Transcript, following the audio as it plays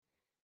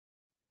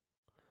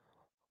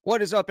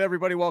What is up,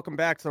 everybody? Welcome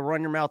back to the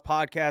Run Your Mouth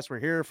podcast. We're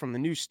here from the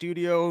new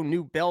studio,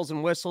 new bells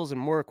and whistles,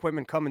 and more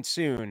equipment coming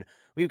soon.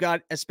 We've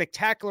got a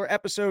spectacular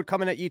episode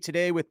coming at you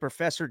today with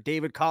Professor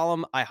David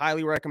Collum. I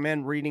highly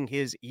recommend reading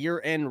his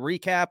year-end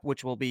recap,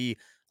 which will be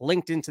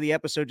linked into the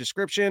episode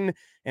description.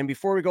 And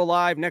before we go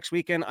live next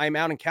weekend, I'm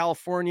out in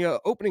California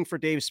opening for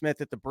Dave Smith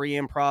at the Bree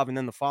Improv, and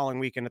then the following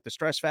weekend at the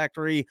Stress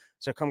Factory.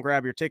 So come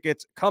grab your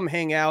tickets, come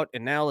hang out,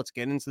 and now let's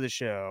get into the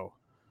show.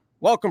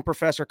 Welcome,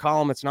 Professor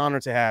Collum. It's an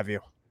honor to have you.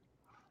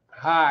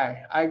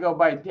 Hi, I go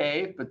by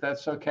Dave, but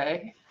that's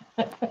okay.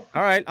 All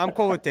right, I'm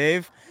cool with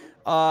Dave.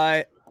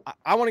 I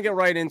want to get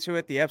right into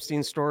it. The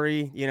Epstein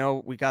story,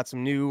 we got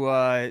some new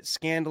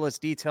scandalous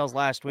details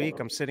last week.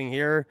 I'm sitting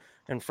here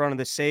in front of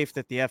the safe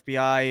that the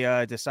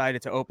FBI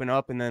decided to open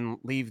up and then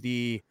leave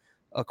the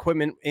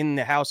equipment in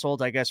the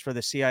household, I guess, for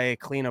the CIA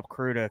cleanup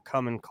crew to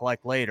come and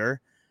collect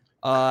later.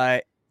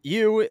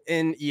 You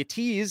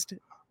teased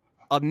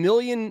 1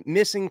 million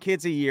missing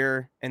kids a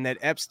year, and that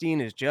Epstein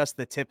is just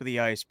the tip of the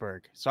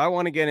iceberg. So I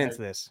want to get into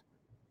this.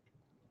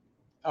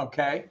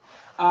 Okay.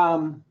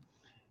 So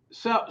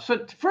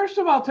first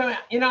of all, tell me,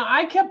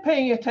 I kept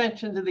paying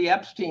attention to the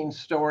Epstein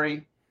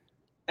story,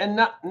 and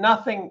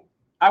nothing.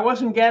 I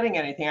wasn't getting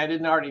anything I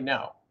didn't already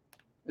know.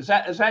 Is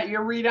that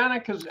your read on it?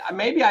 Because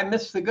maybe I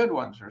missed the good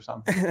ones or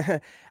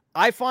something.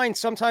 I find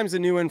sometimes the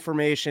new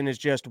information is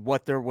just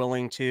what they're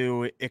willing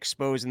to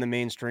expose in the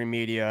mainstream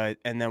media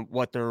and then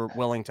what they're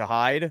willing to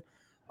hide.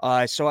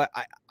 So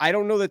I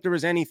don't know that there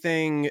was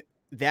anything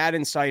that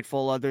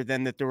insightful other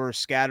than that there were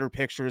scattered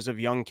pictures of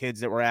young kids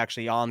that were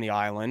actually on the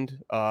island,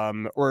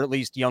 or at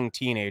least young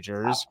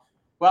teenagers.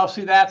 Well,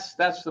 see, that's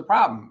the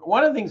problem.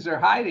 One of the things they're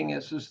hiding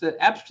is that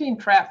Epstein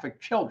trafficked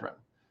children.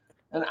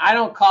 And I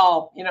don't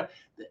call,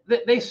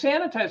 they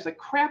sanitize the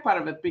crap out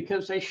of it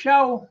because they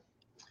show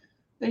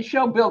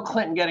Bill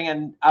Clinton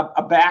getting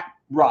a back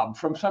rub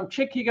from some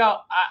chick. You go,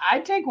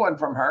 I take one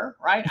from her,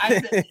 right?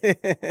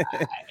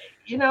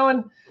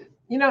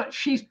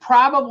 She's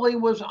probably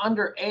was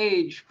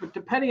underage, but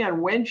depending on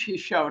when she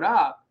showed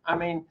up, I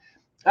mean,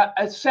 a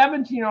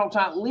 17-year-old's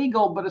not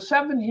legal, but a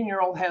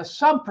 17-year-old has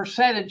some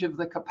percentage of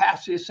the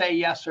capacity to say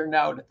yes or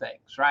no to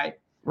things, right?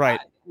 Right.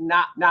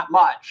 Not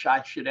much,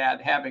 I should add,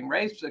 having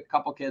raised a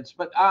couple kids,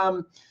 but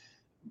a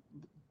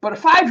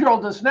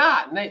 5-year-old does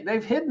not, and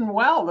they've hidden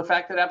well the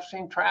fact that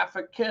Epstein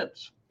trafficked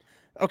kids.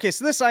 Okay,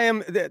 so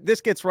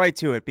this gets right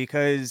to it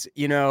because,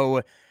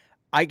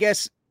 I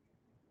guess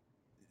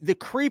the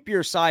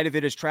creepier side of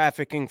it is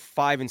trafficking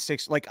 5 and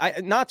 6. Like,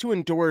 not to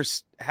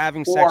endorse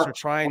having sex or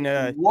trying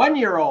to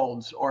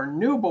 1-year-olds or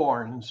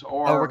newborns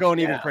or we're going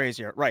even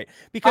crazier, right?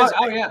 Because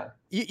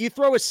you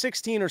throw a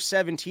 16 or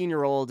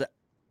 17-year-old.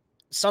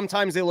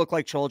 Sometimes they look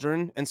like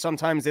children and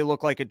sometimes they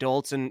look like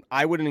adults, and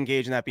I wouldn't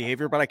engage in that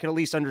behavior, but I can at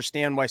least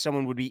understand why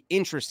someone would be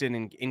interested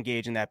in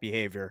engage in that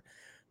behavior.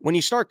 When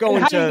you start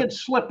going how you could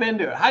slip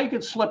into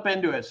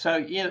it. So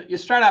you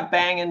start out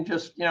banging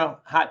just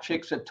hot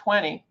chicks at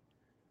 20,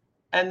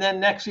 and then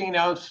next thing you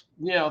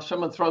know,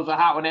 someone throws a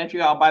hot one at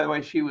you. Oh, by the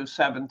way, she was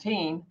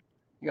 17.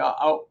 You go,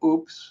 oh,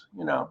 oops,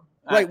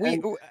 Right.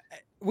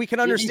 We can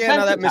understand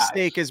how that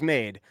mistake is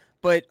made.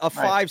 But a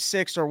 5,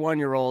 6, or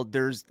 1-year-old,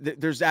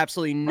 there's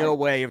absolutely no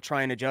way of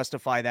trying to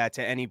justify that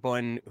to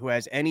anyone who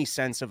has any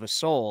sense of a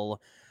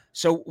soul.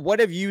 So what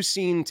have you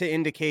seen to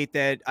indicate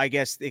that, I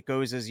guess, it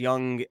goes as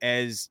young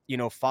as,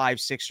 5,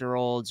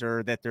 6-year-olds,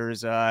 or that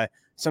there's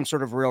some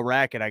sort of real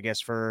racket, I guess,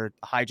 for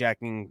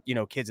hijacking,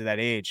 kids of that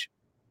age?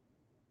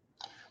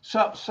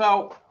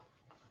 So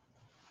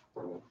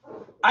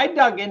I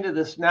dug into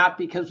this not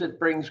because it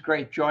brings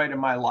great joy to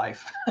my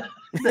life.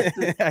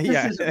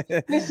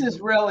 This is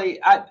really,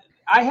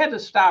 I had to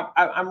stop.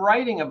 I'm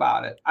writing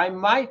about it. I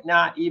might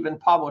not even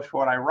publish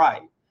what I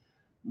write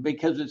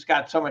because it's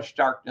got so much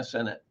darkness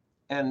in it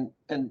and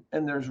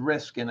there's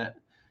risk in it.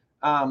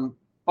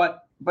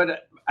 But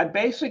I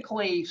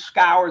basically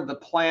scoured the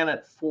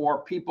planet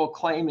for people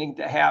claiming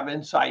to have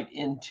insight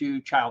into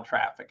child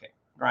trafficking,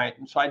 right?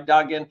 And so I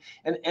dug in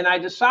and I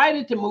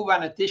decided to move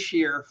on it this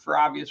year for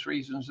obvious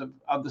reasons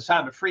of The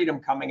Sound of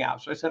Freedom coming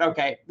out. So I said,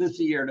 okay, this is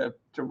the year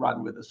to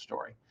run with this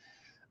story.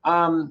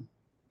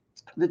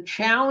 The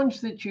challenge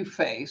that you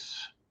face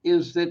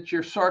is that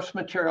your source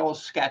material is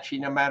sketchy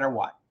no matter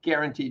what,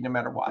 guaranteed no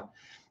matter what.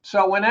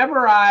 So one time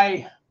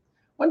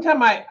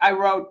I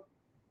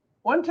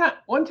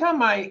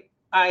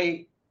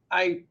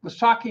was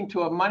talking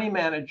to a money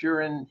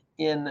manager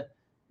in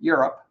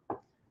Europe,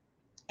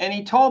 and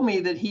he told me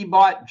that he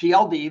bought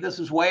GLD. This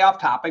is way off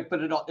topic,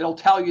 but it'll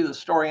tell you the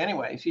story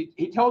anyways.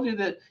 He told me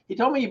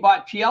he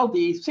bought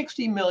GLD,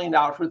 $60 million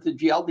worth of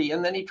GLD,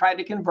 and then he tried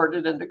to convert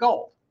it into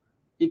gold.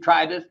 He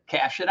tried to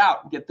cash it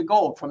out and get the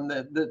gold from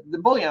the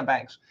bullion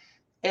banks.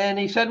 And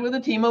he said with a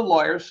team of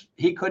lawyers,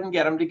 he couldn't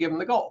get them to give him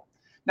the gold.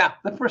 Now,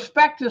 the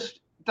prospectus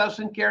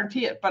doesn't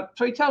guarantee it, but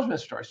so he tells me the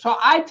story. So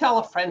I tell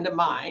a friend of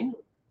mine,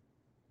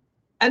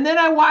 and then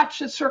I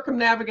watch it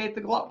circumnavigate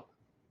the globe.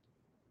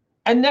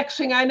 And next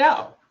thing I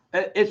know,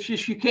 it's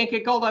just you can't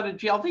get gold out of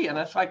GLD. And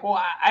it's like, well,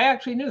 I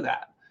actually knew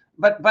that.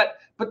 But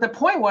the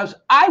point was,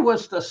 I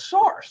was the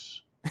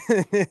source.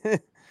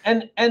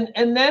 And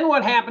then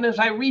what happened is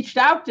I reached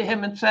out to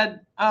him and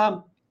said,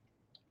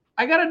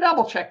 I got to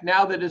double check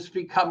now that it's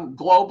become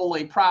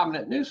globally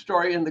prominent news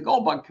story in the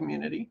gold bug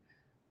community.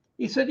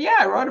 He said, yeah,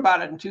 I wrote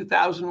about it in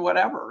 2000,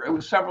 whatever. It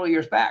was several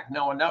years back.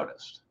 No one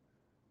noticed.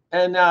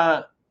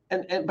 But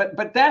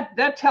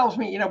that tells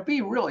me,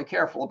 be really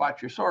careful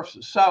about your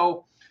sources.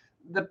 So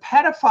the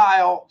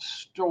pedophile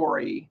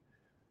story,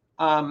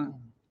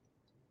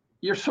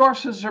 your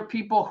sources are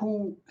people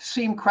who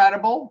seem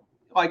credible,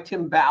 like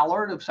Tim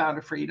Ballard of Sound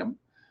of Freedom.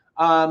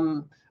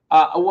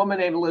 A woman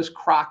named Liz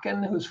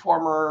Crokin, who's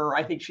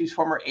I think she's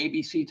former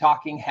ABC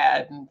talking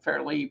head and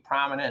fairly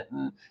prominent.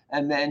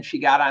 And then she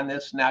got on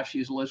this. Now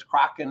she's Liz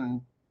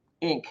Crokin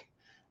Inc.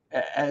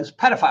 as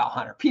pedo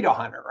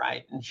hunter,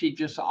 right? And she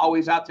just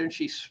always out there, and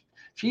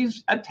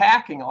she's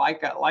attacking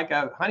like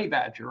a honey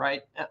badger,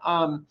 right?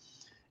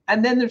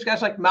 And then there's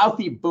guys like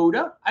Mouthy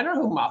Buddha. I don't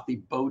know who Mouthy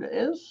Buddha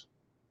is.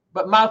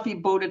 But Mouthy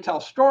Buddha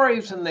tells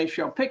stories, and they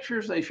show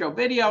pictures, they show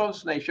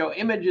videos, they show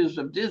images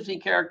of Disney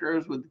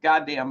characters with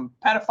goddamn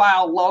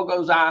pedophile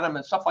logos on them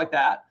and stuff like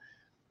that.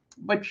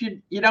 But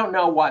you don't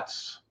know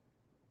what's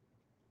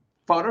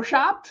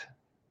photoshopped.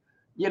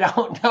 You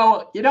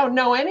don't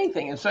know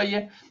anything, and so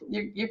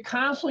you're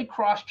constantly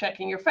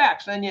cross-checking your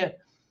facts. Then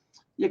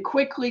you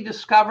quickly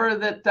discover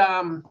that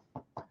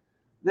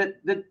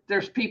that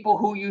there's people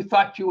who you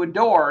thought you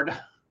adored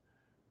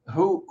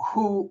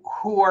who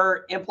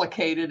are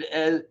implicated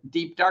as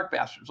deep dark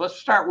bastards. Let's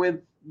start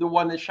with the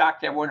one that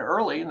shocked everyone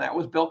early, and that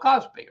was Bill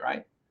Cosby,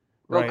 right?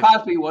 Bill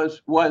Cosby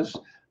was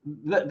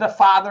the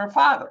father of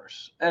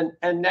fathers, and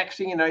next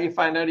thing you know, you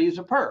find out he's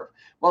a perv.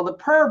 Well, the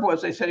perv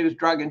was, they said he was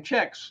drugging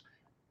chicks.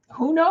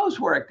 Who knows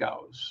where it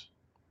goes?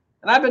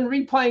 And I've been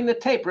replaying the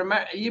tape.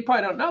 Remember, you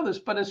probably don't know this,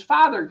 but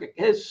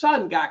his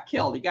son got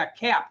killed. He got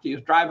capped. He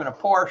was driving a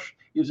Porsche.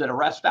 He was at a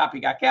rest stop. He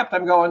got capped.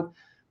 I'm going,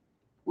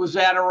 was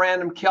that a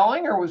random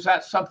killing or was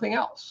that something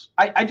else?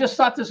 I just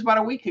thought this about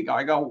a week ago.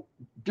 I go,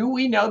 do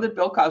we know that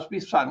Bill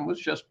Cosby's son was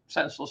just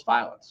senseless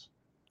violence?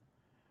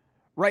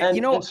 Right.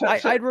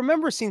 I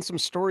remember seeing some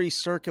stories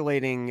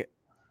circulating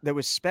that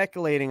was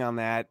speculating on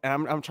that.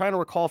 And I'm trying to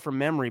recall from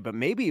memory, but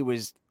maybe it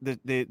was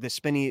the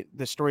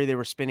story they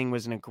were spinning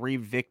was an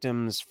aggrieved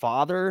victim's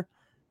father.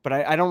 But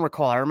I don't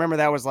recall. I remember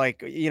that was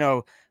like,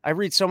 I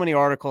read so many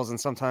articles and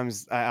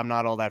sometimes I'm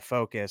not all that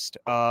focused.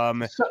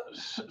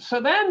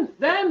 So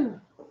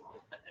then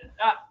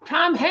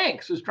Tom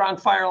Hanks is drawing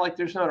fire like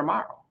there's no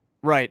tomorrow.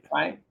 Right.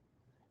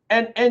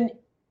 And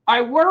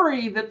I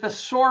worry that the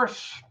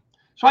source.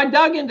 So I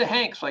dug into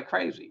Hanks like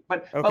crazy,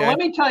 but let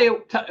me tell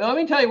you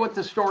what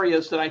the story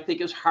is that I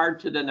think is hard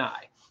to deny,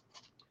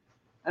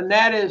 and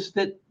that is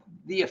that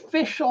the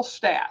official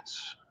stats,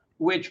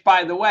 which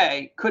by the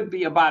way could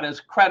be about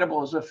as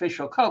credible as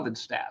official COVID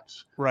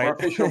stats, right, or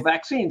official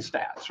vaccine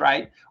stats,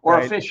 right, or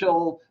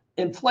official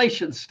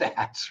inflation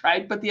stats,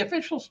 right, but the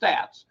official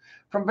stats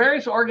from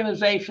various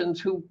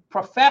organizations who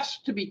profess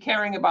to be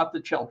caring about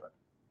the children.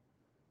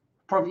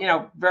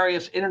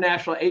 Various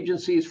international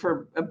agencies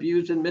for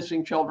abused and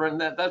missing children,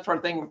 that sort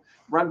of thing,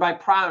 run by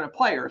prominent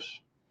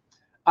players.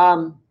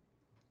 FBI,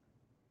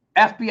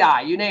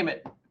 you name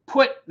it,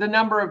 put the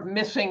number of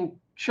missing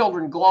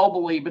children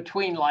globally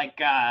between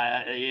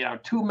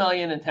 2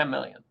 million and 10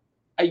 million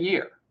a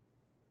year.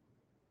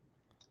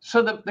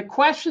 So the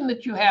question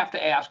that you have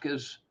to ask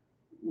is,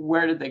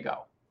 where did they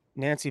go?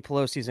 Nancy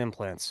Pelosi's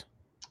implants.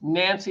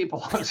 Nancy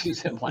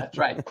Pelosi's implants,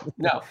 right?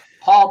 No,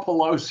 Paul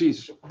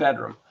Pelosi's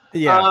bedroom.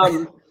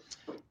 Yeah.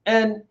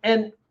 And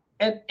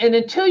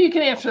until you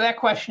can answer that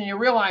question, you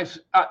realize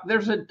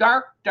there's a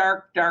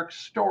dark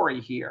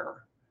story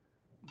here,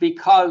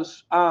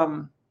 because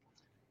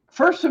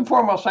first and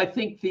foremost, I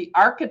think the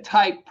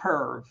archetype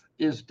perv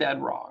is dead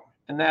wrong.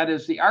 And that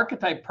is, the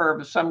archetype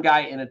perv is some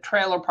guy in a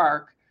trailer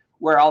park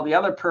where all the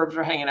other pervs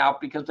are hanging out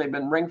because they've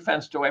been ring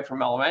fenced away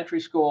from elementary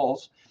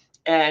schools.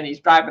 And he's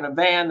driving a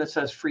van that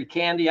says free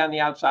candy on the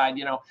outside.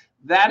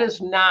 That is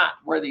not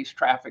where these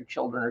trafficked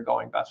children are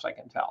going, best I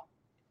can tell.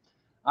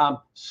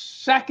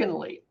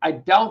 Secondly, I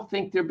don't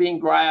think they're being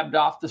grabbed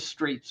off the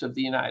streets of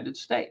the United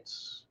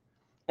States.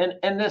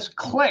 And this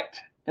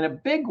clicked in a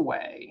big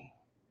way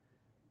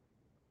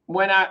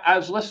when I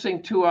was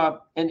listening to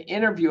an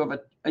interview of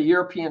a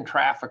European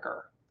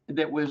trafficker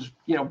that was,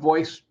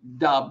 voice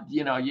dubbed,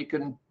 you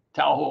couldn't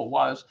tell who it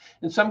was.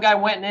 And some guy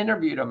went and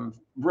interviewed him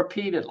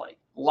repeatedly,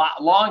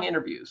 long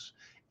interviews.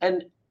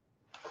 And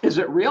is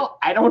it real?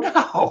 I don't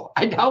know.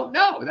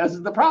 That's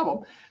the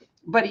problem.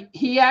 But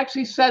he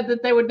actually said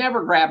that they would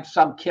never grab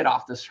some kid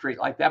off the street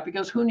like that,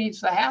 because who needs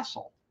the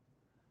hassle?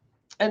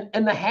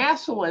 And the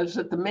hassle is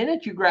that the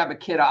minute you grab a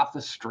kid off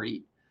the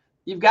street,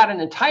 you've got an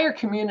entire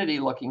community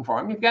looking for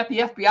him. You've got the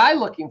FBI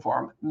looking for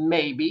him,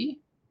 maybe.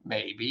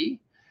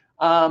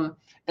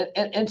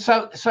 And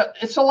so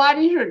it's a lot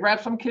easier to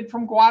grab some kid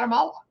from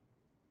Guatemala.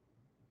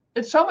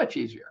 It's so much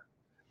easier.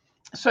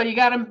 So you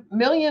got a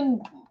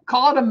million,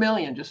 call it a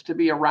million, just to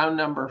be a round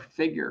number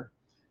figure,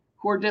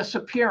 who are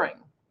disappearing.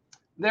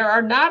 There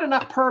are not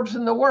enough pervs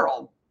in the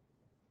world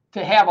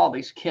to have all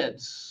these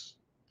kids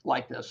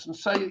like this. And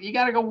so you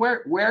got to go,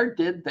 where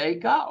did they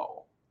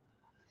go?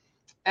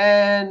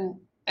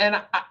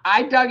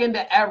 I dug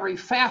into every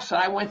facet.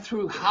 I went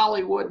through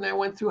Hollywood and I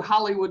went through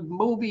Hollywood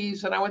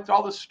movies and I went through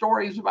all the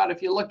stories about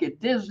if you look at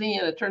Disney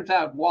and it turns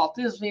out Walt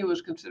Disney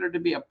was considered to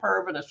be a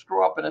perv and a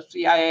screw up and a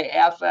CIA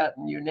asset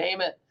and you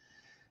name it.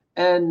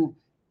 And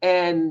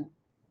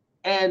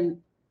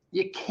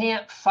you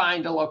can't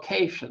find a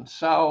location.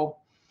 So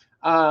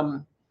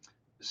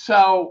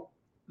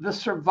the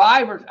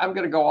survivors, I'm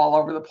going to go all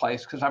over the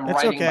place because I'm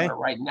writing about it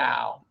right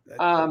now.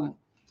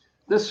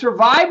 The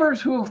survivors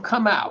who have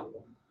come out,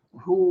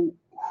 who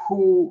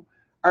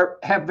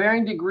have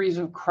varying degrees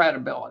of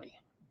credibility,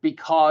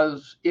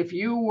 because if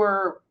you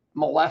were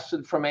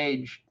molested from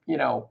age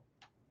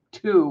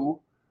 2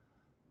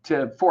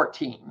 to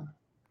 14,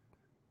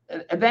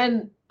 and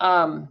then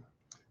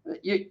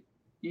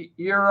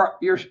you're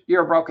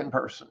a broken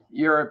person.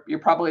 You're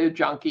probably a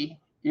junkie.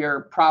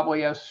 You're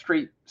probably a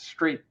street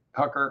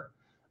hooker,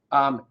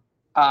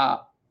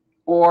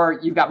 or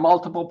you've got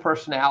multiple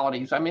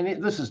personalities. I mean,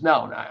 this is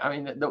known. I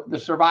mean, the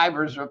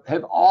survivors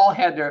have all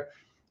had to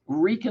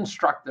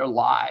reconstruct their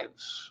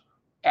lives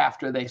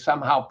after they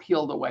somehow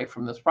peeled away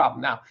from this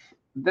problem. Now,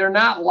 they're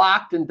not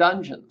locked in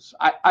dungeons.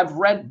 I've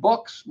read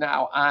books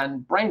now on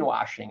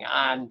brainwashing,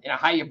 on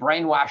how you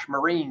brainwash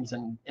Marines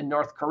in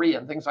North Korea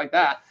and things like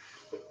that.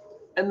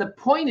 And the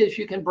point is,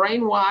 you can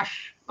brainwash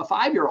a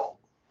 5-year-old.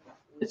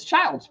 It's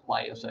child's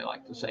play, as they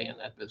like to say in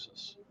that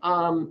business.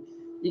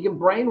 You can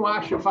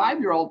brainwash a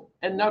 5-year-old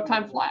in no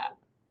time flat.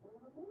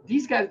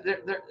 These guys,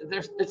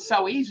 it's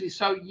so easy.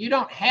 So you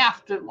don't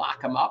have to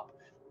lock them up.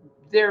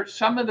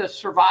 Some of the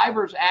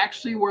survivors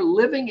actually were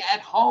living at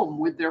home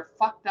with their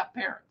fucked up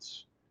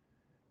parents,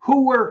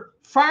 who were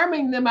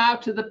farming them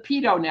out to the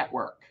pedo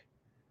network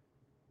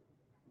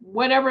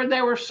whenever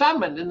they were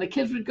summoned, and the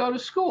kids would go to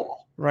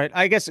school. Right.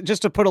 I guess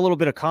just to put a little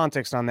bit of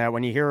context on that,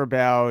 when you hear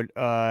about,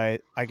 I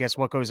guess,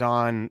 what goes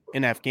on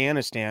in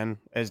Afghanistan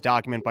as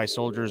documented by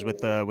soldiers with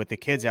the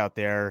kids out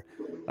there,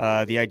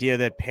 the idea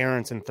that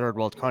parents in third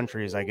world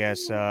countries, I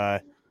guess,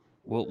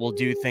 will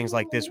do things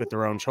like this with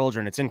their own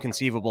children. It's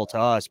inconceivable to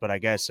us, but I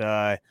guess.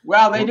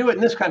 Well, they do it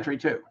in this country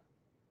too.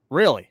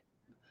 Really?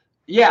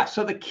 Yeah.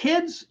 So the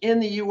kids in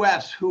the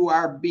U.S. who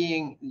are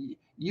being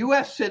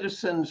U.S.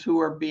 citizens who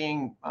are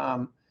being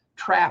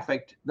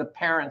trafficked, the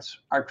parents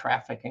are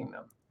trafficking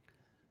them.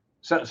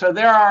 So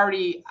they're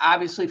already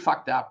obviously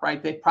fucked up,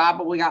 right? They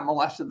probably got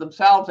molested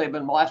themselves. They've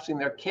been molesting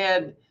their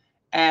kid.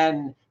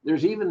 And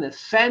there's even this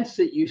sense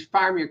that you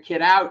farm your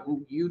kid out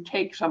and you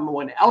take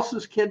someone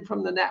else's kid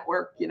from the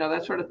network,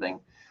 that sort of thing.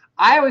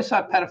 I always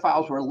thought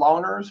pedophiles were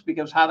loners,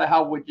 because how the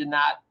hell would you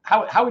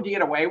how would you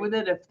get away with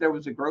it if there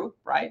was a group,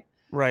 right?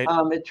 Right.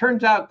 It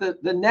turns out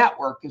that the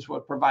network is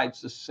what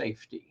provides the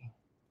safety,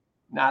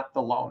 not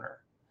the loner.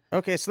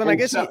 Okay, so then I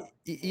guess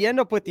you end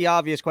up with the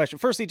obvious question.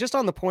 Firstly, just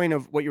on the point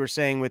of what you were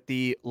saying with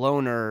the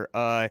loner,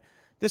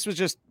 this was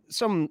just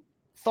some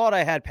thought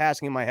I had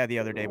passing in my head the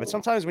other day. But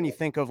sometimes when you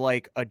think of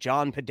like a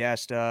John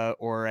Podesta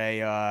or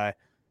a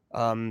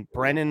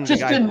Brennan,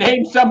 just to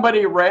name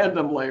somebody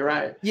randomly,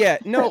 right? Yeah,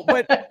 no,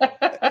 but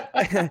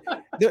I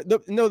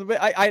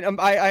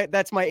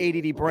that's my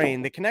ADD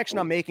brain. The connection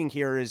I'm making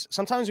here is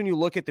sometimes when you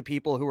look at the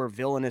people who are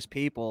villainous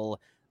people,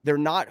 they're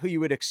not who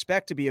you would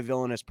expect to be a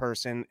villainous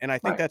person. And I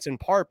think that's in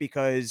part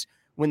because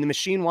when the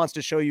machine wants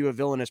to show you a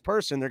villainous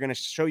person, they're going to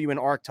show you an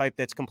archetype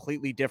that's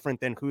completely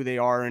different than who they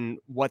are and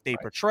what they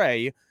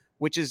portray,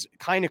 which is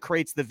kind of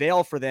creates the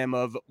veil for them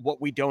of what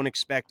we don't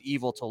expect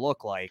evil to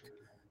look like.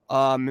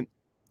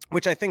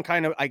 Which I think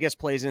kind of, I guess,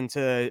 plays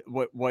into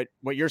what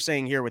you're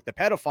saying here with the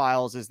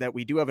pedophiles, is that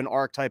we do have an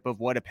archetype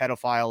of what a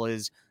pedophile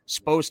is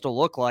supposed to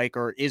look like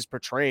or is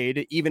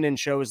portrayed, even in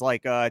shows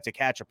like To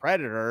Catch a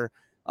Predator.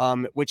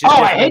 Which is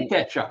I hate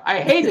that show. I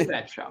hated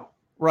that show.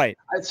 Right.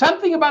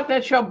 Something about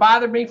that show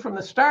bothered me from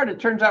the start. It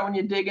turns out when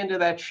you dig into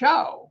that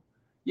show,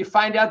 you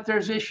find out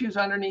there's issues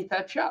underneath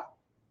that show.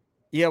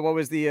 Yeah. What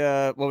was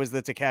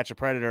the To Catch a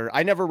Predator?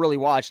 I never really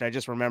watched. I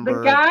just remember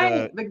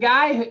the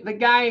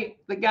guy.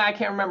 I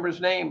can't remember his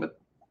name, but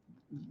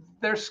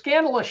there's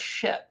scandalous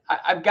shit.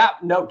 I've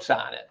got notes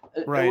on it.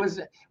 Right.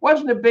 It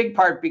wasn't a big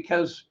part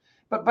because,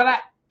 but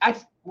I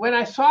when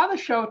I saw the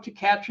show To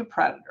Catch a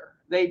Predator,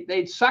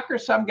 they'd sucker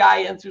some guy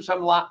in through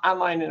some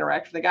online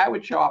interaction. The guy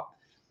would show up.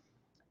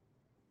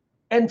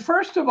 And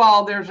first of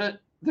all, there's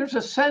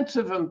a sense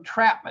of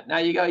entrapment. Now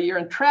you go, you're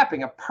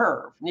entrapping a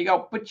perv. And you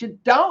go, but you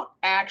don't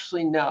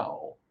actually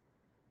know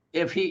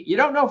if you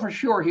don't know for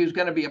sure he was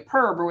going to be a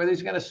perv or whether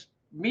he's going to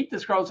meet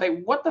this girl and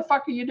say, what the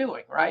fuck are you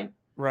doing? Right.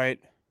 Right.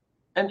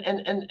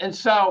 And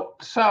so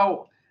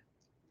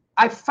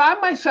I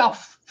found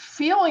myself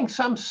feeling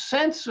some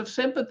sense of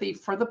sympathy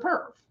for the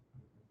perv.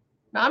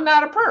 Now, I'm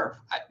not a perv.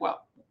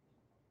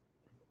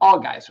 All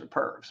guys are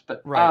pervs,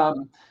 but right.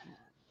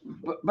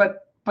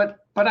 But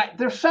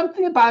there's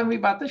something about me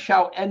about the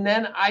show, and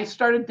then I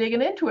started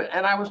digging into it,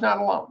 and I was not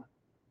alone.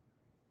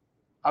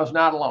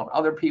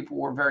 Other people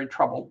were very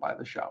troubled by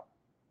the show,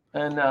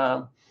 and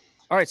all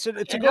right. So to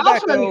it go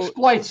back, also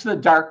exploits the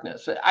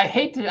darkness. I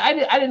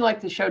didn't like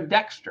the show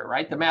Dexter,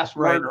 right? The mass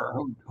murderer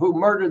who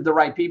murdered the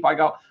right people. I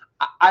go,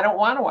 I don't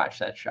want to watch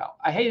that show.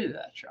 I hated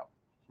that show.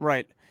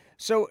 Right.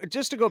 So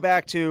just to go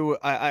back to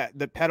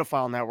the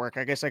pedophile network,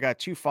 I guess I got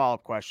two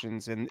follow-up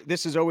questions. And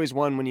this is always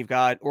one when you've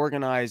got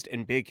organized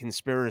and big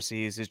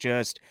conspiracies is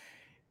just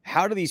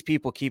how do these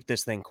people keep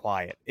this thing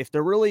quiet? If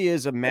there really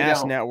is a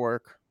mass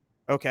network,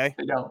 okay.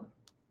 They don't.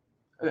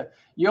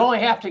 You don't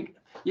have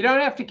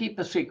to keep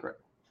the secret.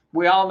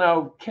 We all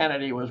know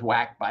Kennedy was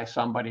whacked by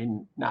somebody,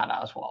 not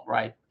Oswald,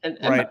 right?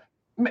 And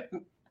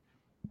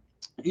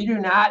you do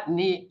not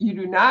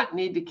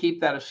need to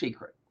keep that a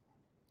secret.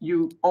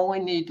 You only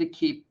need to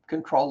keep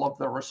control of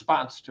the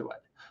response to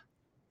it.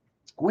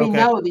 We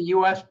know the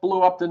U.S.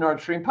 blew up the Nord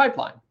Stream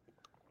pipeline.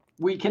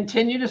 We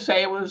continue to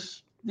say it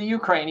was the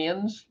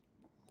Ukrainians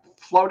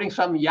floating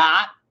some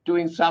yacht,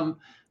 doing some,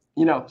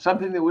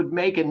 something that would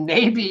make a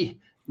Navy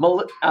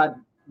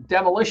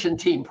demolition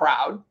team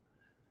proud.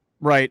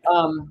 Right.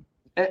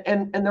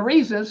 And the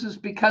reason is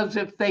because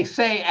if they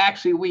say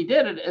actually we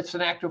did it, it's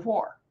an act of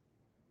war.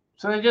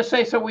 So they just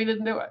say, so we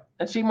didn't do it.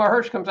 And Seymour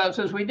Hersh comes out and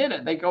says, we did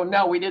it. They go,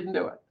 no, we didn't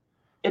do it.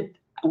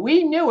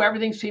 We knew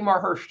everything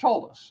Seymour Hersh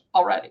told us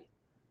already.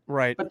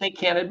 Right. But they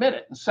can't admit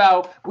it. And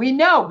so we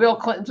know Bill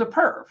Clinton's a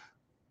perv.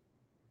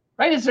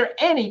 Right? Is there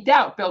any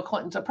doubt Bill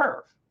Clinton's a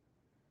perv?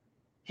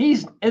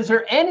 Is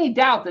there any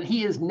doubt that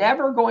he is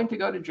never going to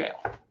go to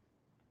jail?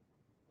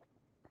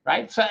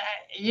 Right? So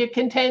you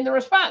contain the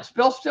response.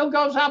 Bill still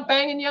goes out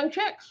banging young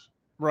chicks.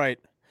 Right.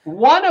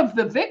 One of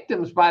the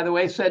victims, by the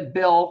way, said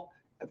Bill,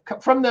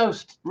 from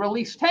those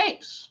released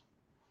tapes,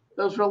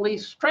 those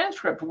released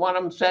transcripts, one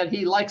of them said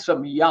he likes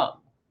them young.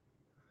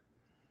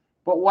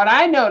 But what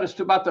I noticed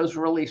about those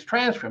released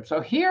transcripts, so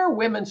here are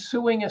women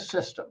suing a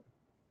system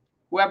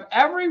who have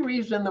every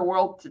reason in the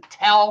world to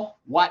tell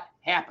what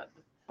happened.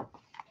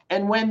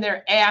 And when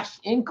they're asked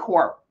in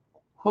court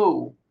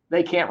who,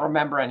 they can't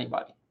remember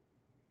anybody.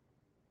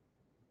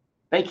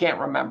 They can't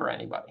remember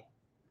anybody.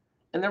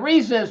 And the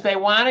reason is they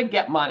want to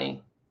get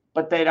money,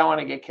 but they don't want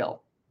to get killed.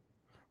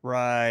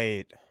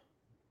 Right.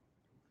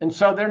 And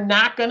so they're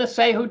not going to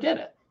say who did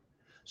it.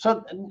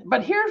 So,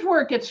 but here's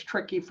where it gets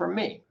tricky for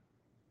me.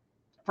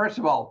 First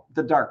of all,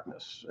 the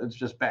darkness, it's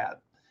just bad.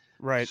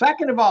 Right.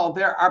 Second of all,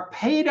 there are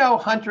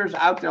pedo hunters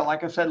out there,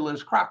 like I said,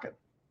 Liz Crockett,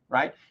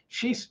 right?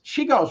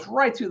 She goes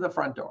right through the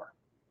front door.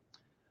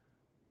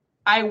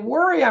 I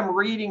worry I'm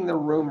reading the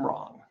room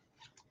wrong.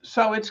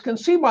 So it's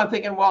conceivable. I'm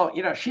thinking, well,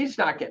 she's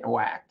not getting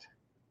whacked.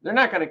 They're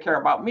not going to care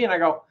about me. And I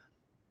go,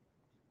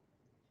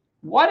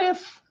 what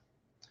if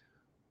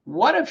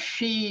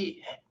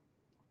she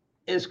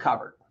is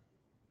covered?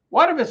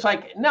 What if it's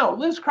like, no,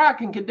 Liz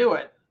Crockett can do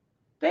it.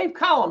 Dave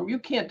Collum, you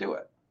can't do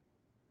it.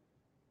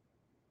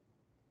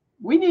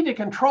 We need to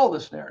control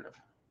this narrative.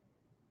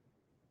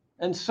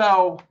 And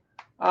so,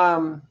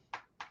 so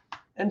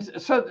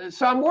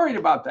I'm worried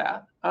about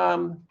that.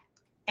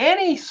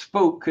 Any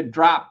spook could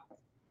drop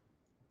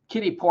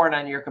kitty porn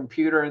on your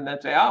computer and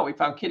then say, oh, we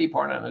found kitty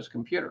porn on his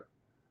computer.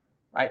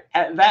 Right.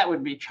 And that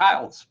would be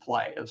child's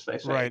play, as they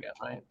say. Right. Again,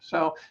 right.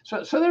 So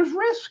there's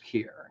risk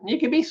here. And you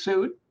can be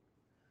sued.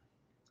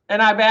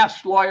 And I've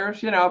asked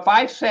lawyers, if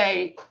I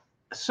say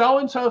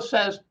so-and-so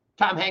says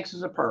Tom Hanks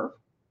is a perv,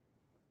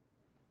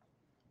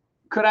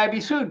 could I be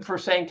sued for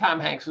saying Tom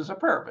Hanks is a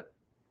perv?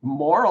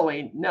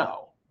 Morally,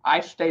 no. I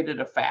stated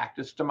a fact.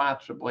 It's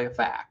demonstrably a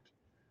fact.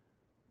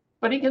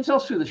 But he can still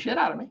sue the shit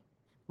out of me.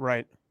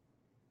 Right.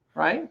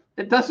 Right.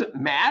 It doesn't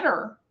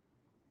matter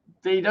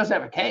that he doesn't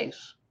have a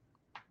case.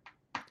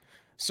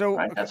 So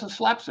right? That's a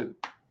slap suit.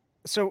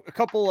 So a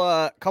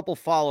couple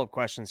follow-up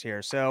questions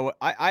here. So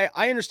I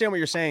understand what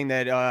you're saying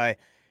that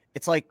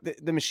it's like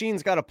the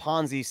machine's got a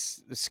Ponzi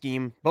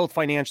scheme, both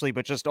financially,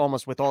 but just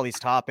almost with all these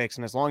topics.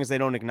 And as long as they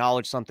don't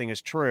acknowledge something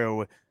is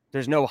true,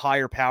 there's no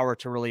higher power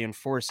to really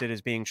enforce it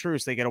as being true.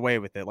 So they get away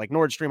with it. Like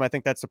Nord Stream, I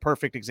think that's the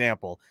perfect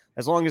example.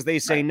 As long as they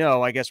say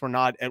no, I guess we're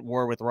not at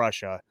war with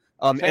Russia.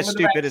 As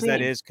stupid as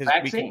that is, because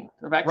we can,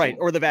 right.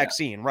 Or the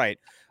vaccine. Right.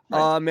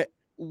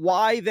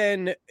 Why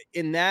then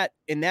in that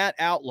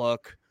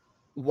outlook,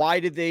 why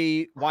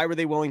were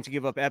they willing to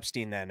give up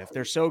Epstein then? If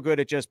they're so good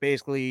at just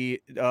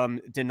basically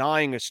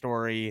denying a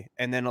story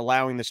and then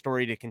allowing the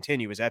story to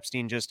continue, is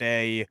Epstein just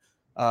he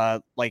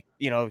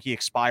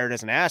expired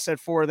as an asset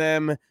for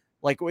them?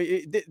 Like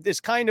this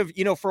kind of,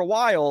 for a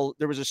while,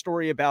 there was a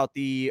story about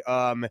the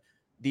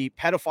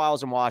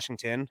pedophiles in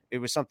Washington. It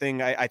was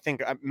something I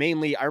think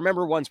mainly, I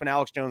remember once when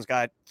Alex Jones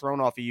got thrown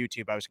off of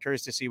YouTube, I was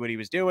curious to see what he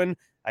was doing.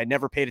 I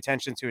never paid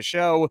attention to his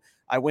show.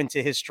 I went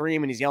to his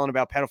stream and he's yelling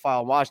about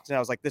pedophile in Washington. I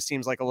was like, this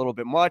seems like a little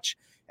bit much.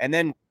 And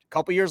then a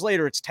couple years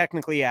later, it's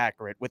technically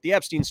accurate. With the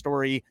Epstein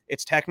story,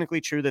 it's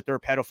technically true that there are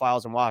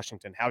pedophiles in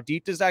Washington. How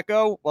deep does that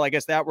go? Well, I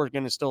guess that we're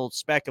going to still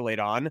speculate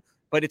on,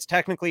 but it's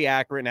technically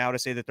accurate now to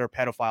say that there are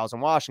pedophiles in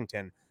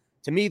Washington.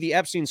 To me, the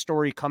Epstein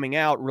story coming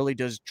out really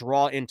does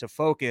draw into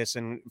focus.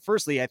 And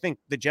firstly, I think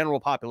the general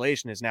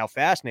population is now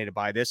fascinated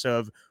by this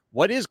of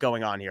what is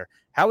going on here.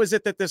 How is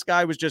it that this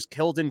guy was just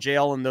killed in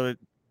jail and the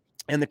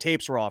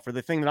tapes were off? Or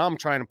the thing that I'm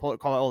trying to call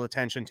all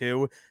attention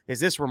to is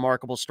this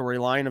remarkable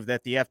storyline of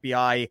that the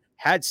FBI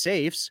had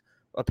safes,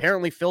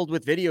 apparently filled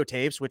with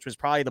videotapes, which was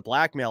probably the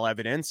blackmail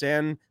evidence,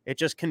 and it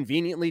just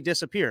conveniently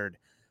disappeared.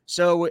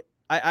 So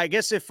I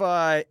guess if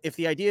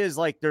the idea is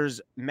like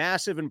there's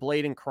massive and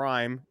blatant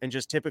crime, and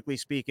just typically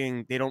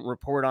speaking, they don't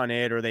report on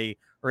it, or they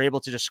are able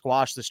to just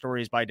squash the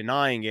stories by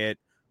denying it,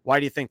 why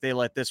do you think they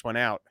let this one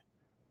out?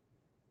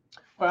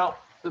 Well,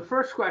 the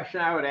first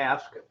question I would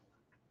ask,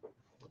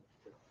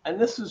 and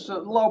this is a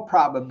low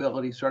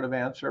probability sort of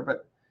answer,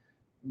 but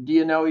do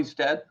you know he's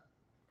dead?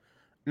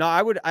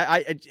 No,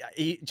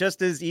 he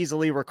just as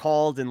easily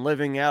recalled and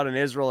living out in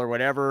Israel or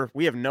whatever.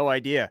 We have no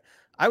idea.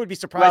 I would be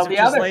surprised. Well, the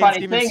other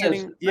funny thing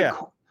is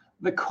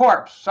the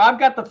corpse. So I've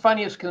got the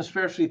funniest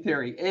conspiracy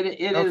theory. It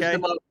is the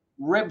most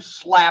rib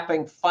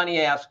slapping,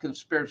 funny ass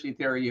conspiracy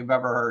theory you've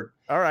ever heard.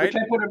 All right. Which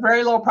I put a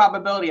very low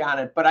probability on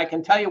it, but I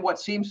can tell you what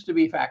seems to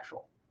be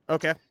factual.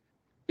 Okay.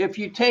 If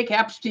you take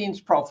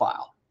Epstein's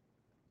profile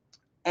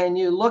and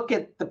you look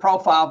at the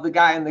profile of the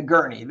guy in the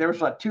gurney, there's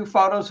like 2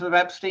 photos of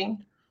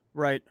Epstein.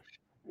 Right.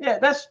 Yeah,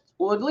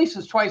 at least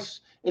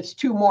it's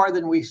 2 more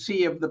than we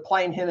see of the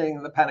plane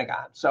hitting the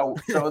Pentagon. So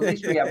at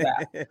least we have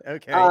that.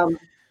 Okay.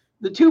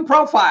 The 2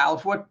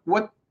 profiles,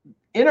 what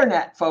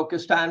internet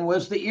focused on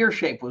was the ear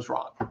shape was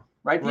wrong,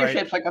 right? The ear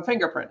shape's like a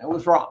fingerprint. It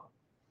was wrong.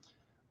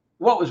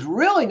 What was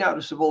really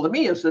noticeable to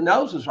me is the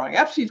nose is wrong.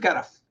 Epstein's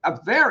got a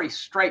very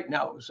straight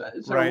nose.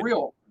 It's a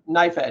real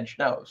knife edge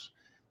nose.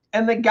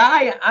 And the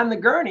guy on the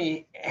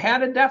gurney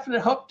had a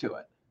definite hook to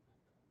it.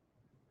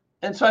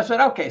 And so I said,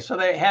 okay, so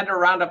they had to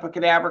round up a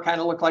cadaver, kind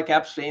of look like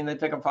Epstein. They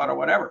took a photo,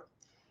 whatever.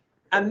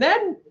 And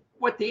then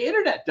what the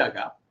internet dug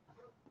up,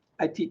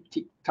 I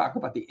talk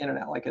about the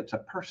internet like it's a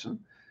person,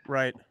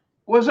 right,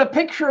 was a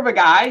picture of a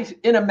guy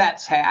in a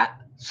Mets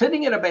hat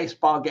sitting at a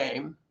baseball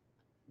game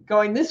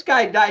going, this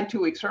guy died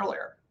 2 weeks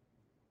earlier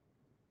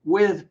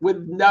with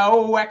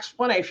no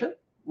explanation,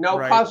 no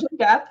cause of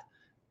death.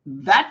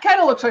 That kind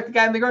of looks like the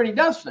guy in the gurney,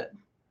 doesn't it?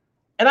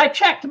 And I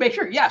checked to make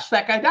sure, yes,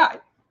 that guy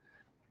died.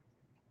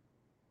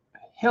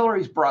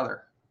 Hillary's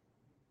brother.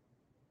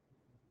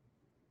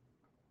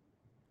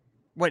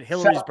 What,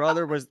 Hillary's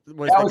brother was the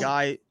guy that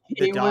died?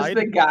 He was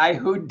the guy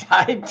who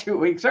died 2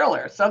 weeks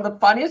earlier. So the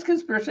funniest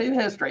conspiracy in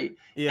history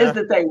is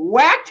that they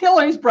whacked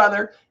Hillary's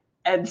brother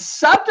and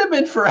subbed him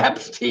in for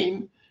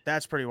Epstein.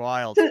 That's pretty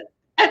wild. And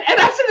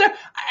I said,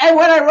 and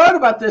when I wrote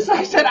about this,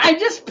 I said, I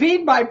just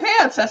peed my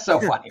pants. That's so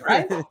funny,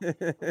 right?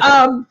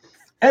 And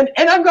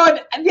I'm going,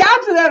 the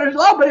odds of that are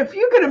low, but if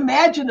you could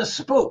imagine a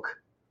spook,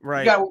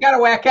 right? We got to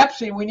whack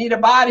Epstein. We need a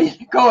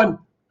body. Going,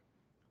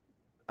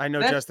 I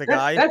know just the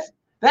guy.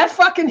 That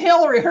fucking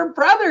Hillary, her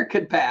brother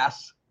could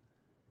pass.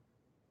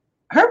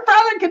 Her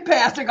brother could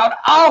pass. They're going,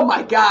 oh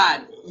my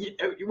God,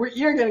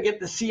 you're going to get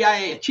the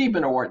CIA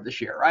Achievement Award this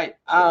year, right?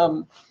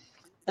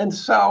 And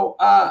so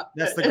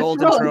that's the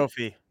golden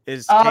trophy,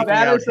 is taking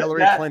out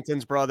Hillary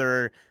Clinton's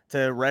brother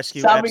to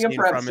rescue Epstein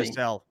from his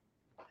cell.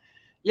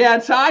 Yeah,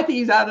 and so I think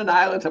he's on an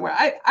island somewhere.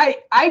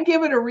 I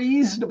give it a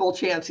reasonable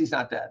chance he's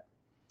not dead.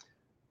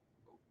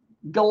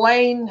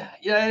 Ghislaine,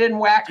 they didn't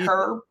whack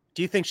her.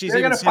 Do you think she's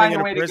even sitting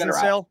in a prison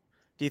cell?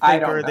 Do you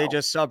think, or they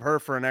just sub her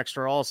for an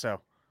extra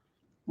also?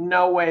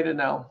 No way to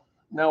know.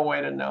 No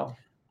way to know.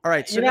 All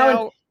right, so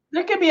now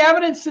there could be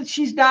evidence that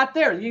she's not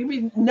there.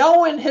 No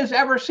one has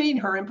ever seen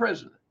her in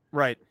prison.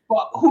 Right.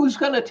 But who is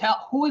going to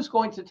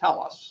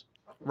tell us?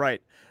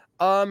 Right.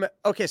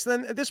 Okay, so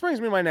then this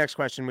brings me to my next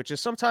question, which is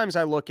sometimes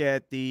I look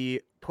at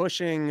the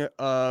pushing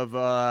of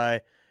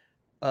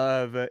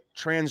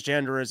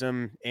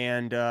transgenderism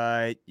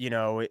and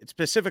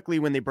specifically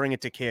when they bring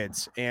it to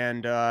kids,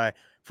 and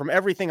from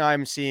everything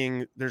I'm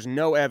seeing, there's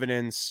no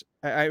evidence.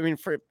 I mean,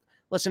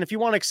 listen, if you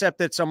want to accept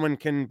that someone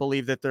can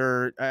believe that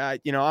they're,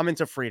 I'm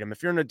into freedom.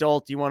 If you're an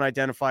adult, you want to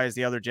identify as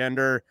the other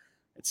gender.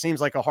 It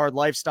seems like a hard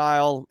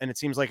lifestyle. And it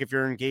seems like if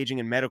you're engaging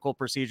in medical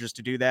procedures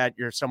to do that,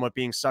 you're somewhat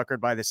being suckered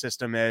by the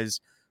system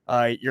as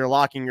you're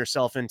locking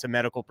yourself into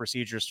medical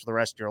procedures for the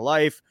rest of your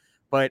life.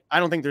 But I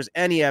don't think there's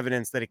any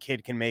evidence that a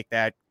kid can make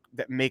that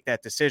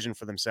decision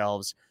for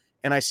themselves.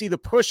 And I see the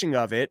pushing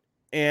of it,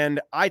 and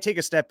I take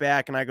a step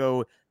back and I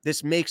go,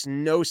 this makes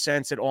no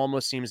sense. It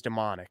almost seems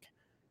demonic.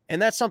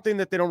 And that's something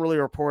that they don't really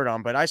report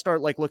on. But I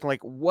start looking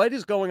what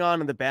is going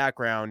on in the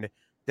background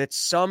that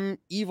some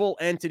evil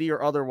entity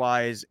or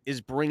otherwise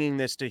is bringing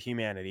this to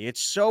humanity.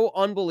 It's so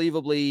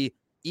unbelievably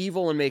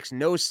evil and makes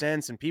no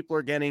sense. And people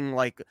are getting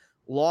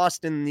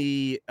lost in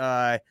the,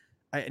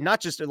 not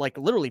just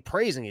literally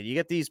praising it. You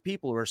get these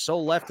people who are so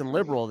left and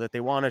liberal that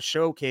they want to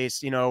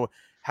showcase,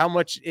 how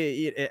much,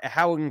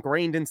 how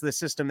ingrained into the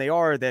system they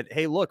are, that,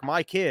 hey, look,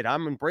 my kid,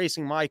 I'm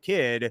embracing my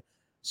kid.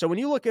 So when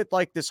you look at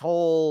this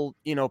whole,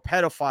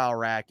 pedophile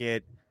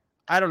racket,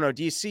 I don't know.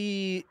 Do you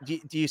see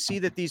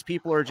that these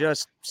people are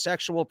just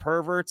sexual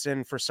perverts,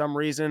 and for some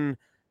reason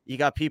you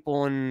got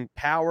people in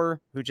power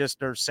who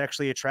just are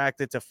sexually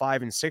attracted to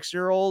 5 and 6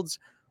 year olds,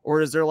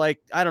 or is there I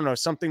don't know,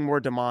 something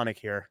more demonic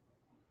here?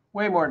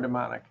 Way more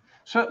demonic.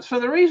 So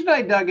the reason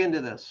I dug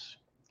into this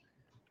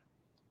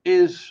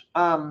is,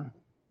 a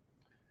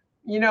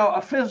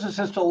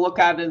physicist will look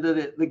out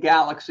into the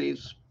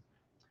galaxies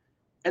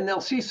and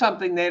they'll see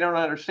something they don't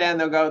understand.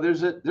 They'll go,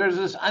 there's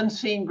this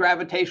unseen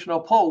gravitational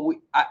pull.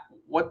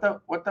 What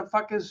the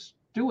fuck is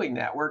doing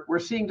that? We're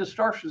seeing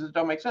distortions that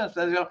don't make sense.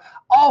 Then they go,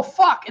 oh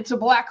fuck, it's a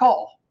black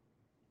hole,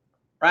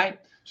 right?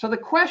 So the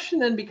question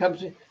then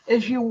becomes,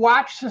 as you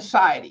watch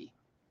society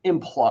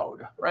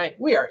implode, right?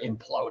 We are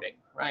imploding,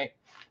 right?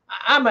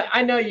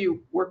 I know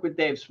you work with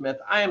Dave Smith.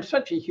 I am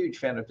such a huge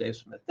fan of Dave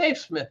Smith. Dave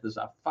Smith is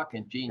a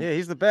fucking genius. Yeah,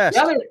 he's the best.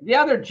 The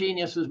other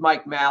genius is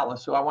Mike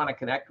Malice, who I want to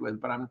connect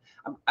with, but I'm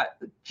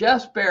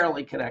just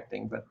barely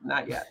connecting, but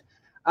not yet.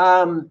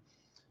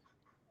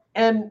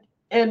 And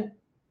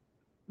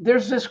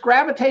there's this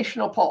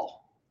gravitational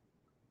pull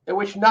in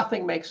which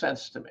nothing makes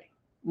sense to me.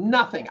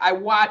 Nothing. I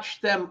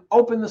watched them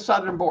open the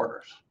southern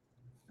borders.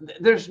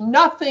 There's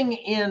nothing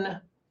in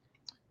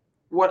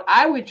what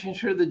I would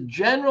consider the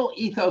general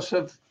ethos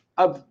of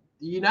the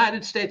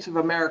United States of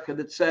America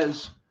that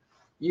says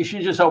you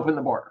should just open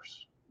the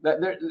borders.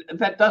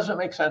 That doesn't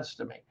make sense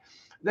to me.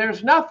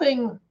 There's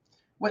nothing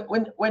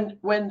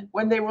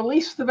when they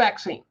release the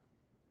vaccine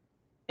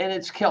and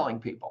it's killing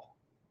people.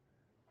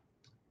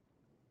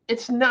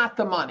 It's not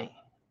the money.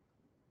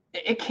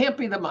 It can't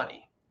be the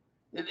money.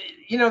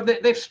 You know,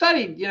 they've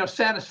studied, you know,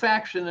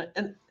 satisfaction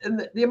and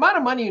the amount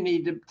of money you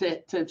need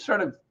to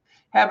sort of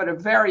have it a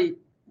very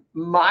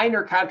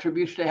minor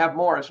contribution to have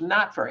more is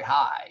not very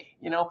high.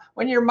 You know,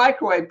 when your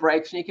microwave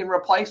breaks and you can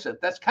replace it,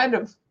 that's kind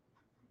of,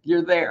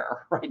 you're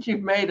there, right?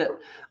 You've made it.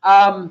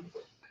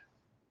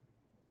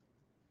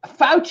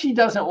 Fauci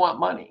doesn't want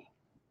money.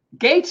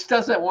 Gates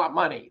doesn't want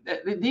money.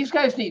 These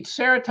guys need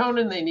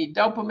serotonin. They need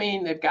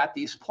dopamine. They've got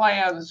these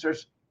plans.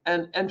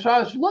 And so I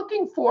was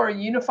looking for a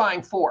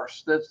unifying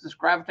force, that's this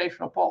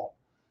gravitational pull.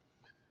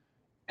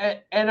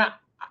 And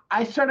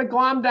I sort of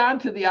glommed on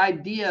to the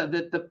idea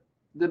that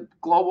the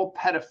global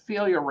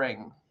pedophilia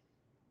ring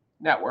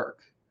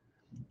network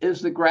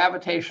is the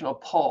gravitational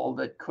pull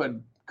that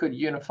could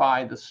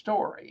unify the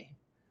story.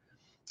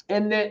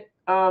 And that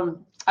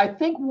I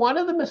think one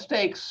of the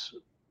mistakes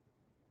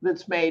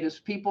that's made is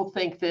people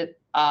think that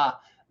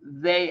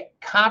they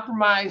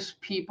compromise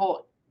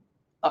people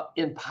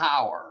in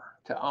power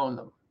to own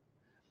them.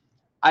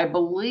 I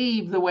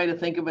believe the way to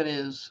think of it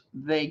is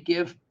they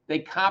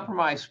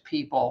compromise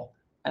people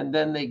and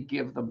then they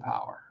give them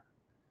power.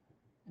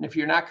 And if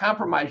you're not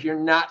compromised, you're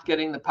not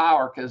getting the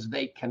power because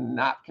they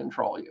cannot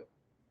control you.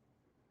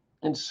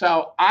 And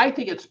so I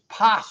think it's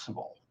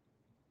possible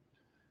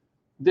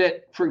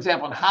that, for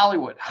example, in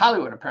Hollywood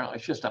apparently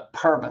is just a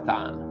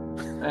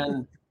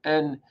permathon.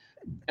 And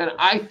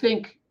I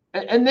think,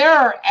 and there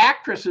are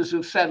actresses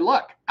who've said,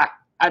 look,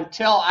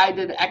 until I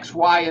did X,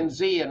 Y, and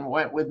Z and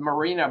went with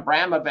Marina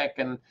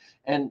Abramovic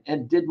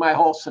and did my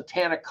whole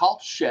satanic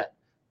cult shit,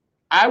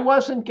 I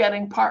wasn't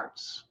getting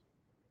parts.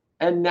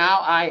 And now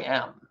I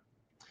am.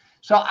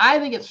 So I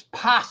think it's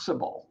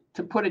possible,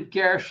 to put it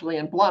garishly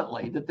and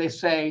bluntly, that they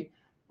say,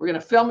 we're going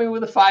to film you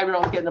with a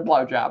 5-year-old getting a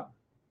blowjob,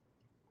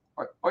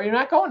 or you're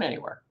not going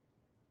anywhere.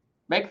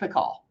 Make the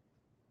call.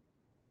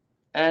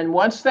 And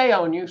once they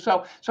own you,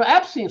 so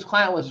Epstein's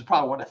client list is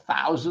probably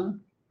 1,000.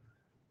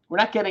 We're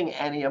not getting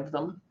any of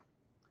them.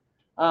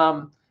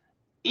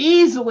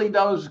 Easily,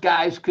 those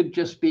guys could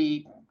just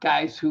be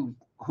guys who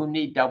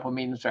need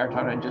dopamine and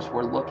serotonin and just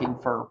were looking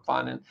for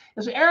fun. And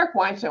as Eric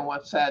Weinstein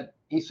once said,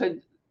 he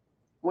said,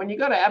 when you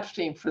go to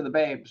Epstein for the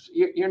babes,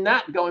 you're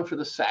not going for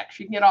the sex.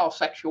 You can get all the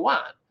sex you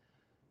want.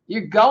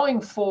 You're going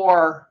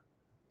for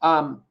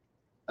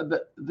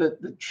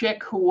the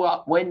chick who,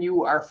 when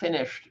you are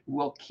finished,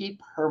 will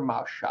keep her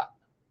mouth shut.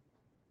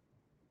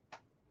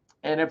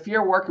 And if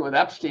you're working with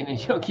Epstein and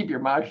you don't keep your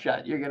mouth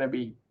shut, you're gonna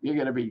be,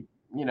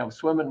 you know,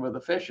 swimming with the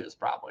fishes,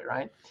 probably,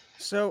 right?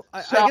 So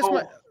I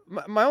guess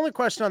my only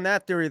question on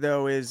that theory,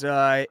 though, is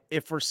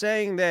if we're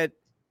saying that,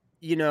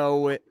 you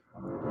know,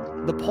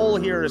 the poll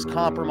here is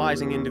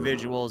compromising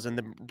individuals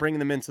and bringing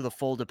them into the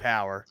fold of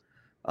power,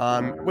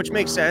 which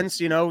makes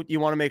sense. You know, you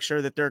want to make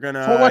sure that they're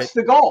gonna. So what's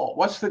the goal?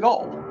 What's the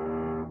goal?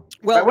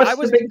 Well, what's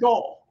the big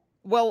goal?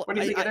 Well, what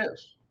do you think it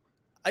is?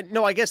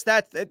 No, I guess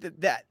that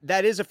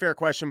is a fair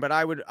question, but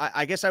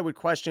I guess I would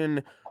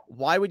question,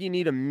 why would you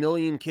need 1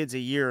 million kids a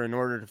year in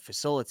order to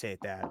facilitate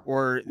that?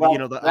 Or, you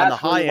know, on the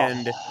high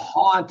end,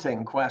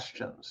 haunting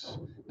questions.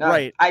 Now,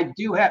 right. I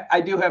do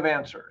have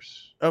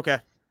answers. Okay.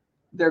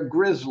 They're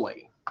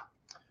grisly.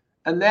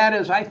 And that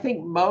is, I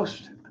think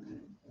most,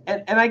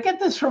 and I get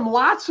this from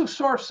lots of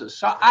sources.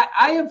 So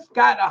I have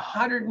got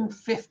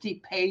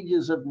 150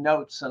 pages of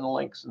notes and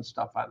links and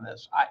stuff on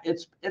this.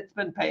 It's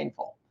been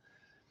painful.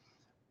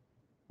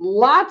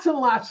 Lots and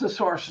lots of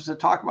sources that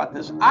talk about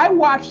this. I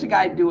watched a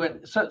guy do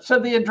it. So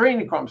the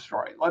adrenochrome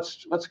story.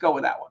 Let's go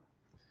with that one.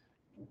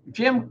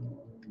 Jim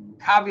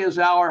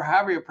Caviezel,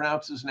 however you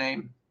pronounce his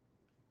name,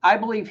 I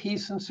believe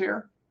he's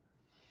sincere.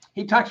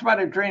 He talks about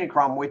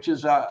adrenochrome,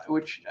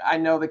 which I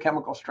know the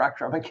chemical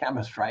structure. I'm a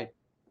chemist, right?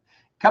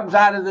 Comes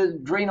out of the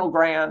adrenal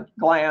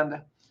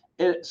gland.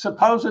 It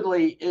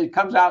supposedly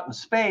comes out in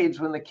spades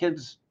when the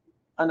kid's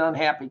an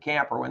unhappy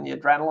camper, when the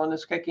adrenaline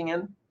is kicking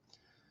in.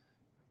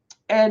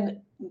 And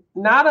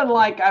not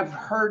unlike I've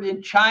heard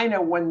in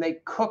China when they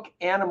cook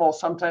animals,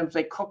 sometimes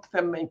they cook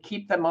them and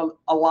keep them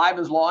alive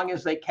as long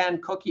as they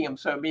can cooking them.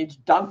 So it means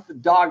dunk the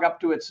dog up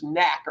to its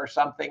neck or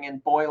something in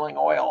boiling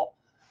oil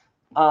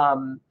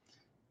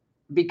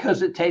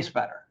because it tastes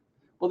better.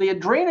 Well, the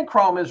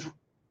adrenochrome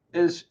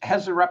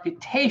has a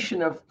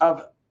reputation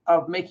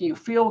of making you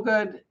feel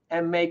good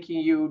and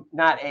making you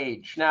not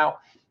age. Now,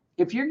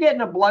 if you're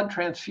getting a blood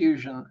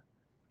transfusion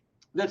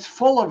that's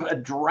full of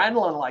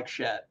adrenaline like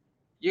shit,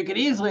 you could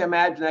easily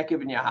imagine that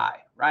giving you a high,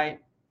 right?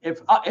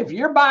 If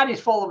your body's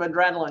full of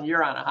adrenaline,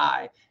 you're on a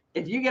high.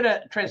 If you get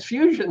a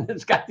transfusion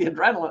that's got the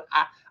adrenaline,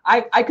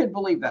 I could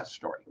believe that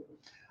story.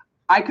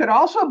 I could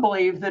also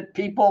believe that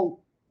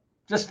people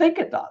just think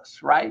it does,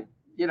 right?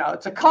 You know,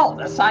 it's a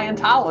cult, a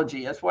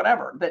Scientology, it's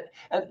whatever.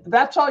 And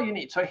that's all you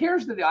need. So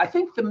here's the deal. I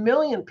think the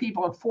million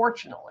people,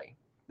 unfortunately,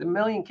 the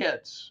million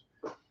kids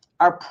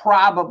are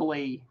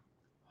probably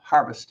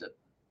harvested.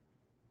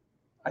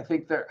 I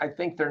think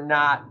they're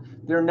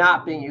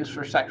not being used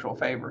for sexual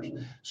favors.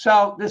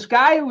 So this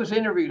guy who was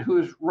interviewed,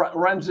 who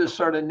runs this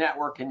sort of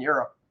network in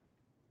Europe,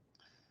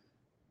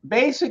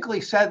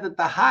 basically said that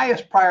the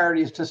highest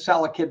priority is to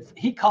sell a kid.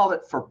 He called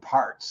it for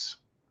parts.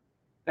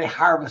 They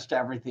harvest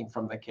everything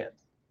from the kid.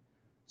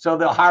 So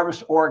they'll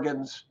harvest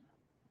organs.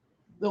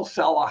 They'll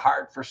sell a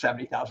heart for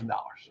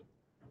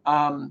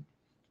 $70,000.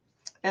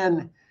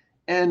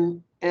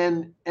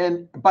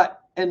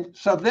 And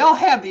so they'll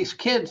have these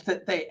kids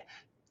that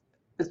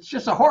it's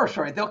just a horror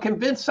story. They'll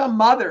convince some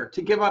mother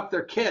to give up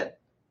their kid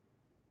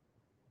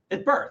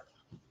at birth.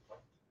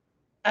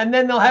 And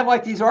then they'll have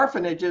like these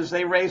orphanages.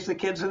 They raise the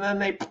kids and then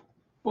they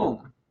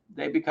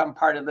become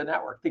part of the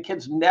network. The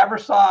kids never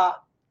saw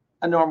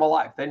a normal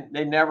life.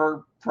 They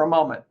never, for a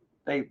moment,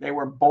 they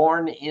were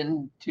born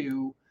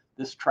into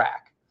this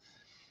track.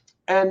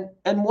 And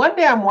one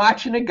day I'm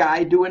watching a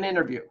guy do an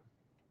interview.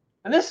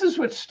 And this is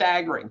what's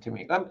staggering to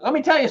me. Let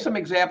me tell you some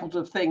examples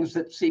of things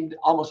that seemed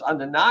almost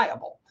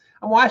undeniable.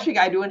 I'm watching a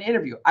guy do an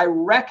interview. I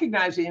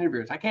recognize the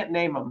interviewers. I can't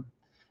name them,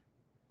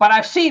 but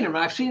I've seen them.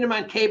 I've seen them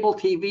on cable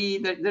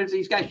TV. There's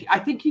these guys. I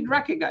think you'd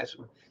recognize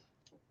them.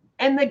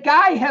 And the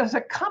guy has a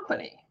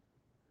company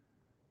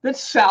that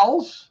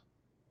sells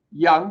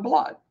young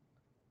blood.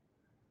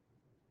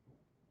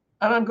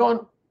 And I'm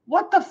going,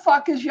 what the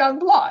fuck is young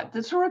blood?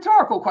 That's a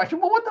rhetorical question.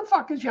 Well, what the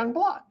fuck is young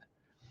blood?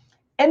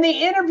 And the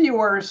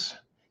interviewers,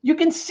 you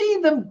can see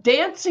them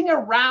dancing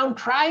around,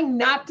 trying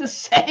not to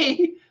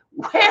say,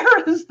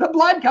 where is the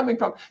blood coming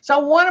from? So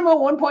one of them at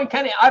one point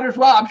kind of utters,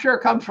 well, I'm sure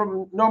it comes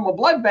from normal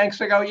blood banks.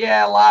 They go,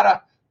 yeah, a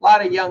lot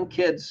of young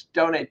kids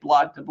donate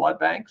blood to blood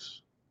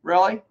banks.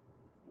 Really?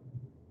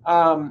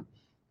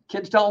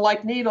 Kids don't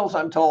like needles,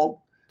 I'm told.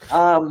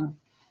 And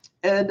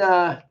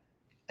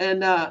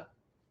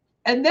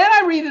then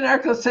I read an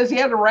article that says he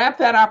had to wrap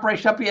that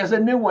operation up. He has a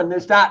new one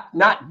that's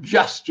not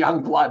just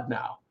young blood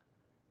now.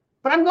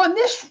 But I'm going,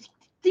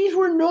 these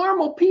were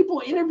normal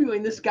people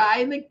interviewing this guy,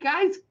 and the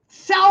guy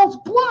sells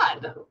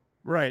blood.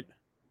 Right.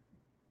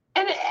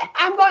 And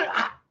I'm going,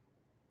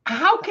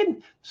 how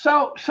can,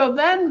 so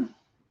then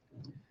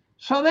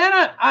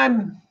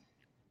I'm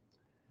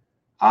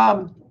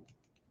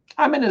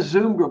in a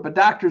Zoom group, a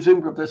doctor Zoom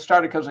group that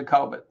started because of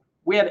COVID.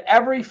 We had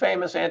every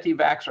famous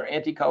anti-vaxxer,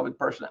 anti-COVID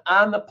person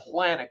on the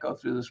planet go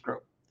through this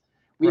group.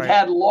 We've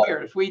had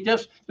lawyers. We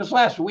just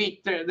last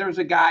week there's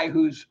a guy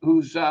who's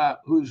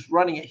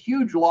running a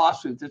huge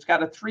lawsuit that's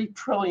got a $3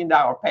 trillion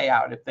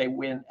payout if they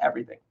win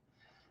everything.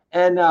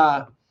 And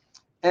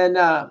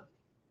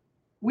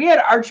we had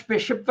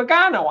Archbishop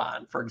Vigano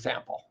on, for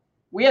example.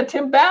 We had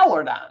Tim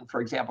Ballard on,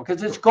 for example,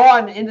 because it's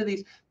gone into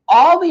these.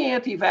 All the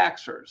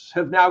anti-vaxxers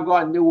have now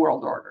gone New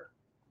World Order.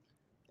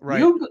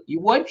 Right.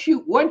 Once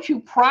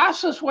you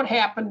process what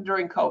happened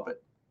during COVID,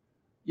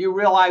 you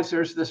realize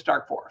there's this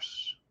dark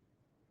force.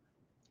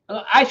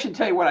 I should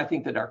tell you what I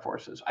think the dark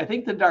force is. I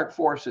think the dark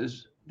force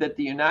is that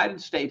the United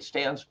States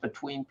stands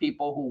between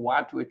people who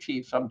want to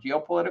achieve some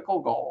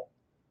geopolitical goal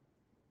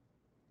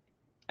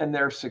and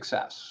their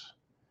success.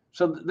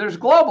 So there's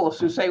globalists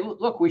who say,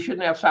 look, we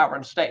shouldn't have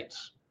sovereign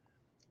states.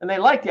 And they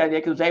like the idea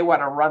because they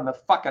want to run the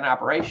fucking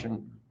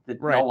operation that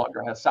no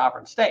longer has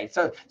sovereign states.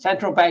 So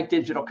central bank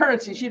digital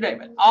currencies, you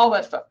name it, all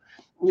that stuff.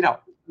 You know,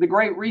 the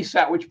Great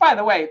Reset, which, by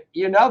the way,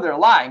 they're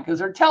lying because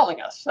they're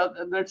telling us. So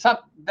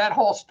that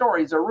whole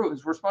story is a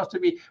ruse.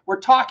 We're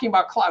talking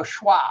about Klaus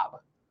Schwab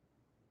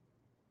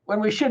when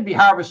we should be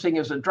harvesting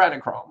his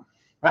adrenochrome,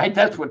 right?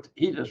 That's what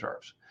he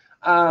deserves.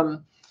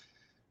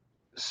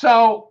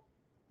 So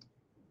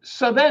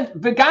then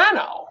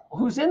Vigano,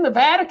 who's in the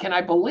Vatican,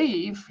 I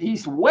believe,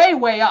 he's way,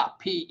 way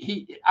up.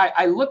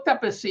 I looked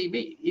up his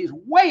CV. He's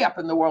way up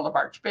in the world of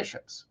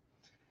archbishops.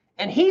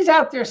 And he's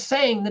out there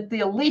saying that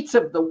the elites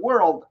of the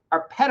world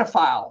are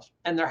pedophiles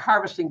and they're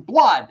harvesting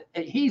blood.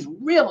 And he is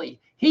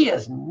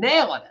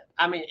nailing it.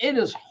 I mean, it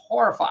is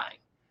horrifying.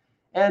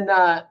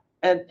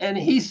 And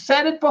he's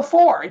said it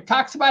before. He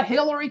talks about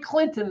Hillary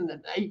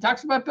Clinton. He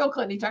talks about Bill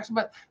Clinton. He talks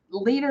about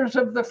leaders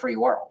of the free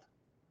world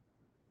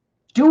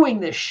doing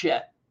this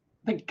shit.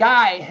 The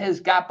guy has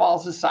got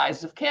balls the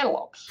size of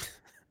cantaloupes.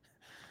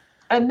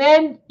 And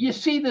then you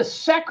see the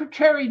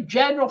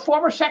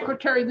former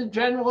Secretary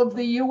General of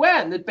the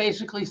UN that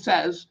basically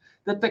says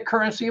that the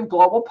currency of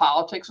global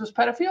politics is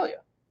pedophilia.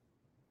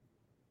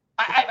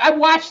 I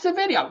watched the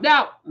video.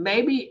 Now,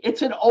 maybe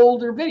it's an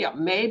older video.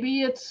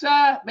 Maybe it's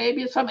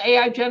some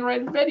AI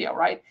generated video,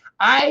 right?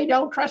 I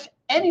don't trust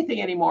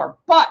anything anymore.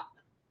 But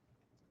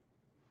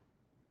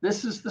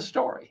this is the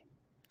story.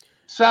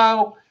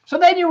 So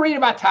then you read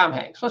about Tom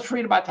Hanks. Let's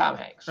read about Tom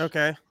Hanks.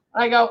 Okay.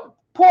 I go,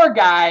 poor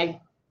guy.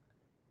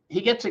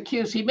 He gets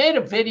accused. He made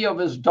a video of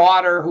his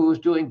daughter who was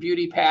doing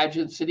beauty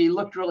pageants, and he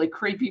looked really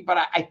creepy. But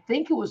I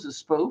think it was a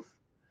spoof.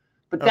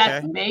 But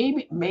that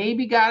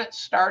maybe got it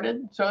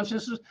started. So it's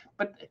just,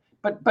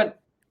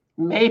 but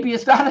maybe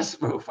it's not a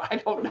spoof. I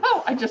don't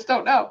know. I just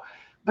don't know.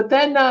 But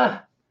then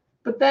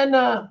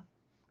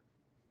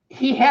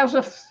he has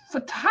a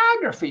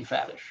photography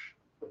fetish.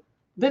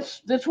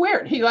 That's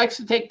weird. He likes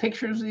to take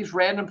pictures of these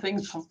random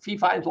things he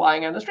finds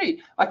lying on the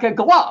street, like a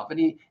glove. And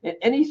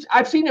he's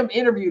I've seen him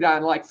interviewed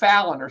on like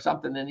Fallon or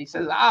something, and he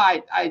says,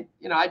 I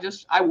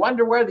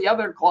wonder where the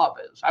other glove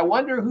is. I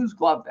wonder whose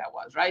glove that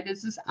was. Right?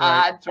 It's this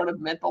odd sort of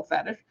mental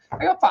fetish. I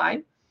go,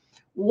 fine.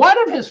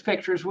 One of his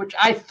pictures, which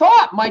I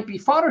thought might be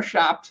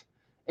photoshopped,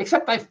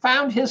 except I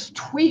found his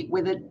tweet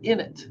with it in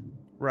it.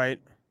 Right.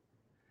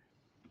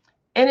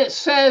 And it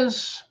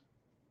shows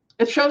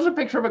a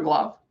picture of a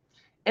glove.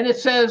 And it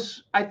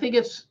says, I think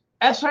it's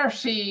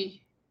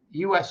SRC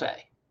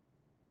USA.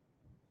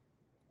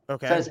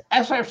 Okay. It says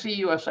SRC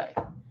USA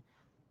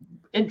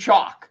in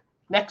chalk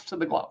next to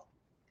the glove.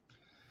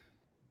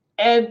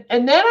 And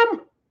then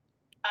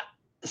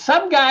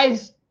some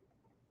guys,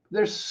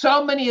 there's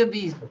so many of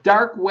these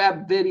dark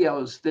web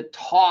videos that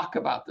talk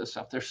about this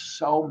stuff. There's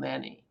so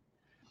many.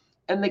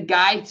 And the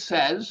guy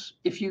says,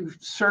 if you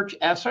search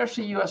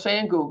SRC USA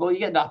in Google, you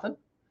get nothing.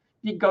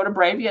 You go to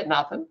Brave, you get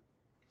nothing.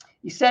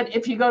 He said,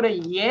 if you go to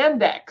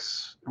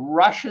Yandex,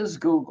 Russia's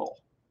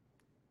Google,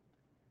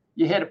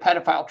 you hit a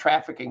pedophile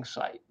trafficking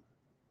site.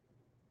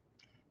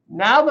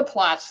 Now the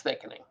plot's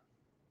thickening.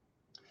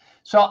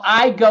 So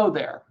I go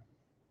there.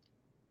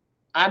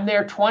 I'm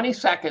there 20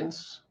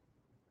 seconds,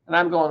 and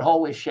I'm going,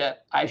 holy shit,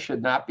 I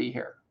should not be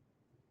here.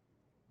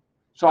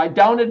 So I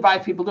don't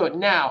advise people to do it.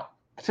 Now,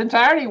 since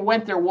I already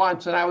went there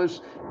once, and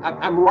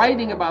I'm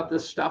writing about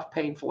this stuff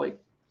painfully,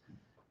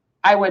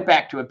 I went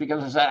back to it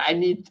because I said,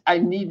 I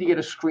need to get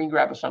a screen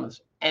grab of some of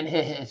this. And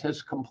it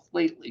has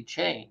completely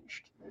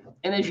changed.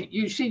 And as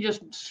you see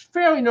just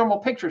fairly normal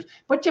pictures,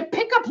 but you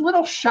pick up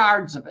little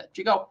shards of it.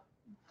 You go,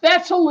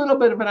 that's a little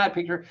bit of an odd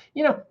picture.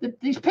 You know,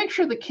 these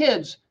picture of the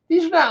kids,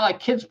 these are not like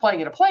kids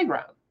playing at a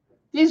playground.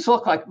 These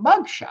look like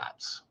mug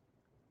shots.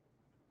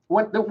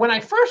 When I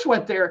first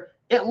went there,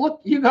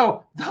 you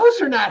go,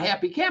 those are not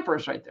happy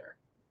campers right there.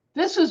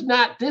 This is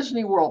not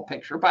Disney World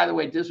picture. By the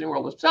way, Disney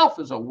World itself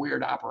is a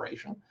weird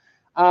operation.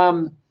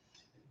 And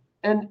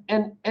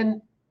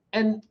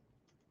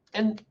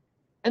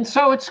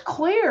so it's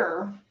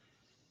clear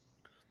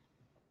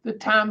that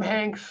Tom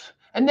Hanks,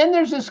 and then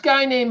there's this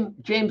guy named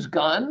James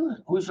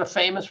Gunn, who's a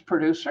famous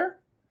producer,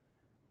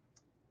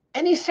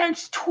 and he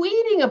starts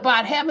tweeting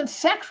about having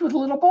sex with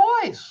little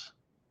boys,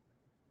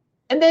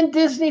 and then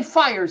Disney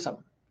fires him.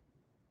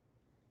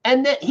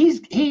 And that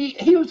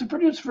he was a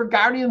producer for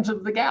Guardians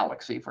of the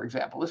Galaxy, for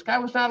example. This guy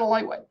was not a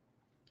lightweight,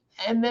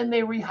 and then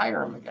they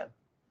rehire him again.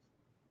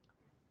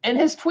 And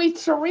his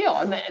tweets are real,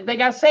 and they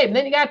got saved. And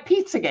then you got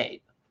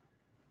Pizzagate,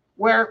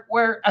 where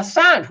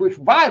Assange,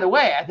 which, by the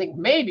way, I think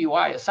maybe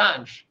why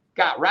Assange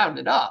got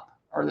rounded up,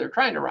 or they're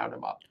trying to round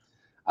him up,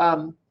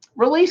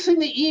 releasing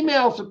the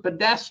emails of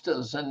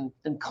Podestas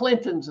and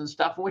Clintons and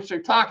stuff, in which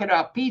they're talking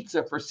about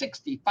pizza for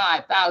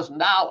 $65,000. And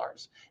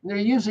they're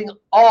using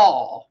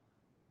all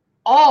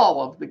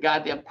of the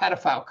goddamn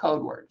pedophile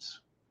code words.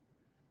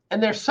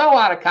 And they're so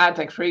out of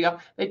context where you go,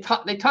 they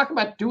talk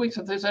about doing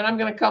something. They said, I'm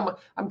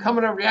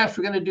coming over to your house.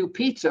 We're going to do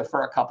pizza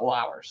for a couple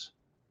hours.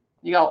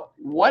 You go,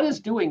 what does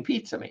doing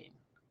pizza mean?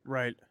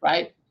 Right.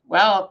 Right.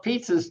 Well,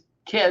 pizza's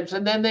kids.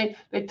 And then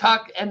they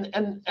talk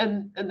and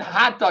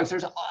hot dogs.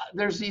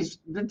 There's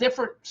the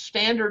different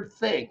standard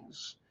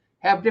things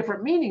have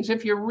different meanings.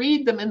 If you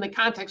read them in the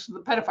context of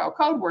the pedophile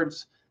code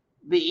words,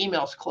 the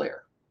email's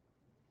clear.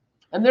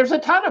 And there's a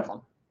ton of them.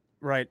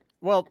 Right.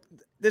 Well,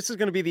 this is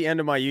going to be the end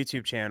of my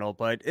YouTube channel,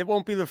 but it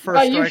won't be the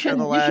first strike or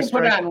the last. You should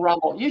put it on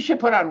Rumble. You should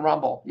put on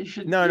Rumble. You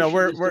should. No,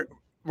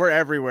 we're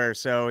everywhere,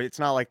 so it's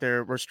not like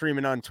we're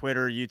streaming on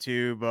Twitter,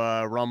 YouTube,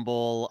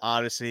 Rumble,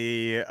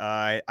 Odyssey.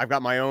 I've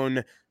got my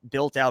own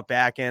built-out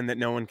backend that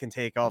no one can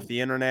take off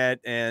the internet,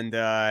 and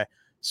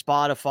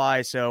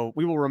Spotify. So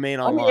we will remain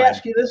online. Let me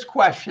ask you this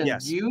question: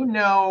 Yes. Do you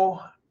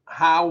know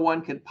how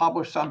one could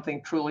publish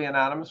something truly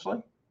anonymously?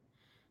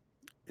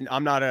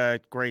 I'm not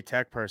a great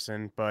tech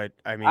person, but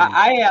I mean,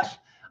 I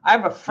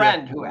have a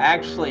friend who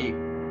actually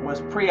was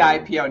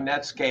pre-IPO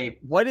Netscape.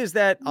 What is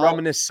that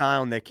ominous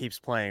sound that keeps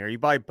playing? Are you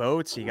by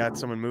boats? You got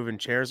someone moving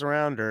chairs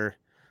around, or?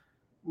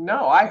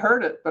 No, I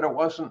heard it, but it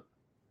wasn't.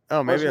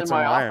 Oh, maybe it's in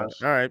my office.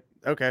 All right.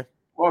 Okay.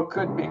 Well,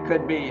 could be,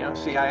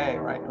 CIA,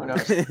 right? Who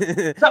knows?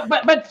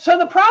 So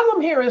the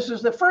problem here is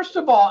that first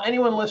of all,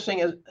 anyone listening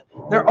is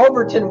their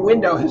Overton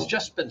window has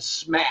just been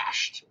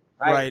smashed,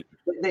 right?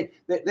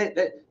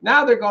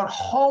 Now they're going,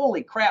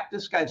 holy crap,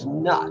 this guy's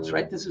nuts,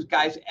 right? This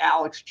guy's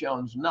Alex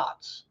Jones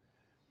nuts.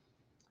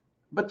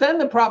 But then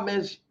the problem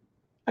is,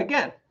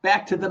 again,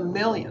 back to the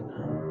million.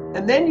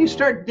 And then you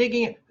start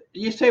digging,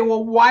 you say,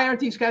 well, why aren't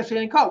these guys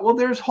getting caught? Well,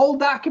 there's whole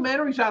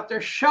documentaries out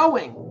there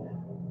showing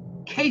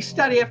case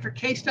study after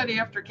case study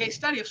after case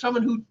study of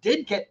someone who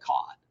did get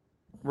caught.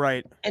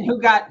 Right. And who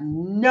got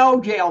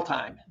no jail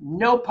time,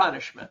 no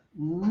punishment,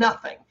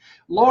 nothing.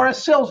 Laura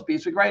Silsby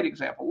is a great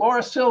example.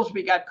 Laura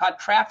Silsby got caught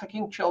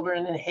trafficking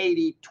children in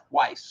Haiti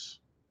twice.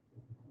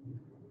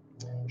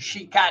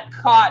 She got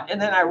caught,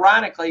 and then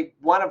ironically,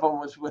 one of them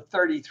was with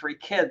 33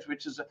 kids,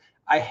 which is,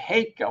 I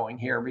hate going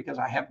here because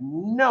I have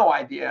no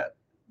idea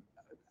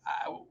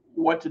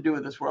what to do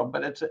with this world,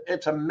 but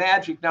it's a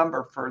magic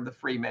number for the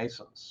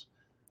Freemasons.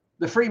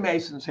 The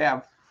Freemasons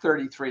have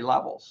 33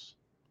 levels.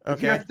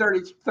 Okay. If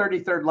you're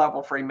 33rd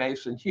level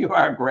Freemason, you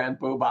are a grand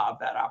poobah of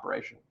that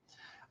operation.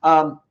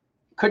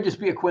 Could just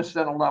be a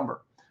coincidental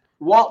number.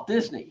 Walt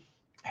Disney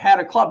had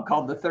a club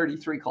called the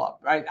 33 Club,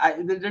 right?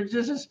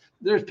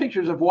 There's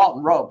pictures of Walt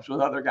in robes with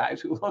other guys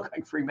who look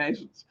like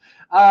Freemasons.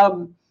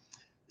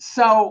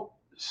 So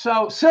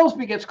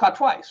Silsby gets caught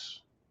twice.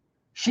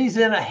 She's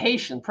in a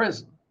Haitian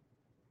prison.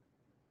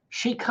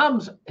 She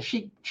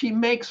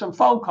makes some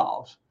phone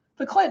calls.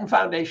 The Clinton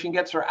Foundation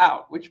gets her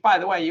out, which, by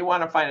the way, you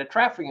want to find a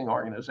trafficking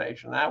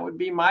organization. That would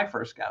be my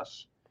first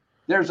guess.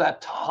 There's a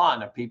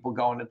ton of people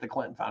going at the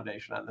Clinton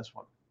Foundation on this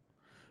one.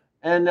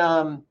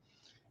 And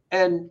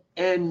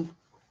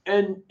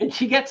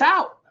she gets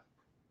out.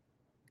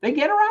 They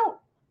get her out,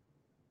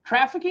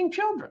 trafficking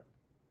children.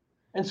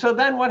 And so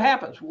then what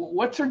happens?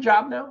 What's her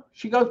job now?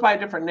 She goes by a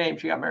different name.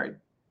 She got married.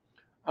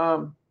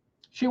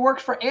 She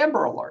works for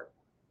Amber Alert.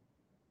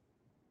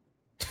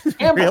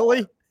 Amber Really?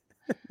 Alert.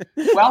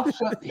 Well,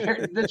 so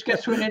here, this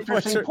gets to an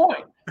interesting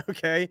point.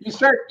 Okay.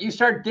 You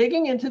start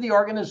digging into the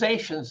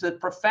organizations that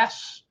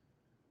profess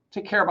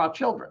to care about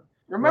children.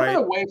 Remember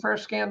the Wayfair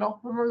scandal?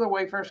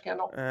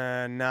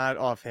 Not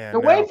offhand. The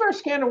Wayfair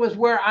scandal was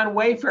on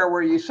Wayfair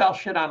where you sell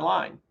shit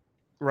online.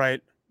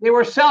 Right. They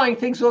were selling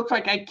things that looked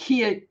like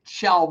IKEA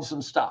shelves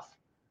and stuff.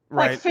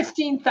 Like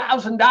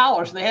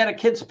 $15,000, and they had a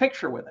kid's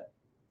picture with it.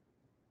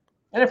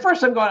 And at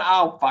first I'm going,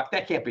 oh, fuck,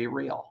 that can't be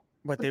real.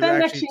 But then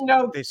next thing you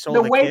know, the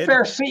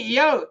Wayfair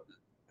CEO,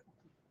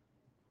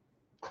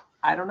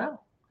 I don't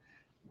know.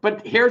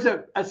 But here's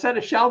a set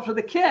of shelves with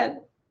a kid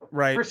for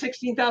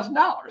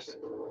 $16,000.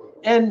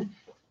 And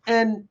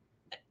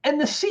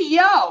the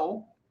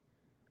CEO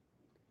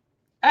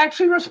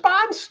actually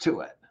responds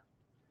to it.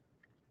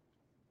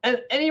 And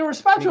he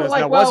responds to it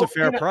like, that was a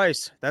fair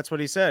price. That's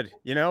what he said.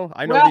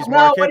 I know these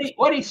markets.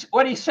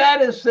 What he said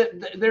is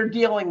that they're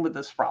dealing with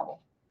this problem.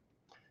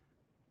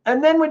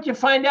 And then what you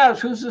find out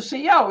is who's the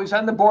CEO. He's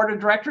on the board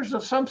of directors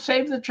of some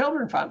Save the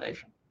Children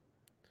Foundation.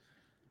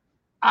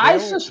 I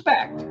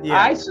suspect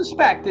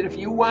that if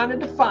you wanted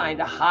to find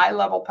a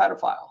high-level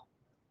pedophile,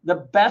 the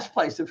best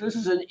place, if this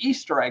is an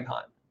Easter egg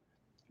hunt,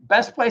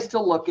 best place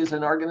to look is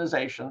an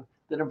organization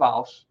that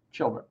involves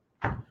children.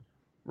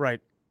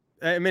 Right.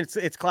 I mean,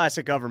 it's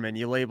classic government.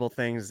 You label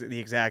things the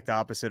exact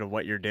opposite of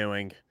what you're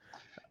doing.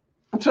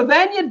 So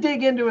then you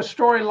dig into a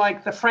story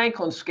like the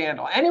Franklin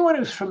scandal. Anyone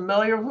who's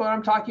familiar with what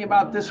I'm talking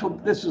about, this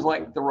is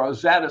like the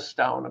Rosetta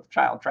Stone of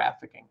child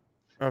trafficking.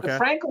 Okay. The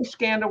Franklin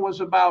scandal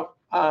was about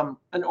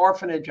an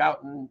orphanage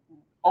out in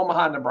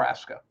Omaha,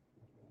 Nebraska.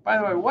 By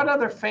the way, what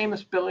other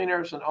famous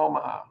billionaires in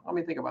Omaha? Let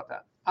me think about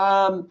that.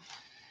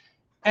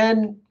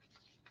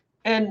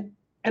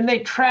 And they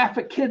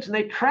traffic kids, and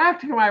they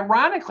traffic them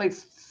ironically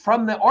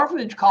from the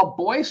orphanage called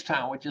Boys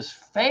Town, which is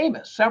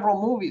famous. Several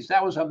movies.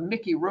 That was a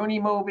Mickey Rooney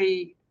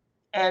movie.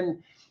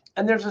 And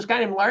there's this guy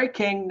named Larry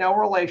King, no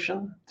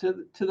relation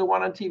to the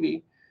one on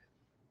TV,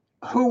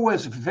 who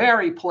was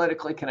very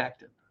politically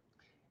connected.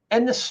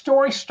 And the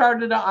story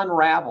started to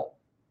unravel.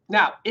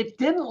 Now, it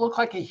didn't look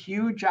like a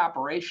huge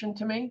operation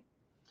to me,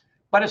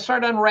 but it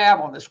started to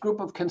unravel. This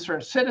group of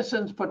concerned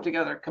citizens put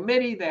together a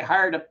committee. They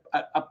hired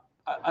a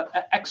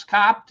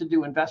ex-cop to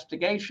do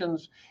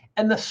investigations,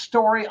 and the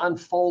story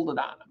unfolded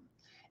on them.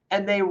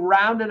 And they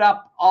rounded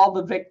up all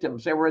the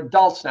victims. They were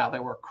adults now. They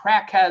were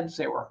crackheads.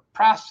 They were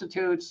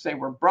prostitutes. They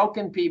were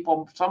broken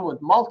people, some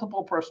with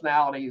multiple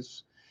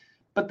personalities.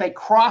 But they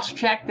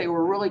cross-checked. They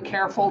were really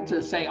careful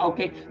to say,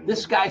 okay,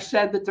 this guy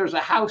said that there's a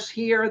house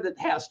here that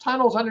has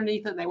tunnels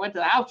underneath it. And they went to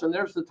the house, and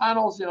there's the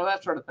tunnels,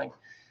 that sort of thing.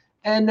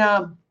 And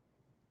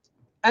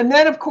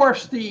then, of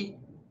course, the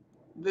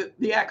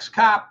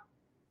ex-cop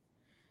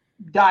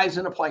dies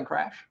in a plane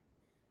crash.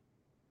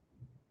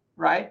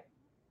 Right?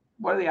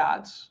 What are the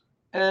odds?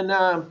 And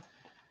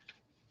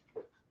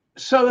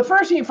so the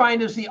first thing you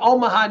find is the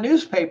Omaha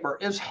newspaper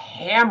is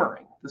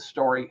hammering the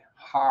story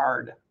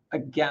hard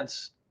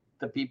against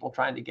the people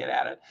trying to get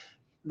at it.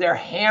 they're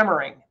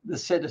hammering the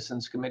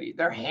Citizens Committee.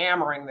 They're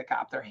hammering the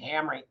cop. They're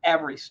hammering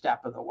every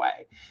step of the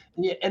way.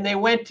 And they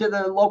went to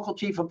the local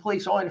chief of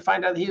police only to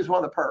find out that he was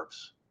one of the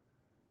perps.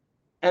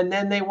 And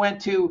then they went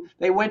to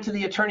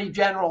the Attorney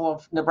General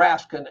of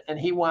Nebraska, and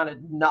he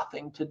wanted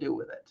nothing to do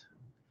with it.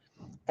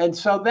 And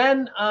so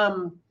then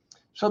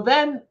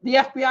the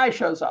FBI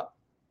shows up,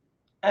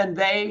 and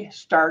they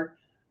start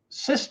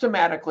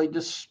systematically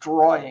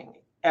destroying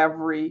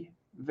every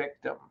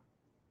victim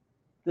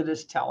that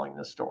is telling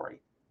the story,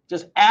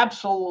 just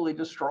absolutely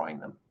destroying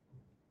them.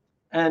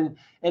 And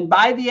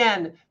by the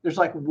end, there's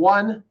like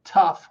one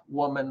tough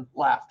woman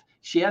left.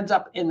 She ends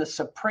up in the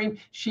Supreme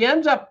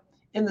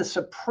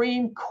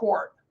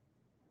Court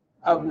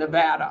of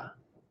Nevada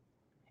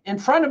in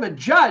front of a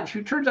judge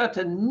who turns out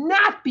to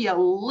not be a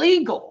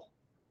legal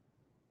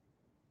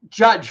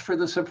judge for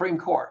the Supreme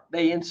Court.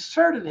 They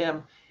inserted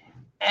him,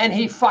 and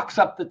he fucks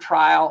up the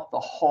trial the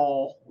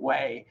whole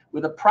way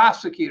with a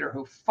prosecutor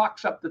who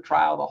fucks up the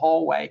trial the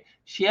whole way.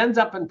 She ends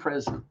up in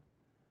prison.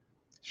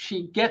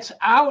 She gets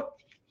out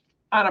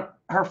on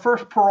her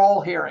first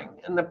parole hearing,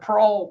 and the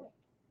parole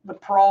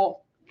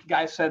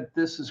guy said,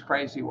 "This is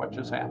crazy what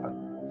just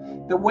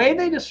happened." The way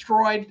they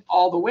destroyed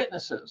all the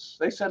witnesses,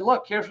 they said,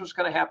 "Look, here's what's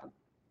going to happen.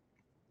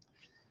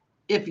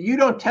 If you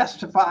don't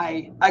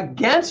testify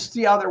against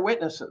the other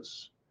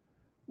witnesses,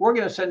 we're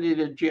going to send you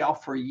to jail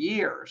for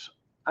years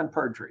on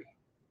perjury.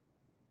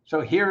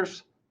 So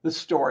here's the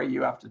story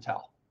you have to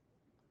tell."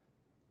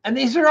 And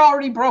these are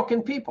already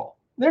broken people.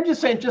 They're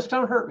just saying, "Just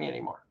don't hurt me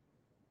anymore.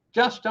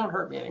 Just don't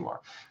hurt me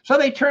anymore." So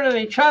they turn on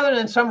each other,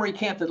 and some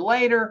recanted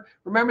later.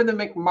 Remember the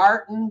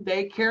McMartin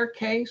daycare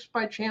case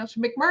by chance?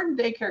 The McMartin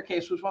daycare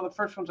case was one of the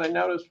first ones I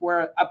noticed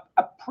where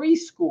a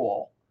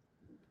preschool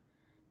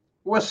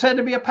was said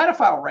to be a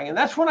pedophile ring. And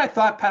that's when I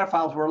thought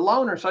pedophiles were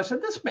loners. So I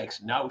said, this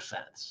makes no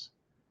sense.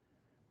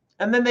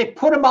 And then they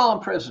put them all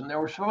in prison.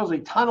 There were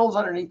supposedly tunnels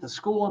underneath the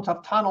school and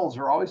stuff. Tunnels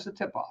are always a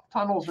tip-off.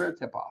 Tunnels are a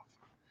tip-off.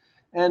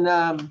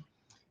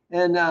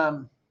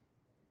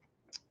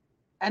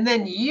 And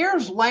then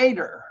years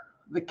later,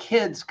 the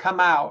kids come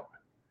out,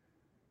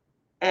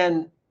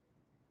 and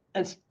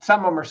some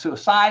of them are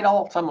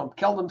suicidal, some of them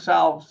killed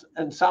themselves,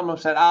 and some of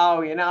them said,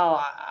 "Oh,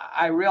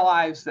 I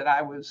realized that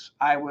I was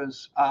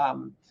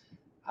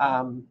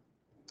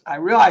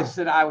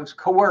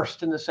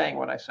coerced into saying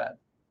what I said."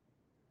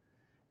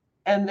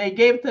 And they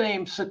gave it the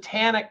name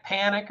satanic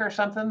panic or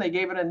something. They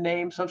gave it a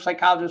name. Some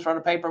psychologists wrote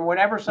a paper, and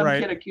whenever some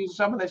kid accuses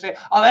someone, they say,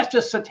 "Oh, that's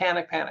just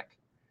satanic panic."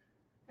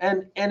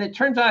 And it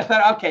turns out, I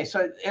thought, okay,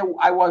 so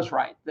I was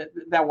right.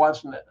 That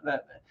wasn't it.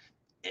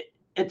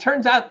 It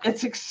turns out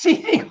it's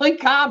exceedingly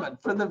common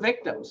for the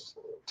victims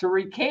to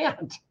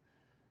recant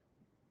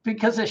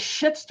because a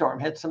shitstorm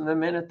hits them the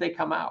minute they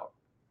come out.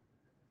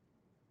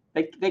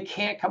 They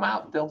can't come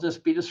out. They'll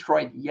just be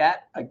destroyed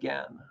yet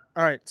again.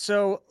 All right,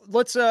 so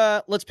let's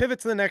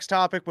pivot to the next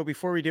topic. But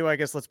before we do, I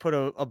guess let's put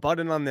a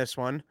button on this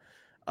one.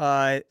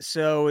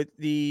 So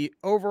the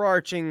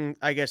overarching,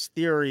 I guess,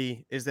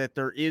 theory is that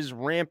there is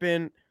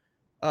rampant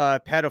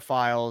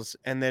pedophiles,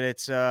 and that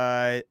it's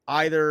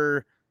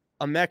either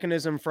a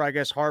mechanism for, I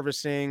guess,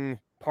 harvesting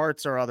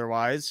parts or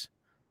otherwise,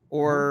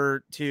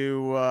 or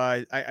to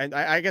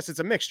I guess it's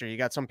a mixture. You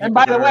got some people. And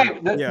by the way,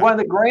 one of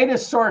the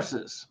greatest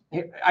sources.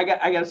 I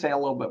got to say a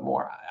little bit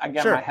more. I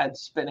got my head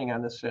spinning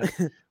on this shit.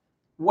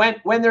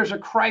 When there's a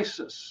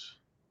crisis,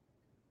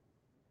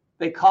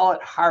 they call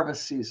it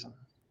harvest season.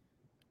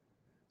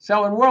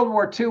 So in World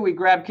War II, we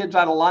grabbed kids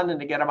out of London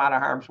to get them out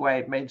of harm's way.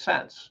 It made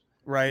sense.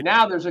 Right.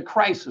 Now there's a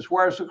crisis.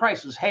 Where's the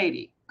crisis?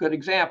 Haiti. Good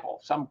example.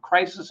 Some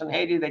crisis in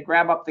Haiti, they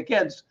grab up the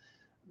kids.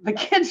 The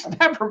kids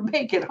never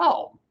make it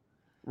home.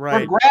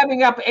 Right. We're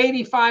grabbing up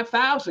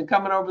 85,000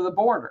 coming over the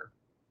border.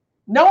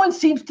 No one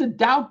seems to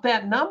doubt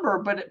that number,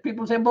 but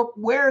people say, "But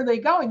where are they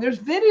going?" There's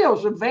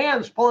videos of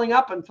vans pulling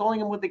up and filling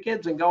them with the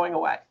kids and going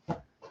away.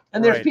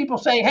 And there's people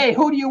saying, "Hey,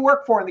 who do you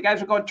work for?" And the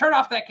guys are going, "Turn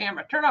off that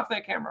camera,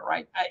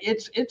 right?"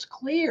 It's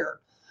clear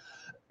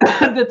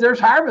that there's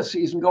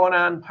harvesting going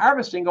on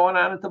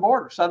at the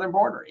border, southern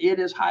border. It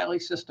is highly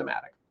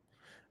systematic.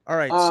 All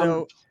right.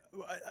 So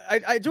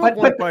I do have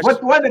one question.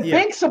 But one of the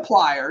big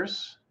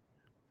suppliers,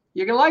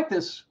 you're going to like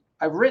this.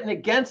 I've written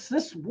against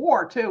this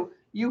war too,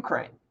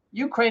 Ukraine.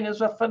 Ukraine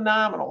is a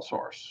phenomenal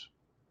source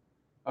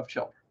of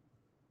children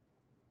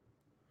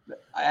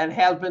and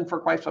has been for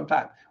quite some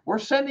time. We're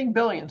sending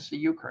billions to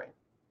Ukraine.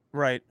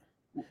 Right.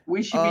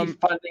 We should be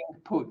funding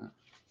Putin.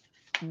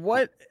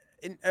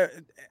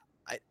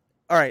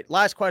 All right.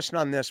 Last question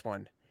on this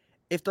one.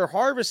 If they're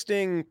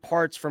harvesting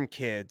parts from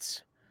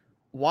kids,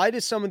 why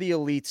does some of the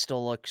elites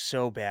still look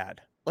so bad?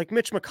 Like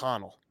Mitch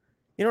McConnell.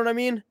 You know what I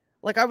mean?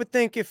 Like, I would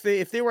think if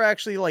they were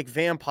actually like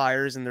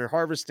vampires and they're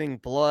harvesting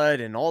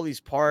blood and all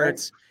these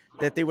parts,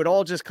 that they would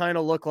all just kind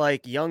of look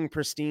like young,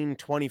 pristine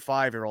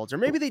 25-year-olds. Or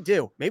maybe they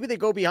do. Maybe they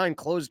go behind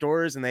closed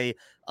doors and they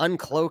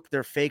uncloak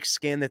their fake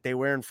skin that they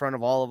wear in front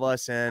of all of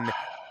us, and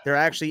they're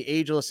actually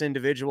ageless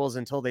individuals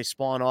until they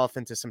spawn off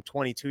into some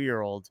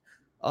 22-year-old.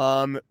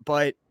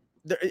 But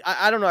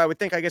I don't know. I would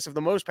think, I guess, if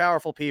the most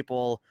powerful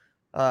people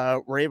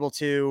were able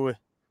to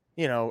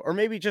or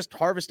maybe just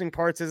harvesting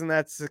parts isn't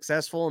that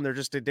successful and they're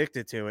just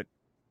addicted to it.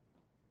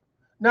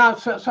 No,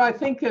 so I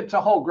think it's a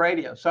whole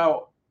gradient.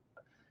 So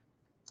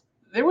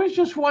there was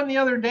just one the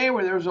other day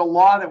where there was a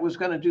law that was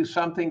going to do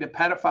something to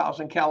pedophiles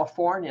in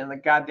California, and the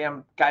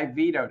goddamn guy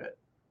vetoed it.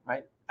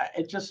 Right?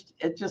 It just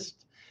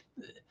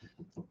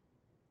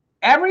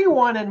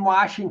everyone in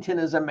Washington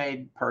is a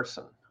made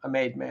person, a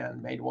made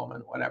man, made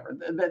woman, whatever.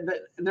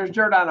 There's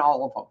dirt on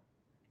all of them.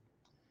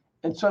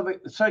 And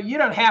so you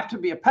don't have to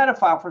be a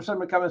pedophile for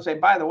someone to come and say,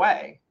 by the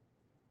way,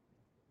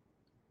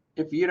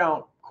 if you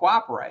don't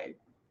cooperate,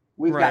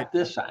 we've got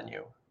this on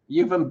you.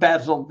 You've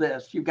embezzled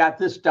this. You've got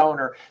this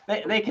donor.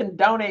 They can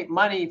donate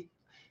money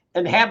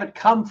and have it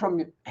come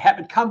from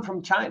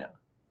China,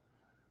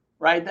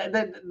 right?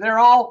 They're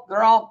all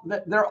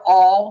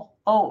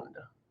owned.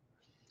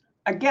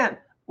 Again,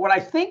 what I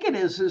think it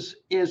is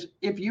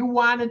if you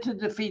wanted to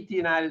defeat the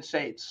United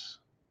States,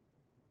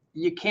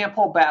 you can't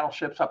pull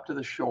battleships up to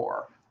the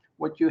shore.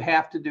 What you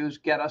have to do is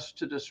get us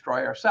to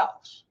destroy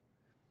ourselves.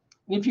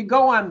 And if you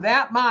go on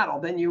that model,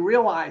 then you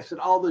realize that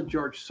all the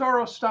George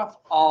Soros stuff,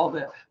 all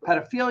the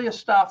pedophilia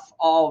stuff,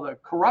 all the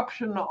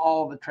corruption,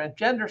 all the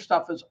transgender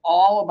stuff is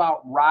all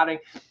about rotting.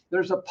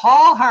 There's a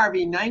Paul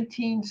Harvey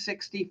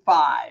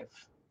 1965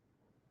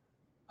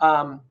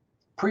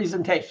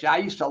 presentation. I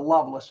used to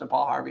love listening to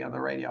Paul Harvey on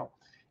the radio,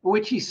 in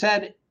which he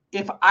said,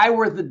 if I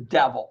were the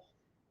devil,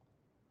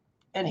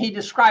 and he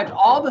describes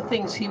all the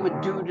things he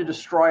would do to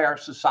destroy our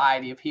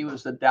society if he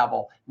was the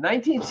devil.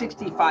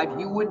 1965,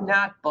 you would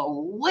not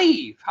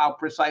believe how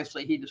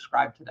precisely he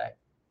described today.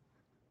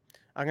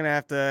 I'm gonna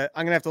have to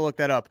look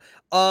that up.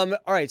 All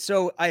right,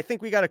 so I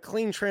think we got a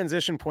clean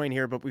transition point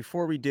here, but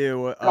before we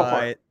do,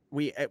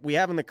 we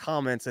have in the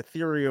comments a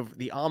theory of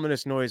the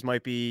ominous noise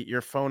might be your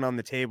phone on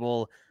the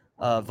table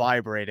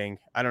vibrating.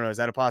 I don't know. Is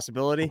that a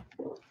possibility?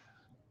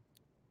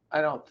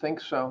 I don't think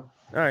so.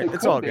 All right,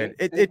 it's all good.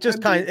 It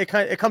just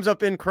it comes up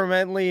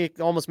incrementally. It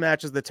almost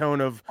matches the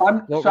tone of.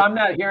 I'm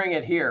not hearing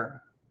it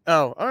here.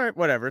 Oh, all right,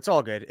 whatever. It's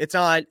all good. It's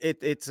on.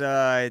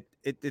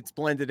 It's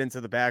blended into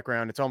the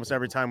background. It's almost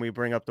every time we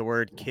bring up the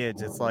word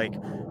kids, it's like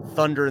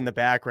thunder in the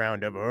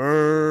background of.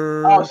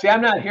 Oh, see,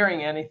 I'm not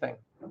hearing anything.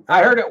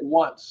 I heard it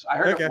once.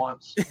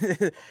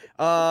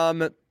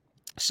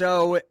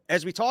 So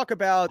as we talk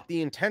about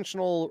the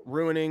intentional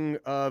ruining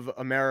of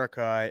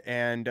America,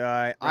 and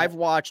I've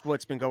watched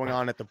what's been going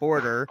on at the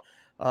border.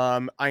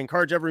 I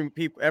encourage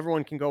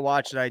everyone can go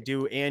watch it. I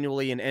do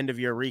annually an end of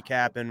year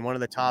recap, and one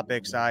of the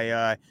topics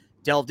I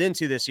delved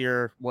into this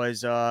year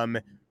was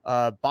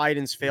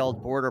Biden's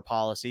failed border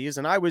policies.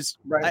 And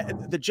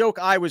the joke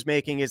I was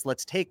making is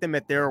let's take them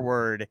at their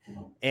word,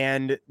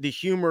 and the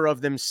humor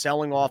of them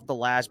selling off the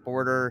last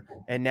border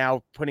and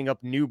now putting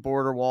up new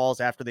border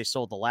walls after they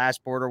sold the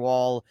last border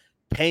wall,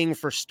 paying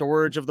for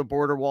storage of the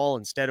border wall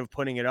instead of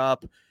putting it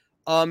up.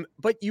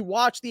 But you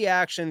watch the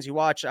actions,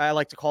 I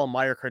like to call him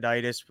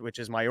myocarditis, which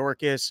is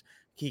Mayorkas.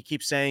 He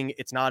keeps saying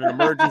it's not an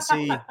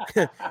emergency.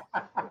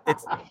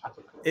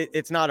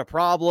 It's not a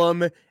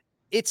problem.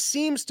 It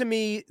seems to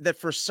me that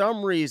for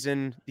some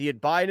reason, the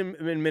Biden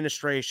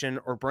administration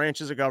or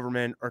branches of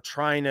government are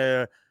trying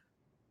to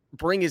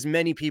bring as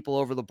many people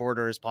over the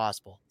border as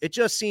possible. It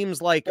just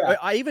seems like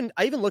I even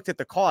looked at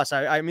the cost.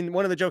 I mean,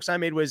 one of the jokes I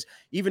made was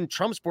even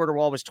Trump's border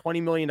wall was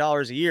 $20 million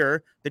a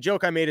year. The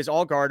joke I made is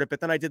all guarded, but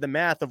then I did the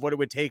math of what it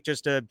would take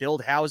just to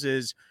build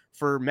houses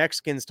for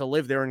Mexicans to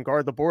live there and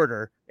guard the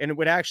border. And it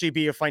would actually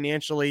be it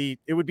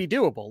would be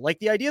doable. Like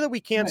the idea that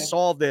we can't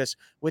solve this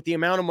with the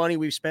amount of money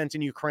we've spent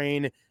in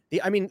Ukraine.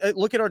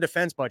 Look at our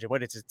defense budget.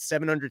 What it's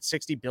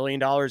 $760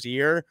 billion a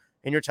year.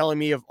 And you're telling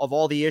me of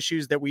all the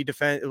issues that we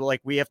defend, like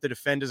we have to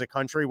defend as a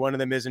country, one of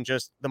them isn't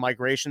just the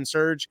migration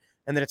surge,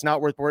 and that it's not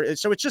worth.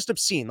 So it's just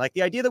obscene. Like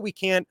the idea that we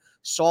can't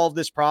solve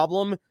this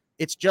problem,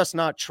 it's just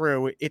not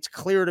true. It's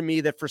clear to me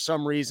that for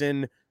some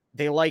reason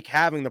they like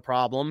having the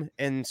problem,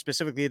 and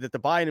specifically that the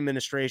Biden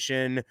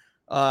administration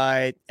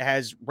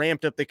has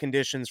ramped up the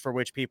conditions for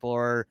which people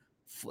are.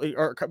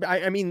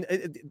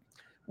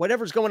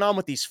 Whatever's going on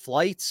with these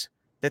flights,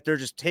 that they're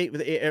just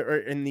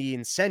in the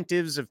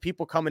incentives of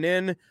people coming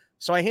in.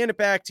 So I hand it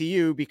back to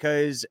you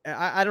because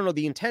I don't know,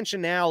 the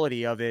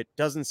intentionality of it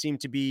doesn't seem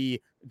to be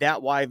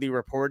that widely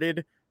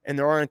reported, and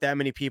there aren't that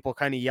many people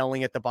kind of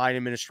yelling at the Biden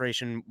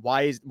administration.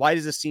 Why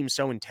does this seem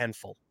so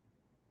intentful?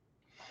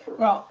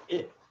 Well,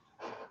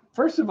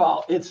 first of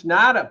all, it's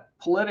not a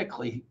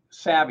politically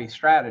savvy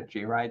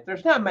strategy, right?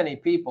 There's not many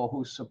people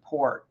who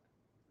support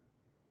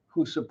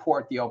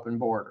the open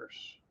borders.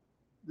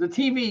 The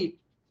TV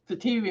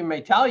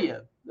may tell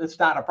you it's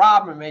not a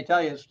problem. It may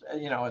tell you,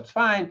 it's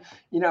fine.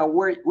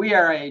 We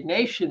are a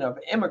nation of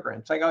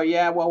immigrants. I go,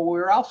 yeah, well,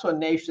 we're also a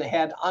nation that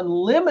had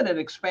unlimited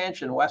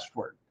expansion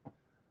westward.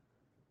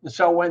 And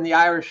so when the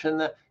Irish and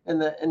the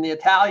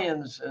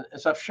Italians and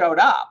stuff showed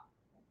up,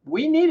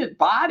 we needed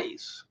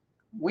bodies.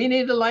 We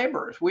needed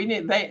laborers.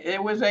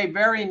 It was a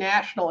very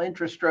national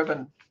interest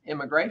driven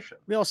immigration.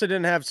 We also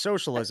didn't have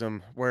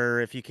socialism,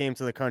 where if you came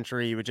to the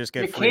country, you would just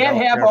get You free can't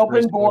have healthcare for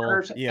open school.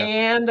 borders Yeah,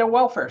 and a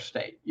welfare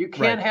state. You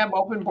can't right. have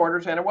open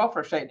borders and a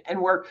welfare state. And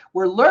we're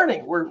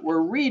learning,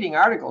 we're reading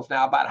articles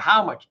now about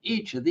how much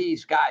each of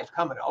these guys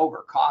coming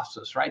over costs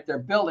us, right? They're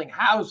building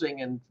housing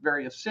in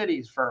various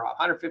cities for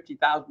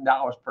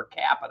 $150,000 per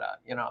capita.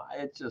 You know,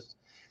 it's just,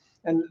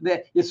 and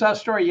you saw a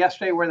story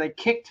yesterday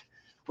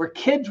where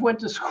kids went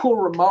to school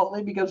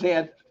remotely because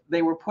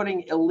they were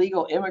putting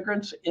illegal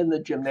immigrants in the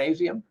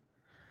gymnasium.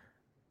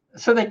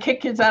 So they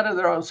kick kids out of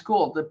their own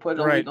school to put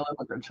illegal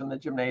immigrants in the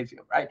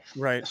gymnasium, right?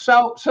 Right.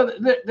 So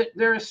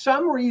there is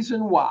some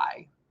reason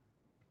why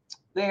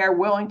they are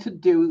willing to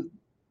do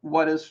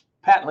what is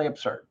patently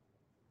absurd.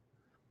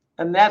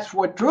 And that's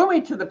what drew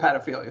me to the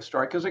pedophilia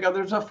story, because I go,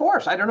 there's a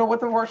force. I don't know what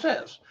the force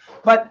is.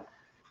 But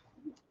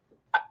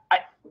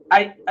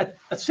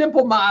a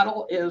simple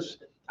model is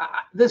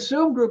this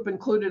Zoom group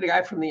included a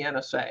guy from the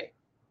NSA.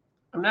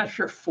 I'm not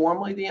sure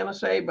formally the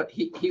NSA, but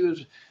he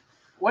was.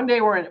 One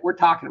day we're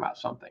talking about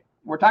something.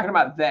 We're talking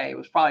about it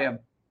was probably a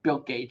Bill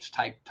Gates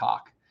type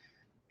talk.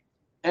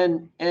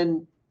 And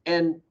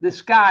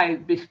this guy,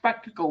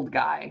 bespectacled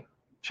guy,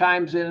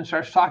 chimes in and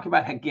starts talking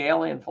about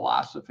Hegelian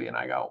philosophy. And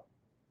I go,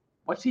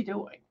 what's he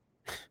doing?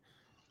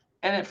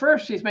 And at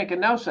first he's making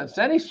no sense.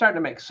 Then he's starting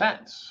to make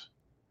sense.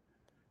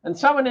 And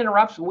someone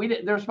interrupts him.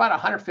 There's about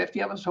 150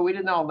 of us, so we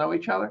didn't all know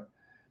each other.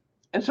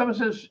 And someone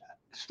says,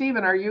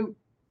 Stephen, are you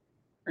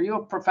a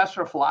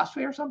professor of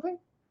philosophy or something?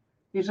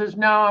 He says,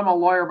 no, I'm a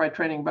lawyer by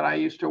training, but I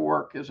used to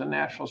work as a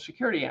national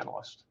security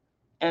analyst.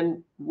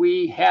 And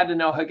we had to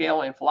know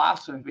Hegelian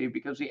philosophy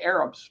because the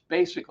Arabs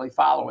basically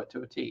follow it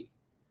to a T.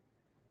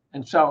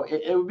 And so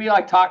it would be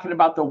like talking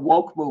about the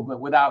woke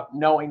movement without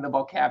knowing the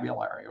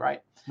vocabulary,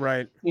 right?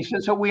 Right. He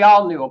said, so we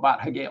all knew about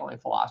Hegelian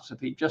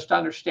philosophy, just to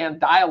understand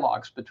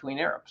dialogues between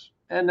Arabs.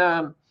 And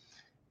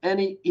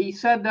he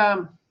said,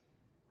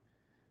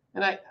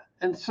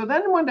 and so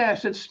then one day I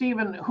said,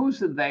 Stephen, who's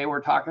the they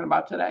we're talking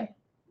about today?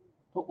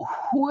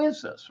 Who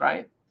is this,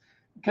 right?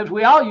 Because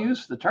we all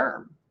use the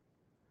term.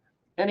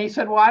 And he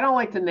said, well, I don't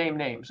like to name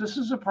names. This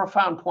is a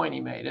profound point he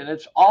made, and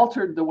it's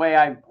altered the way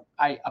I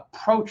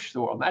approach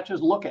the world, not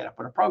just look at it,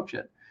 but approach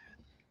it.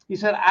 He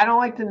said, I don't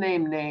like to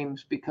name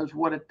names because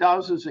what it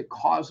does is it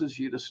causes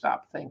you to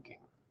stop thinking.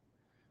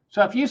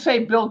 So if you say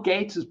Bill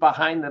Gates is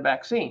behind the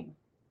vaccine,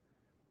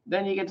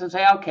 then you get to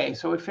say, okay,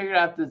 so we figured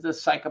out that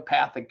this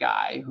psychopathic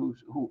guy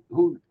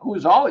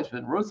who's always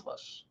been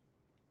ruthless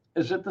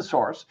is at the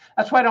source.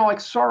 That's why I don't like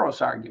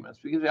Soros arguments,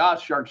 because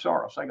it's George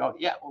Soros. I go,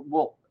 yeah,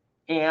 well,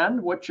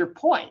 and what's your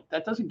point?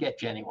 That doesn't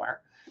get you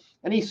anywhere.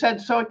 And he said,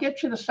 so it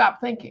gets you to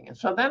stop thinking. And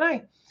so then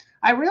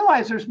I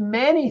realized there's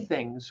many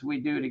things we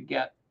do to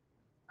get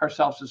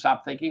ourselves to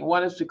stop thinking.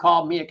 One is to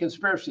call me a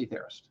conspiracy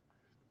theorist.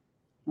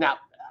 Now,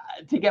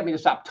 to get me to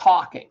stop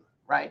talking,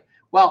 right?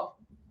 Well,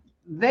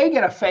 they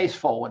get a face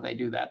full when they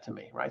do that to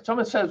me, right?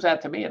 Someone says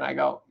that to me and I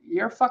go,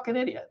 you're a fucking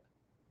idiot.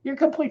 You're a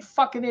complete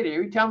fucking idiot.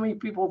 Are you telling me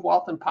people with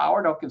wealth and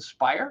power don't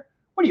conspire?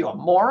 What are you, a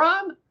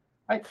moron?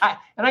 Right?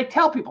 And I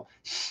tell people,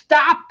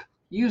 stop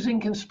using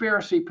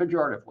conspiracy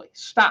pejoratively.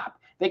 Stop.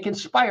 They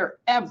conspire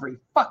every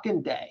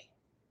fucking day.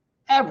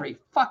 Every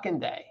fucking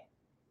day.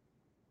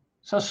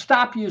 So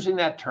stop using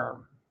that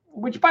term,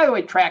 which, by the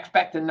way, tracks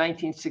back to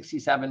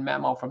 1967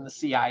 memo from the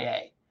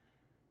CIA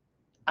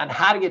on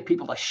how to get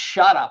people to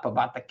shut up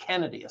about the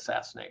Kennedy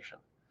assassination.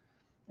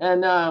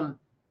 And so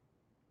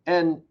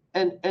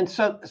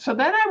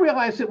then I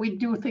realized that we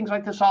do things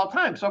like this all the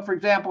time. So, for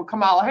example,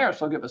 Kamala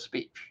Harris will give a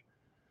speech.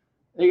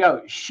 There you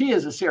go. She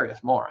is a serious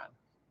moron.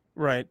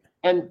 Right.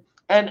 And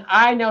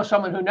I know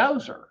someone who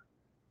knows her.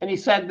 And he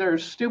said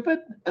there's stupid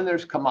and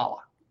there's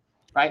Kamala.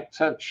 Right.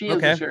 So she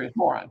is a serious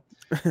moron.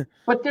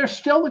 But there's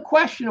still the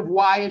question of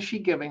why is she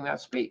giving that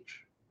speech?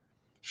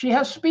 She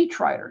has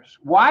speechwriters.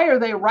 Why are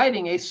they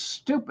writing a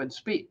stupid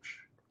speech?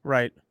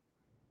 Right.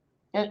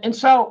 And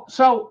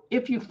so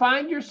if you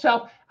find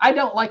yourself, I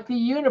don't like the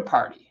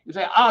uniparty. You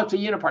say, oh, it's a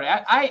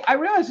uniparty. I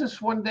realized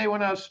this one day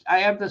when I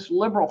have this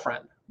liberal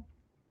friend.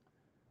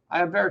 I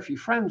have very few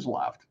friends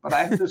left, but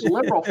I have this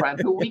liberal friend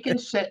who we can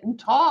sit and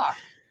talk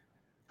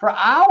for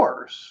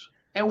hours.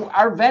 And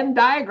our Venn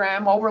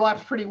diagram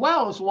overlaps pretty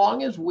well as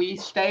long as we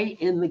stay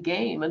in the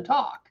game and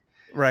talk.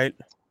 Right.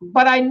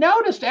 But I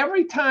noticed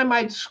every time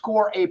I'd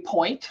score a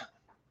point,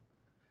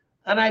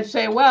 and I'd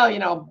say, well, you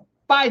know,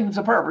 Biden's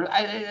a pervert.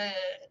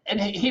 And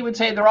he would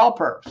say they're all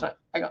pervs.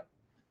 I go,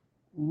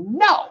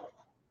 no,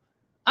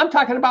 I'm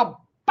talking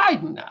about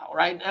Biden now,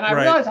 right? And I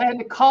realized I had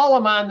to call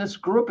him on this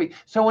grouping.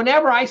 So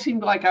whenever I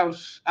seemed like I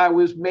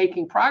was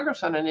making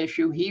progress on an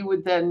issue, he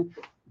would then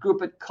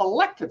group it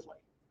collectively.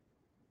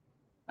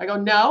 I go,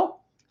 no.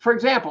 For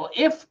example,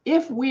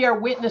 if we are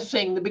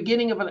witnessing the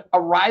beginning of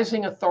a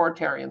rising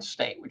authoritarian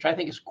state, which I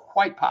think is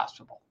quite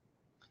possible,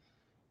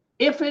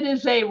 if it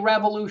is a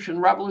revolution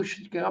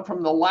can come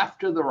from the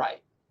left or the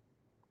right.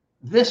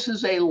 This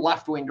is a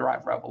left-wing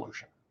derived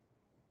revolution.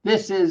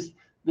 This is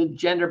the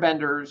gender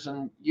benders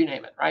and you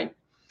name it, right?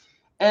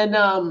 And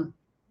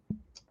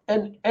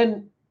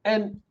and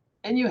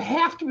you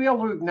have to be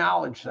able to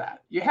acknowledge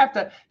that. You have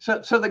to.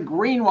 So the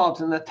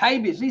Greenwalds and the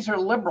Tybes, these are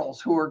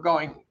liberals who are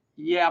going,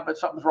 yeah, but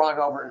something's wrong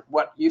over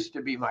what used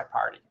to be my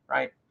party,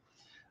 right?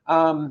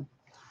 And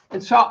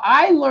so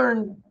I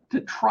learned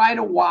to try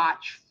to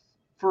watch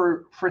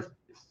for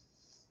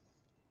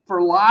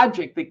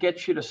logic that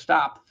gets you to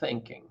stop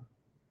thinking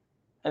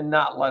and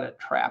not let it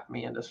trap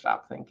me into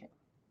stop thinking.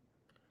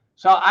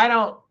 So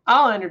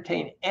I'll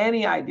entertain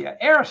any idea.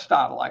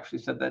 Aristotle actually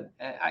said that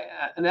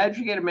an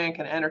educated man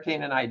can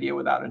entertain an idea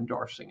without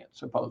endorsing it,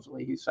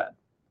 supposedly, he said,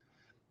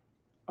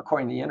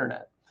 according to the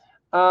internet.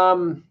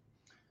 And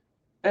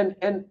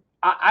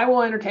I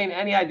will entertain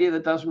any idea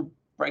that doesn't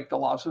break the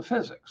laws of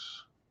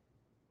physics.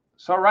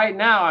 So right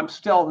now, I'm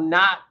still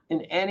not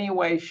in any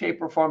way, shape,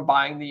 or form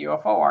buying the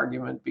UFO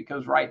argument,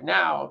 because right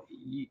now,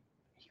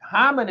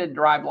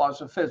 hominid-derived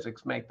laws of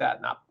physics make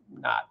that not.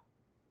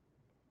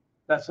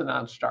 That's a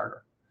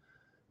non-starter.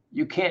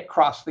 You can't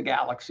cross the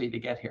galaxy to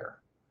get here,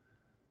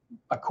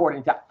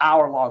 according to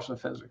our laws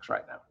of physics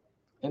right now.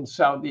 And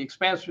so the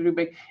expanse are too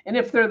big. And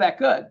if they're that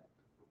good,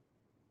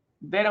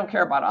 they don't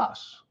care about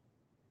us,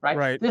 right?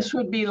 Right. This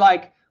would be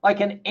like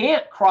an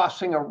ant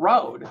crossing a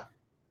road,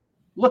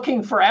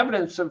 looking for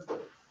evidence of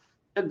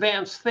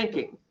advanced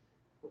thinking.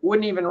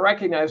 Wouldn't even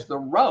recognize the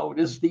road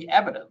as the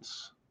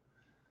evidence.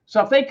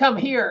 So if they come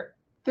here,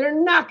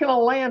 they're not going to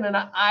land in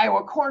an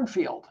Iowa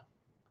cornfield.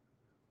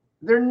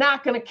 They're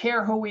not going to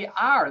care who we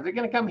are. They're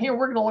going to come here.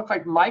 We're going to look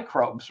like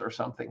microbes or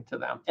something to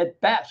them at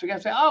best. They're going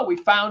to say, oh, we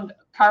found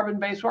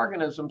carbon-based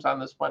organisms on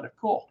this planet.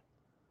 Cool.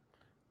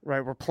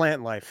 Right. We're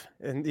plant life.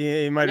 And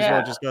you might as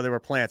well just go, they were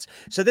plants.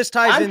 So this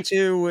ties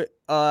into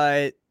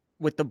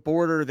with the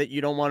border, that you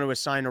don't want to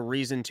assign a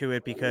reason to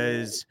it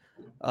because.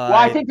 Well,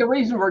 I think the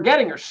reasons we're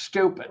getting are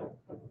stupid.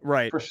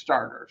 Right. For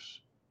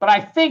starters. But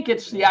I think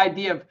it's the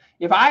idea of,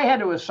 if I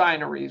had to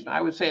assign a reason,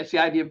 I would say it's the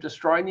idea of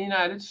destroying the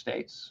United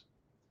States,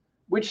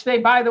 which they,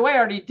 by the way,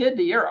 already did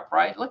to Europe,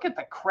 right? Look at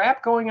the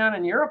crap going on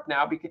in Europe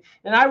now.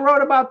 And I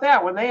wrote about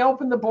that when they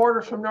opened the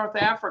borders from North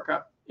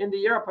Africa into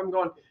Europe. I'm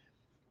going,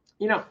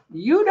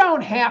 you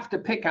don't have to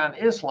pick on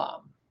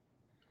Islam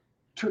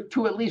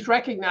to at least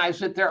recognize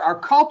that there are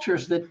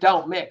cultures that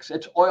don't mix.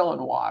 It's oil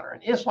and water,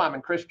 and Islam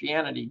and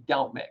Christianity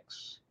don't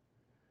mix.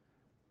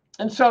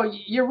 And so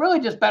you're really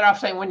just better off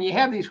saying, when you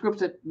have these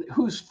groups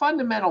whose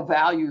fundamental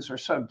values are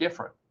so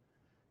different,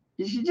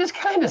 you should just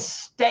kind of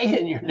stay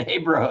in your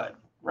neighborhood,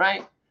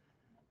 right?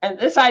 And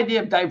this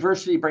idea of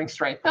diversity brings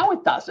strength. No,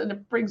 it doesn't.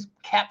 It brings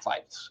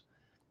catfights.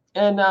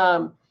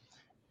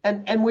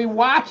 And we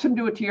watch them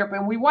do it to Europe,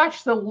 and we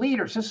watch the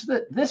leaders.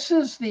 This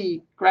is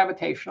the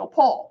gravitational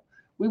pull.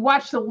 We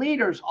watch the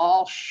leaders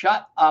all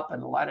shut up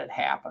and let it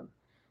happen.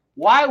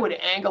 Why would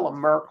Angela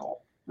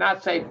Merkel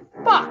not say,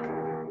 fuck,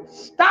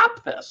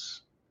 stop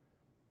this?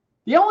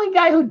 The only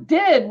guy who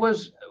did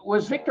was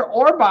Viktor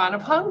Orban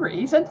of Hungary.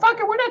 He said, fuck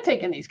it, we're not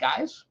taking these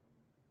guys.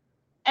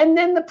 And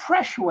then the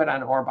pressure went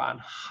on Orban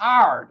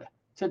hard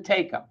to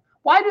take them.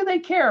 Why do they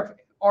care if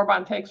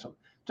Orban takes them?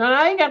 So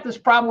now you got this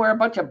problem where a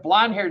bunch of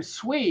blonde-haired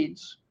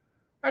Swedes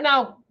are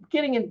now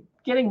getting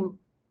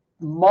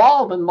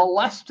mauled and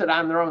molested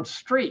on their own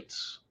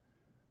streets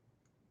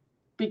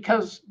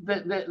because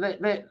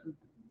the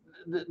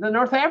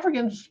North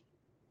Africans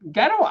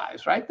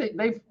ghettoized, right?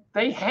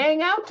 They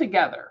hang out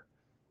together.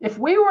 If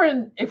we're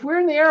in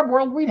the Arab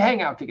world, we'd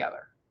hang out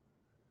together.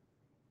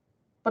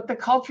 But the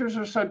cultures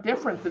are so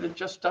different that it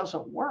just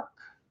doesn't work.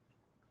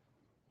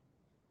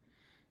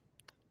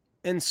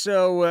 And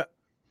so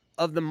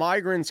of the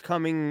migrants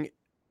coming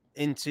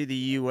into the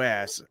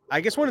U.S.,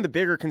 I guess one of the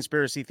bigger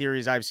conspiracy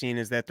theories I've seen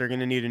is that they're going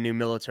to need a new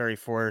military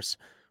force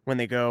when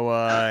they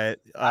go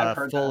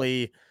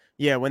fully. That.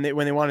 Yeah, when they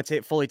want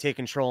to fully take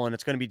control, and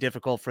it's going to be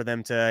difficult for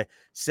them to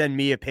send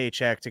me a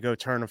paycheck to go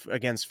turn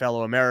against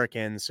fellow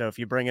Americans. So if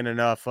you bring in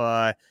enough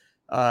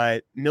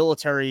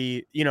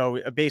military,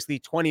 basically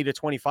 20 to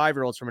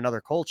 25-year-olds from another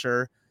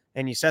culture,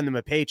 and you send them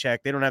a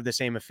paycheck, they don't have the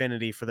same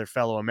affinity for their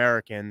fellow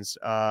Americans.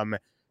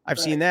 I've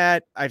seen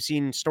that. I've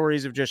seen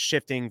stories of just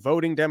shifting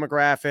voting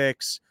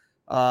demographics,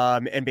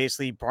 and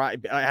basically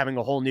having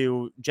a whole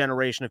new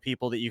generation of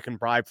people that you can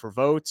bribe for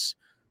votes.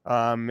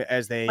 But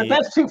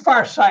that's too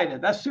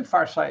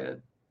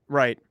far-sighted.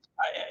 Right.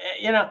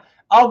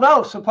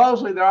 Although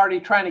supposedly they're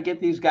already trying to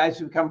get these guys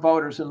to become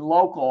voters in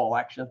local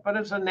elections, but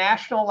as a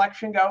national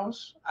election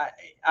goes,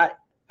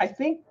 I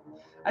think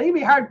it'd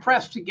be hard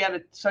pressed to get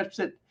it such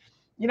that,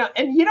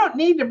 and you don't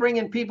need to bring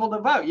in people to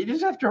vote. You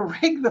just have to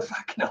rig the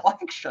fucking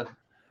election.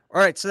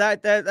 All right. So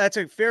that's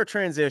a fair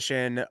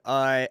transition.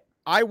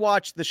 I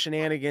watched the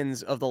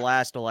shenanigans of the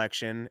last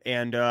election,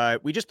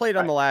 and we just played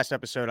on the last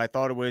episode. I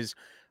thought it was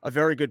a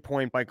very good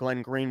point by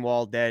Glenn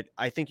Greenwald that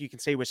I think you can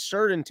say with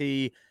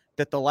certainty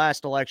that the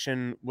last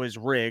election was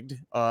rigged,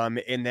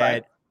 in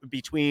that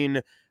between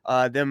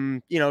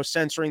them,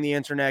 censoring the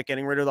internet,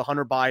 getting rid of the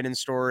Hunter Biden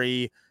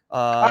story.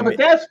 But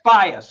that's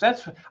biased.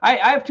 I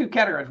have two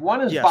categories. One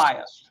is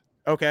biased.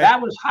 Okay.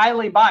 That was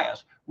highly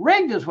biased.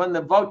 Rigged is when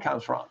the vote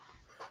comes wrong.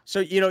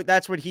 So,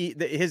 that's what he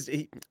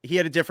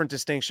had a different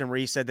distinction where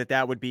he said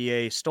that would be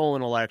a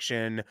stolen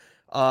election.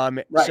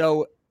 Right.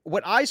 So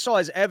what I saw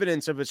as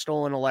evidence of a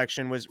stolen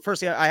election was,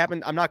 firstly,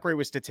 I'm not great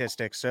with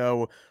statistics.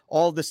 So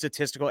all the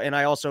statistical, and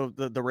I also,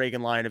 the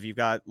Reagan line of, you've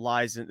got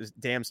lies and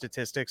damn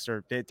statistics,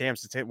 or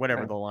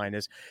whatever the line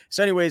is.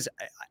 So anyways,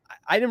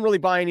 I didn't really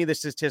buy any of the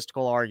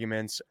statistical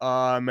arguments.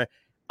 I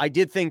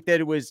did think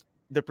that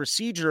the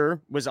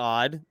procedure was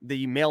odd.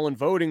 The mail-in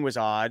voting was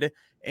odd.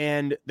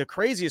 And the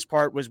craziest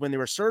part was when they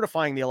were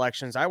certifying the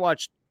elections, I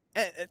watched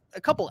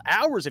a couple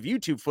hours of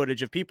YouTube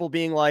footage of people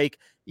being like,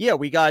 yeah,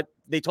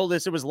 they told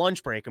us it was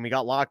lunch break and we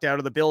got locked out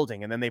of the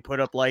building. And then they put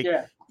up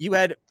you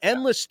had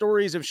endless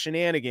stories of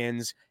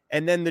shenanigans.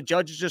 And then the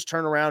judges just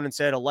turn around and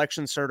said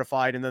election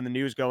certified. And then the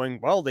news going,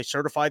 well, they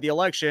certified the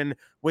election,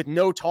 with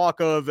no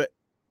talk of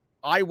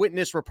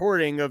eyewitness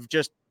reporting of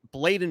just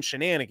blatant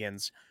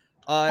shenanigans.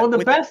 Well, the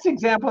best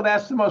example,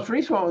 that's the most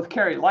recent one with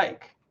Kari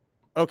Lake.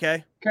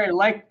 Okay. Kari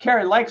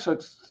Lake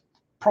looks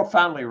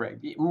profoundly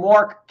rigged,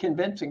 more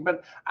convincing.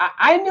 But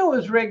I knew it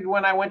was rigged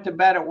when I went to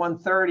bed at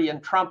 1:30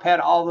 and Trump had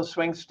all the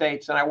swing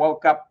states, and I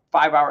woke up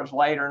 5 hours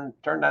later and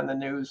turned on the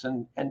news,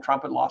 and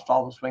Trump had lost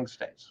all the swing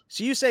states.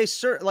 So you say,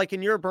 sir, like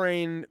in your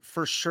brain,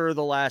 for sure,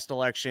 the last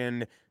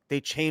election,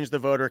 they changed the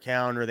voter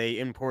count or they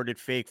imported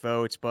fake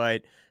votes,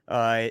 but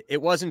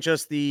it wasn't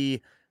just the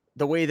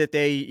way that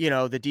they,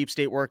 the deep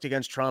state worked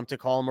against Trump to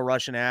call him a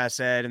Russian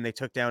asset and they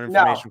took down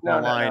information from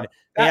online.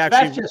 No.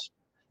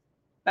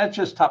 That's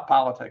just tough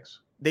politics.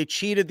 They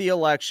cheated the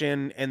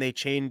election and they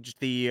changed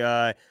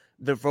the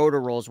voter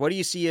rolls. What do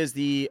you see as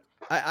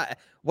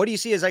what do you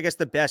see as, I guess,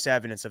 the best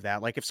evidence of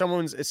that? Like, if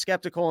someone's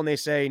skeptical and they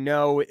say,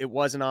 no, it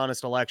was an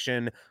honest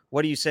election,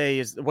 what do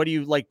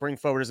you bring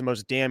forward as the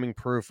most damning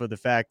proof of the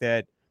fact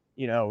that,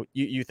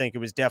 you think it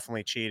was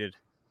definitely cheated?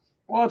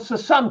 Well, it's the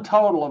sum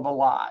total of a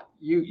lot.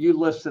 You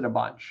listed a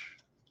bunch.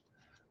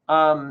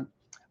 I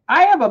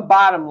have a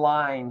bottom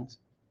line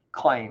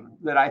claim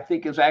that I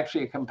think is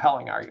actually a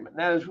compelling argument.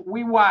 That is,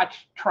 we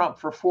watched Trump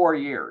for 4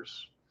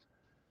 years,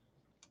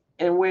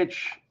 in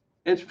which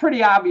it's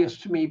pretty obvious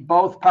to me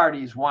both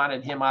parties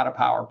wanted him out of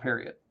power,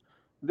 period.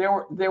 There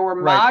were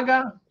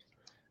right.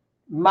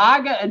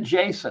 MAGA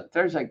adjacent,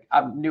 there's a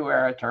new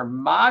era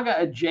term, MAGA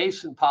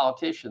adjacent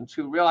politicians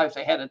who realized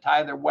they had to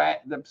tie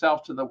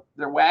themselves to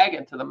their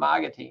wagon to the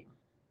MAGA team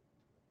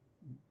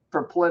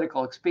for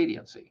political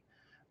expediency.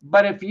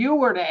 But if you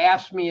were to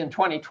ask me in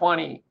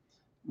 2020,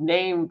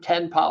 name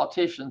 10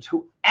 politicians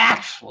who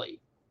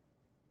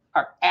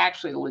are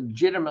actually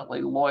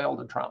legitimately loyal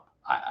to Trump,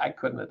 I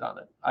couldn't have done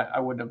it. I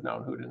wouldn't have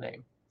known who to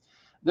name.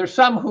 There's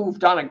some who've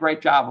done a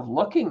great job of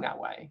looking that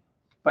way,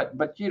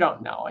 but you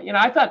don't know.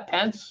 I thought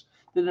Pence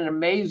did an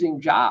amazing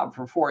job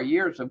for 4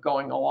 years of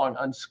going along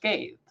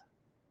unscathed.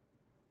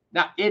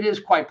 Now, it is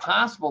quite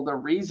possible the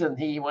reason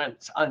he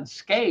went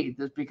unscathed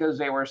is because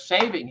they were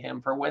saving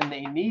him for when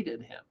they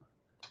needed him.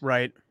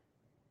 Right.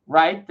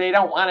 Right? They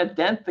don't want to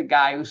dent the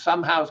guy who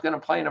somehow is going to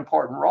play an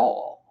important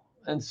role.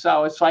 And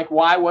so it's like,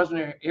 why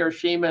wasn't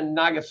Hiroshima and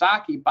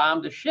Nagasaki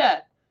bombed to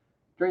shit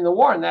during the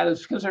war? And that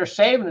is because they're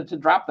saving it to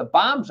drop the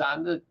bombs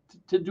on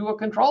to do a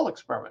control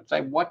experiment.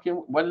 Say, what did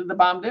the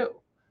bomb do?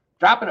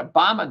 Dropping a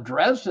bomb on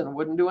Dresden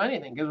wouldn't do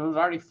anything because it was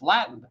already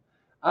flattened.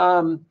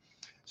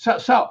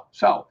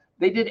 So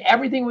they did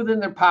everything within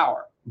their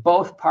power,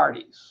 both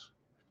parties.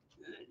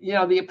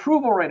 The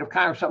approval rate of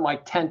Congress is something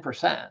like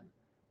 10%.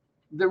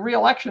 The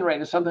re-election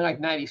rate is something like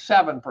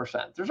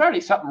 97%. There's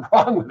already something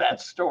wrong with that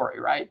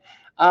story, right?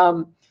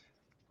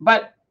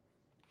 But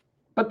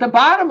the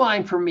bottom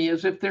line for me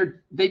is, if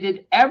they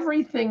did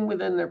everything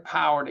within their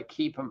power to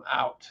keep him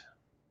out,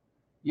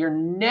 you're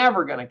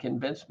never going to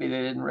convince me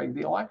they didn't rig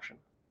the election.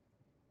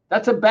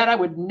 That's a bet I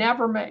would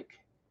never make.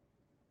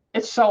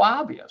 It's so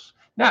obvious.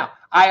 Now,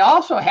 I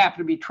also happen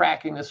to be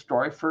tracking this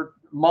story for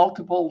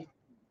multiple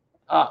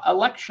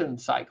election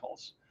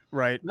cycles.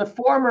 Right. The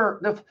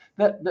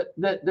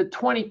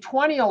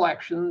 2020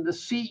 election, the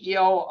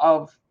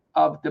CEO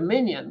of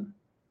Dominion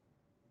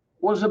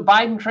was a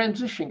Biden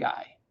transition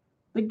guy.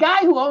 The guy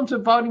who owns the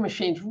voting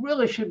machines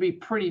really should be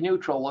pretty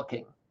neutral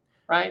looking,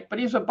 right? But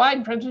he's a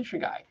Biden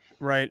transition guy.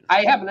 Right.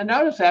 I happen to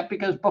notice that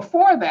because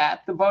before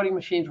that, the voting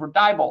machines were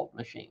Diebold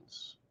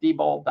machines,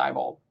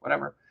 Diebold,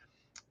 whatever.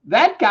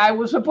 That guy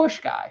was a Bush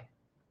guy,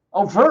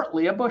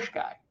 overtly a Bush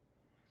guy.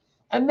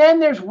 And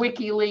then there's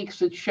WikiLeaks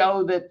that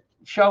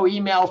show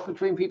emails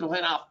between people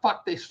saying, "Oh,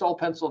 fuck, they stole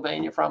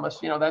Pennsylvania from us,"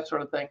 that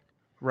sort of thing.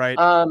 Right.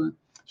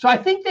 So I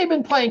think they've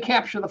been playing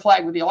capture the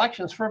flag with the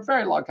elections for a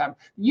very long time.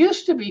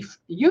 Used to be,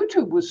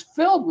 YouTube was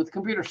filled with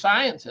computer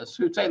scientists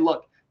who'd say,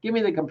 "Look, give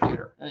me the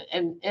computer."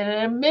 And in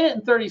a minute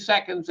and 30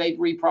 seconds, they'd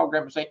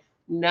reprogram and say,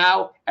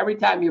 "Now, every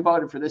time you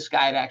voted for this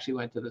guy, it actually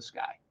went to this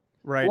guy."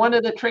 Right. One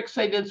of the tricks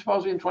they did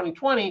supposedly in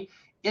 2020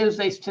 is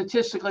they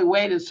statistically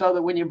weighted so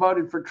that when you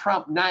voted for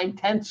Trump,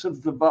 9/10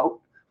 of the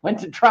vote went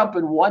to Trump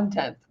and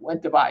 1/10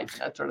 went to Biden,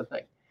 that sort of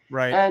thing.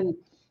 Right. And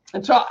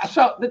so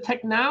the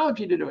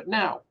technology to do it.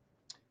 Now,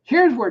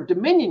 here's where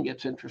Dominion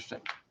gets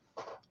interesting.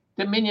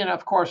 Dominion,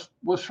 of course,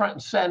 was front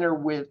and center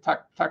with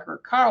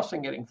Tucker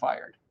Carlson getting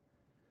fired.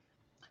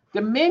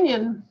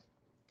 Dominion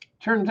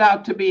turns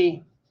out to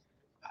be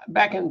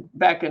back in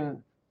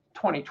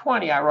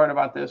 2020. I wrote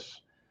about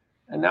this,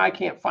 and now I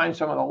can't find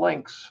some of the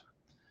links.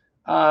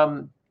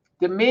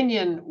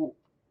 Dominion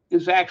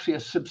is actually a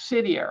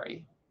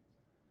subsidiary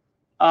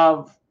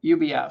of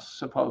UBS,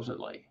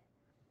 supposedly.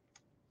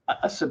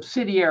 A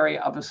subsidiary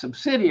of a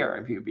subsidiary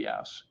of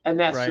UBS. And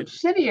that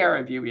subsidiary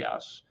of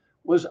UBS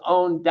was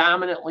owned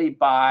dominantly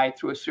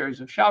through a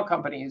series of shell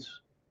company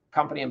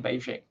in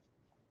Beijing.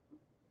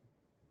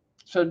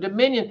 So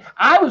Dominion,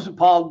 I was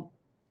appalled.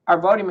 Our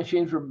voting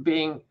machines were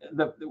being,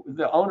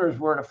 the owners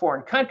were in a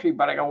foreign country,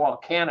 but I go, well,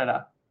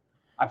 Canada,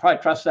 I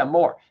probably trust them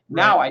more.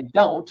 Right. Now I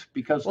don't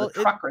because of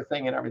the trucker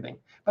thing and everything.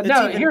 But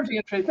now here's the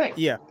interesting thing.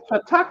 Yeah.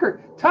 So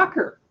Tucker,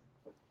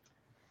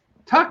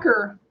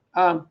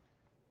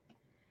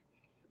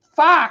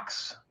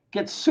 Fox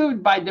gets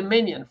sued by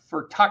Dominion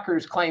for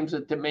Tucker's claims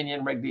that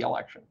Dominion rigged the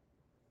election.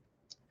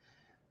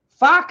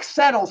 Fox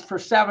settles for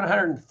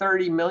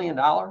 $730 million.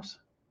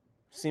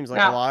 Seems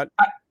like a lot.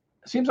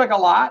 Seems like a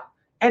lot.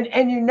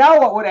 And you know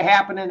what would have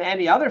happened in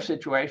any other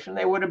situation?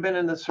 They would have been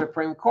in the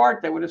Supreme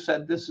Court. They would have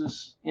said, this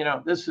is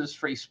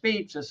free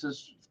speech. This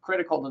is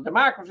critical to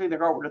democracy. The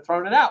court would have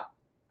thrown it out.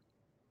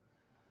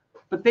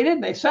 But they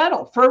didn't. They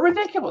settled for a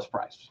ridiculous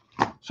price.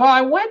 So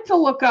I went to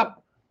look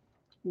up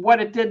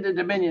what it did to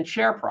Dominion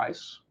share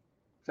price.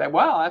 Say,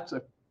 well, that's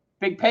a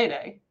big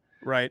payday.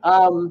 Right.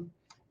 And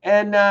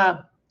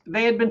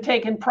they had been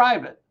taken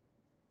private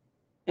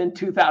in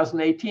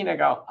 2018. I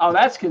go, oh,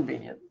 that's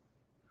convenient.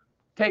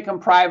 Take them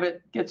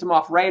private, gets them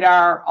off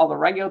radar, all the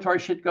regulatory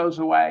shit goes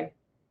away,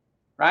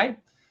 right?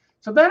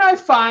 So then I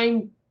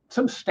find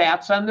some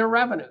stats on their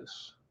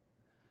revenues.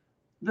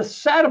 The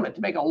settlement,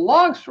 to make a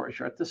long story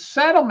short, the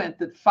settlement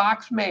that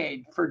Fox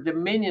made for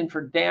Dominion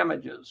for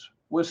damages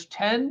was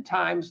 10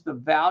 times the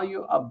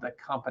value of the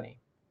company.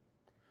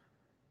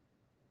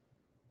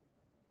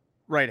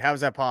 Right. How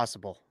is that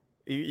possible?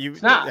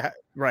 It's not.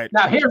 Right.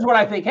 Now, here's what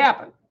I think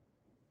happened.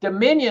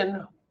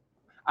 Dominion,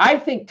 I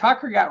think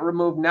Tucker got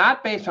removed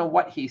not based on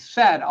what he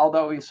said,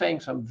 although he's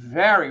saying some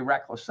very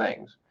reckless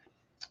things.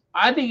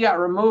 I think he got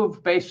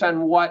removed based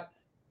on what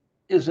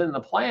is in the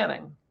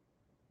planning.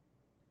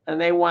 And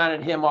they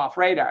wanted him off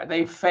radar.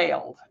 They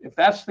failed. If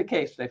that's the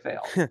case, they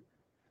failed.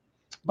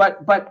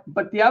 But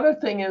the other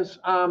thing is,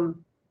 I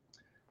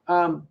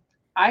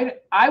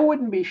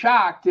wouldn't be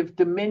shocked if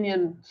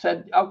Dominion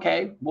said,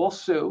 okay, we'll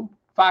sue.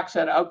 Fox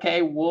said,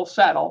 okay, we'll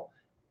settle,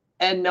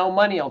 and no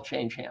money will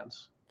change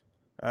hands.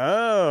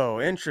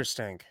 Oh,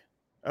 interesting.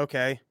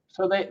 Okay.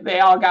 So they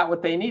all got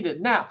what they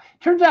needed. Now,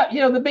 turns out,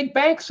 the big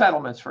bank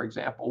settlements, for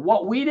example,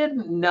 what we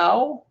didn't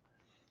know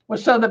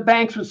was so the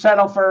banks would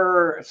settle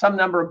for some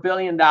number of $1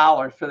 billion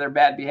for their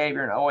bad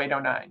behavior in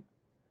 0809.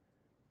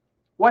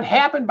 What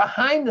happened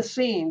behind the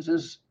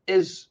scenes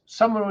is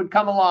someone would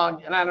come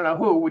along, and I don't know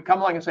who, would come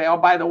along and say, oh,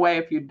 by the way,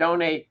 if you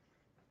donate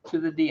to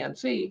the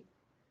DNC,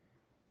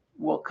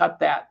 we'll cut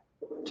that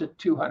to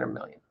 $200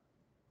 million.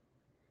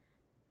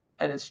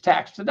 And it's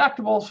tax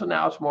deductible, so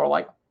now it's more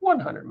like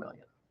 $100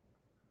 million.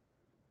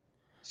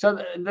 So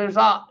there's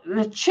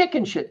the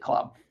chicken shit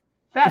club.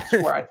 That's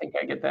where I think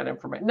I get that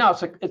information. No,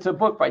 it's a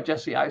book by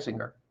Jesse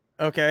Eisinger.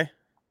 Okay.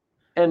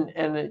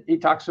 And he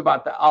talks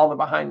about all the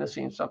behind the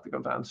scenes stuff that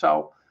goes on.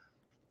 So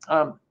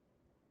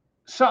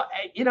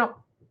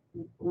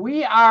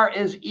we are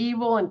as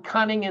evil and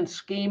cunning and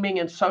scheming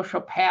and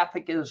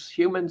sociopathic as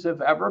humans have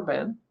ever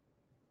been.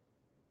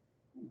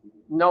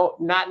 No,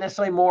 not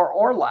necessarily more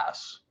or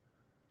less.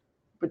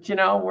 But,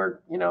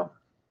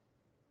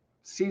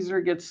 Caesar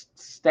gets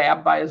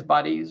stabbed by his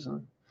buddies,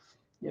 and,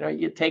 you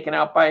get taken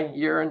out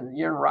you're in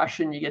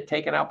Russia, and you get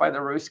taken out by the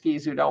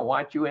Ruskies who don't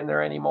want you in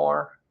there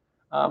anymore.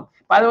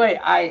 By the way,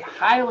 I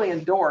highly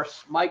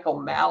endorse Michael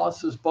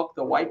Malice's book,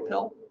 The White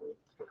Pill.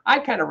 I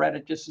kind of read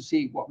it just to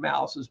see what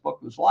Malice's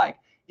book was like.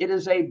 It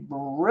is a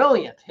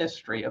brilliant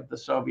history of the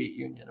Soviet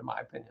Union, in my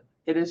opinion.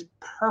 It is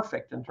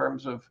perfect in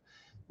terms of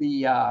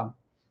the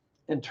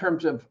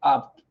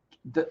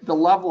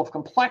level of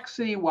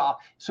complexity.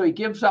 So he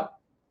gives up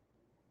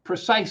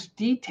precise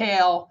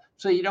detail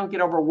so you don't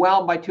get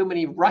overwhelmed by too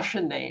many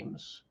Russian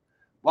names,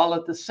 while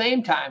at the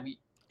same time,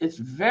 it's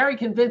very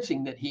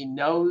convincing that he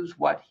knows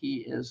what he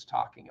is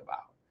talking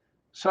about.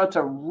 So it's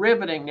a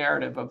riveting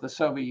narrative of the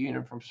Soviet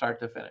Union from start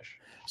to finish.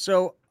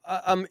 So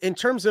in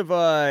terms of,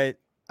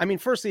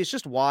 firstly, it's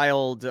just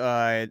wild.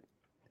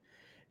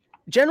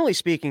 Generally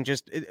speaking,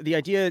 just the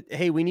idea,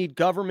 hey, we need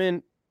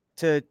government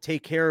to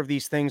take care of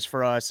these things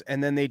for us.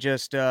 And then they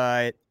just,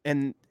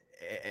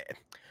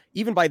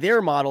 even by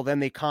their model, then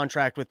they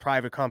contract with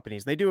private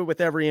companies. They do it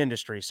with every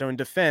industry. So in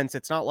defense,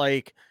 it's not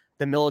like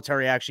the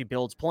military actually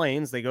builds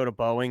planes. They go to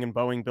Boeing and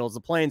Boeing builds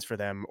the planes for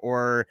them.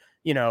 Or,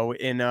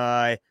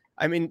 throughout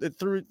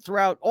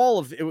all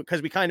of it,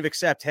 because we kind of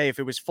accept, hey, if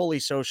it was fully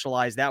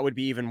socialized, that would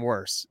be even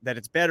worse. That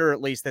it's better,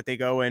 at least, that they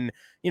go and,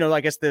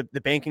 I guess the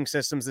banking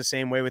system's the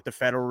same way with the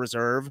Federal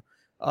Reserve.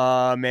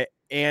 But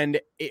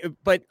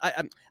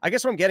I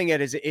guess what I'm getting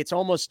at is it's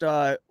almost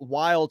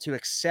wild to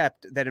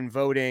accept that in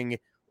voting,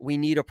 we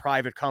need a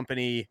private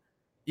company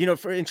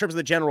in terms of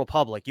the general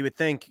public, you would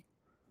think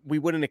we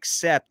wouldn't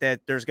accept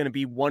that there's going to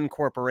be one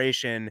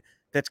corporation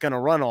that's going to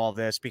run all of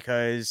this,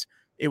 because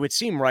it would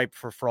seem ripe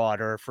for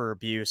fraud or for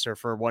abuse or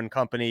for one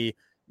company.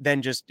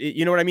 Then just,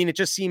 you know what I mean? It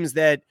just seems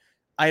that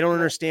I don't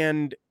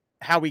understand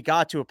how we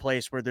got to a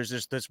place where there's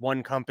just this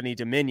one company,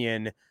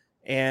 Dominion.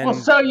 And well,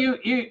 so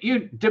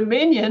you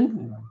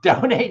Dominion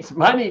donates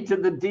money to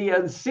the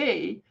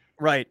DNC,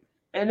 right.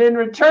 And in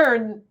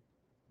return,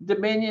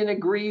 Dominion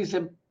agrees.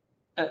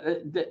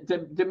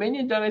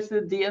 Dominion donates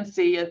to the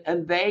DNC,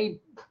 and they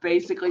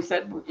basically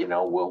said,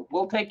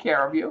 we'll take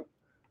care of you,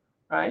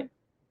 right?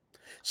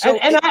 So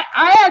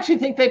I actually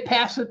think they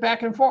passed it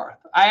back and forth.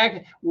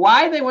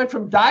 Why they went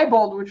from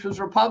Diebold, which was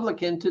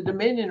Republican, to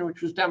Dominion,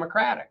 which was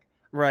Democratic.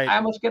 Right. I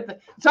almost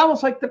get it's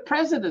almost like the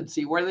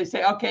presidency, where they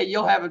say, okay,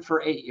 you'll have it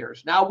for 8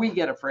 years. Now we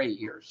get it for 8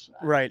 years.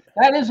 Right.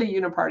 That is a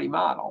uniparty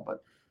model,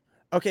 but.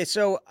 Okay,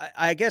 so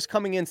I guess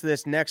coming into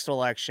this next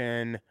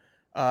election,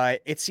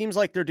 it seems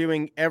like they're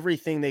doing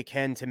everything they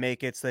can to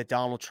make it so that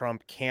Donald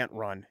Trump can't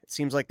run. It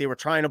seems like they were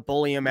trying to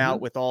bully him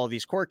out with all of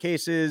these court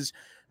cases,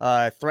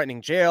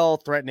 threatening jail,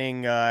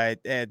 threatening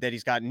that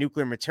he's got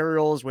nuclear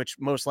materials, which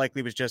most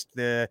likely was just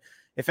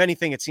if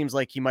anything, it seems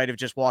like he might have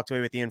just walked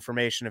away with the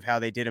information of how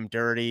they did him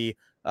dirty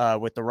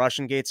with the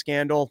Russian Gate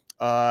scandal.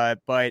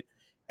 But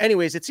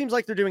anyways, it seems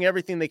like they're doing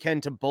everything they can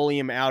to bully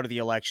him out of the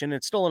election.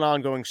 It's still an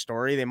ongoing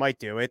story. They might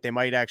do it. They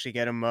might actually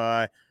get him,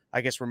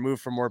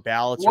 removed from more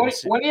ballots.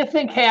 What do you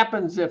think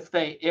happens if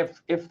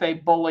they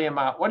bully him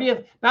out?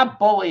 Not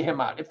bully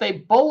him out. If they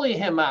bully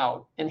him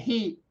out and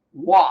he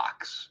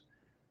walks,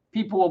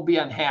 people will be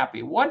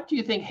unhappy. What do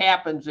you think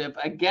happens if,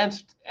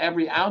 against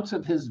every ounce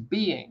of his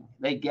being,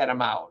 they get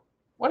him out?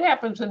 What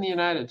happens in the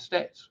United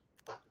States?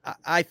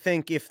 I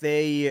think if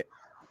they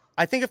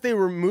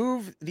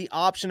remove the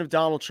option of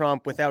Donald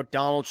Trump without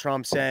Donald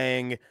Trump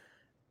saying,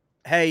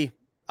 hey,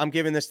 I'm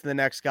giving this to the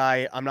next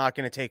guy, I'm not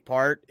going to take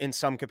part in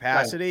some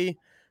capacity,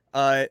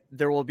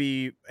 there will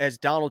be, as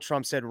Donald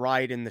Trump said,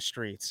 riot in the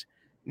streets.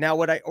 Now,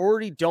 what I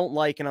already don't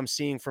like, and I'm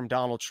seeing from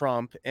Donald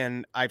Trump,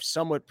 and I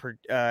somewhat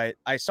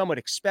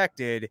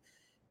expected,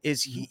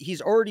 is he's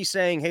already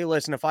saying, hey,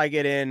 listen, if I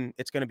get in,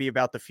 it's going to be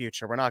about the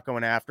future. We're not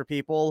going after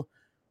people.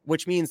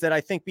 Which means that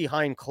I think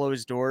behind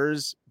closed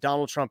doors,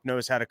 Donald Trump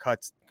knows how to cut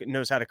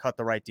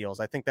the right deals.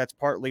 I think that's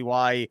partly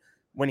why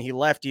when he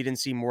left, you didn't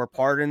see more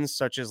pardons,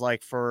 such as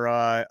like for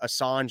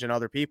Assange and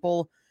other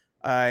people.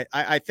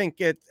 I think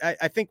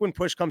when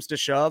push comes to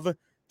shove,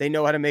 they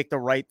know how to make the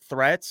right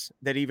threats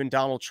that even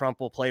Donald Trump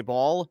will play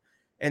ball.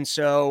 And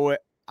so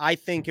I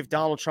think if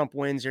Donald Trump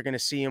wins, you're going to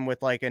see him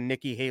with like a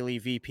Nikki Haley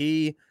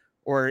VP,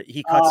 or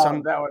he cuts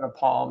some. That would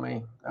appall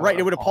me. Right,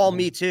 it would appall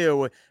me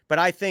too. But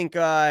I think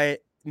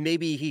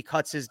maybe he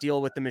cuts his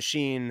deal with the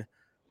machine,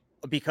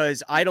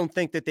 because I don't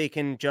think that they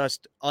can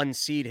just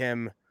unseat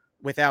him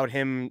without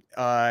him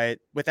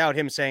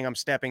saying I'm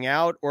stepping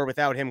out, or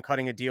without him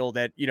cutting a deal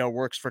that,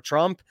 works for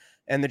Trump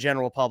and the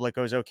general public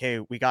goes, okay,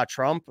 we got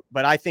Trump.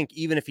 But I think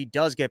even if he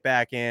does get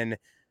back in,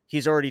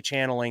 he's already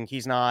channeling.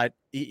 He's not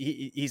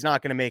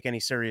going to make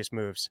any serious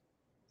moves.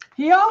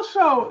 He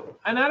also,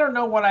 and I don't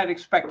know what I'd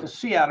expect to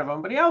see out of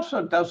him, but he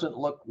also doesn't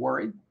look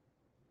worried.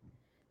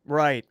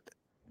 Right.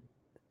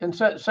 And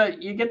so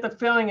you get the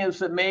feeling is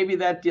that maybe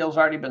that deal's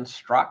already been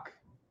struck.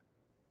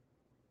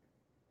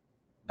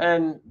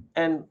 But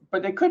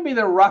it could be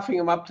they're roughing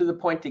him up to the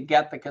point to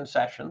get the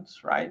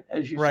concessions, right?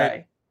 As you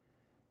say.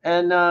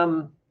 And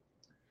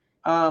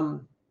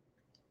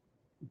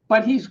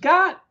but he's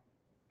got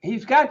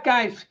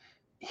guys.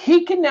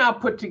 He can now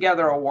put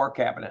together a war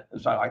cabinet,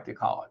 as I like to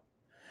call it.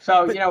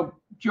 So,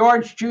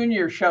 George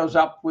Jr. shows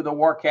up with a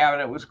war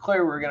cabinet. It was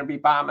clear we were going to be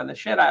bombing the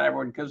shit out of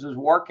everyone, because his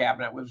war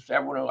cabinet was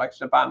everyone who likes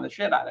to bomb the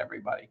shit out of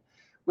everybody.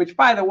 Which,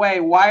 by the way,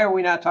 why are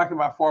we not talking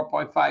about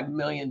 4.5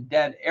 million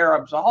dead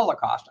Arabs, the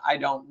Holocaust? I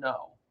don't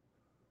know.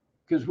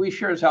 Because we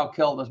sure as hell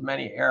killed as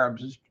many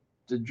Arabs as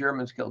the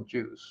Germans killed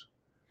Jews.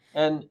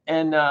 And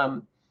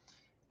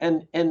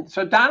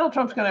so Donald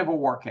Trump's going to have a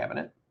war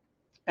cabinet.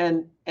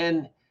 And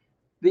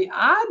the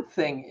odd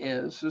thing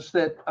is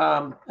that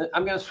I'm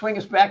going to swing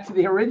us back to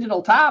the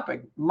original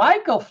topic.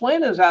 Michael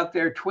Flynn is out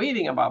there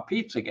tweeting about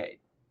Pizzagate.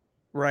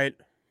 Right.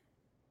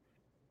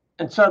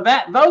 And so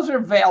those are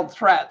veiled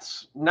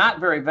threats, not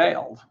very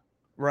veiled.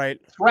 Right.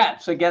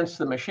 Threats against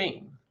the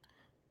machine.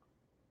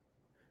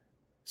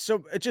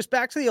 So just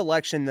back to the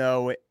election,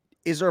 though,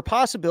 is there a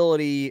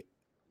possibility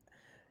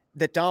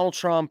that Donald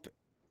Trump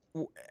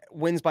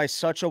wins by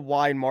such a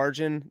wide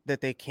margin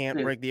that they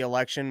can't rig the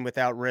election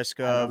without risk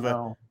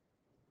of...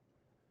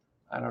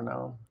 I don't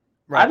know.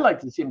 Right. I'd like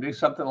to see him do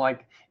something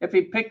like, if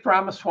he picked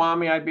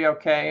Ramaswamy, I'd be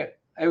okay.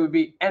 It would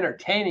be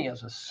entertaining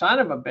as a son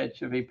of a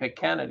bitch if he picked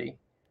Kennedy.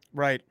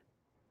 Right.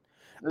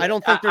 I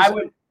don't think there's...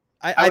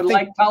 I would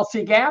like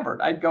Tulsi Gabbard.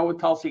 I'd go with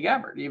Tulsi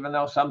Gabbard, even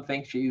though some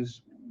think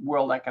she's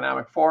World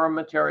Economic Forum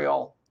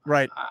material.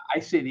 Right. I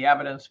see the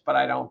evidence, but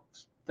I don't.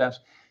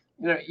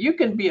 You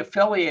can be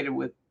affiliated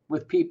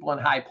with people in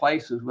high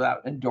places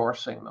without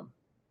endorsing them.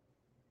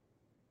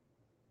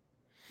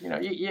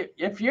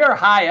 If you're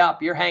high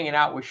up, you're hanging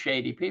out with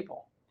shady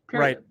people.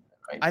 Period.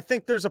 Right. I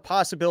think there's a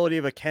possibility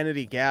of a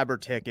Kennedy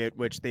Gabbard ticket,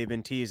 which they've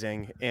been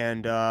teasing,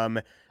 and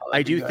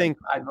I do think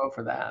I'd vote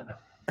for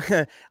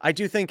that. I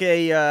do think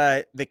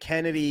the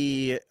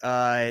Kennedy.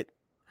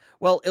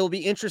 Well, it'll be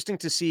interesting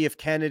to see if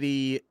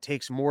Kennedy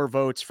takes more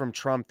votes from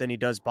Trump than he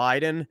does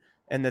Biden,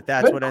 and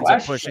that's Good what ends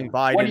up pushing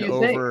question. What do Biden you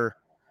think? over.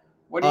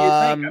 What do you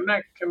think? I'm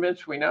not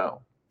convinced we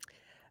know.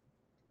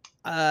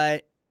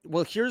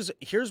 Well,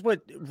 here's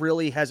what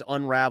really has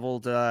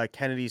unraveled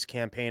Kennedy's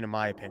campaign, in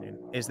my opinion,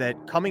 is that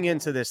coming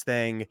into this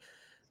thing,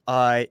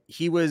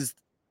 he was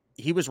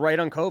right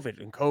on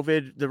COVID, and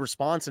COVID, the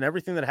response and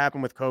everything that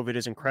happened with COVID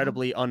is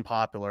incredibly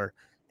unpopular.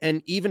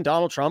 And even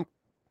Donald Trump,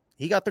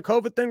 he got the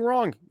COVID thing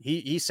wrong.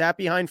 He sat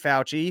behind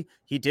Fauci.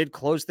 He did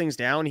close things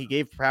down. He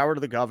gave power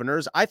to the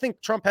governors. I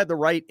think Trump had the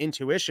right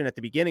intuition at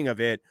the beginning of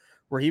it,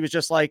 where he was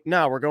just like,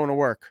 no, we're going to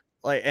work.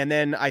 And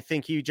then I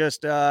think he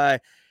just,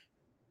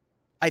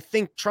 I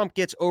think Trump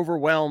gets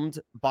overwhelmed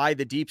by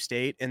the deep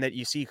state, and that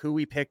you see who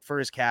he picked for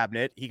his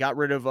cabinet. He got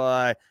rid of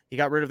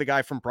the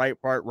guy from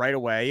Breitbart right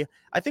away.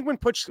 I think when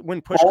push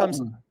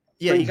comes,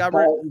 yeah, he got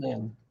rid,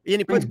 and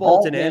he puts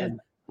Bolton in.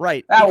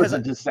 Right. That was a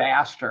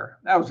disaster.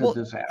 Of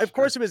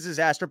course it was a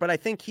disaster, but I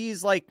think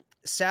he's like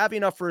savvy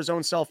enough for his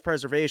own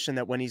self-preservation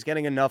that when he's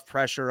getting enough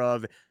pressure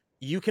of,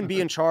 you can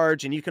be in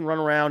charge and you can run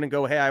around and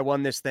go, hey, I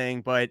won this thing,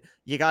 but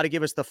you got to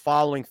give us the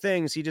following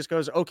things. He just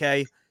goes,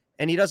 okay.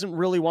 And he doesn't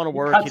really want to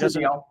work. He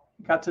doesn't.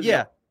 He cuts a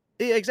deal.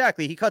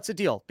 Exactly. He cuts a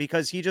deal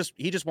because he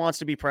just wants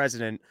to be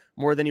president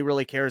more than he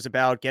really cares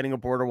about getting a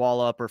border wall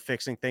up or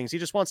fixing things. He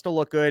just wants to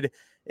look good,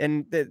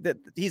 and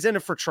he's in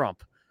it for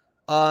Trump.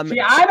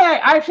 I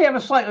actually have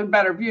a slightly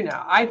better view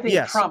now. I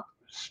think Trump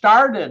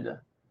started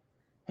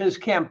his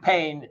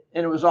campaign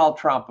and it was all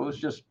Trump. It was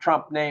just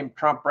Trump name,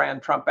 Trump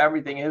brand, Trump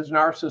everything, his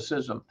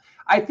narcissism.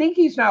 I think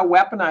he's now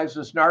weaponized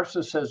this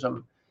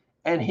narcissism,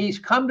 and he's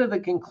come to the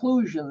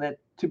conclusion that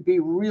to be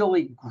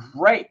really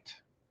great,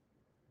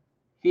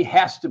 he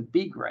has to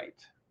be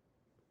great.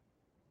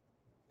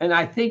 And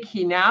I think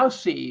he now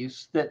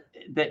sees that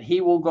he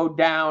will go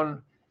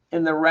down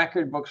in the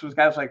record books with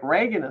guys like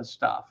Reagan and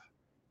stuff,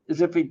 as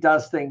if he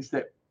does things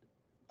that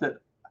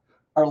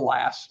are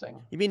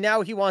lasting. You mean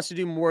now he wants to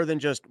do more than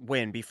just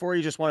win? Before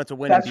he just wanted to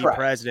win and be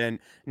president.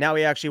 Now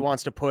he actually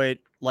wants to put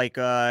like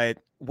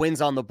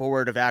wins on the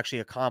board of actually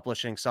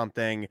accomplishing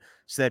something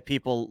so that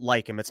people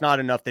like him. It's not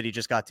enough that he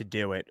just got to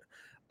do it.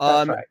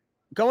 That's right.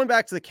 Going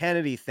back to the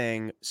Kennedy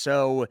thing.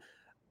 So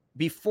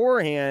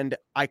beforehand,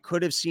 I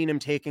could have seen him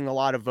taking a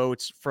lot of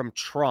votes from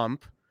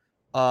Trump,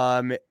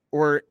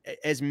 or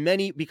as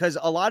many, because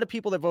a lot of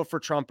people that vote for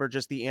Trump are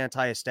just the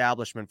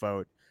anti-establishment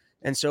vote.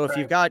 And so if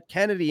you've got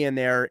Kennedy in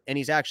there and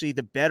he's actually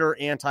the better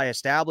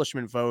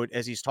anti-establishment vote,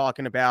 as he's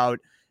talking about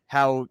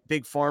how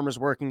Big Pharma's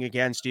working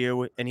against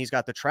you, and he's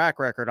got the track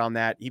record on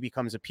that, he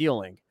becomes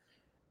appealing.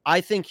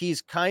 I think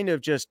he's kind of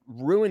just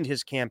ruined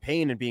his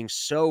campaign in being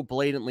so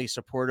blatantly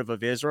supportive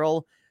of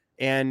Israel.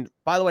 And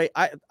by the way,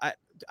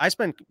 I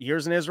spent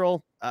years in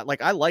Israel. I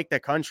like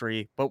that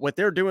country, but what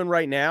they're doing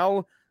right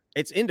now,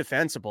 it's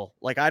indefensible.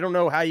 Like, I don't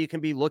know how you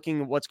can be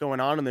looking at what's going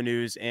on in the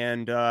news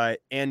and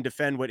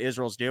defend what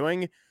Israel's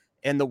doing.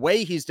 And the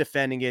way he's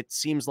defending it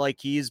seems like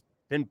he's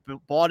been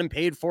bought and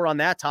paid for on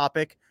that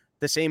topic,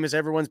 the same as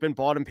everyone's been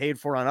bought and paid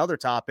for on other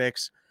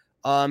topics.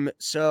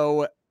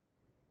 So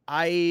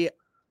I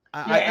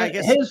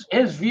guess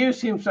his view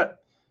seems to.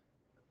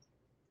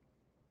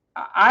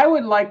 I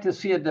would like to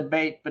see a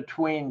debate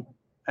between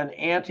an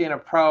anti and a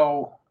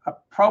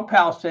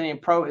pro-Palestinian,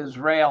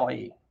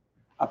 pro-Israeli,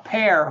 a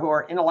pair who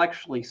are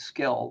intellectually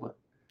skilled.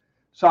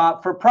 So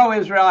for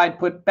pro-Israel, I'd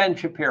put Ben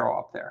Shapiro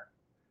up there.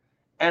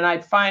 And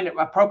I'd find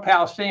a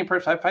pro-Palestinian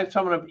person, I'd find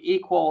someone of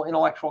equal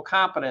intellectual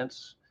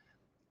competence,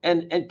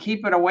 and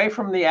keep it away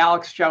from the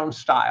Alex Jones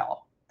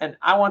style. And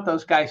I want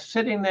those guys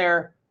sitting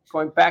there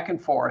going back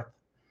and forth,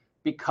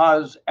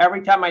 because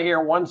every time I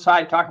hear one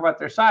side talk about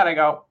their side, I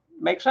go,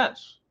 makes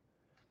sense.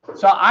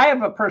 So I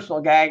have a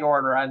personal gag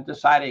order on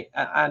deciding,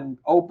 on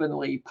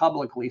openly,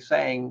 publicly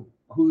saying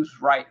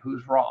who's right,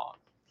 who's wrong.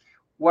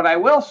 What I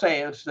will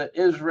say is that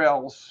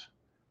Israel's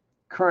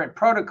current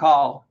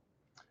protocol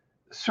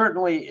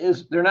certainly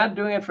is, they're not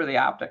doing it for the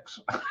optics,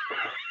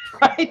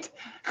 right?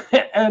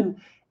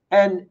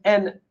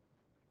 And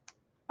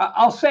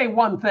I'll say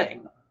one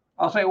thing.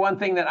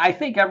 That I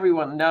think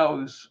everyone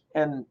knows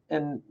and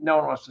no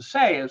one wants to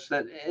say, is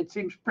that it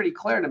seems pretty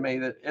clear to me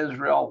that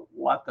Israel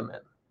let them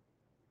in.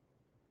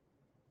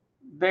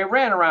 They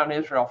ran around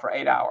Israel for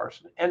 8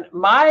 hours. And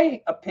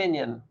my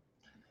opinion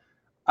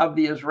of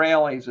the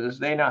Israelis is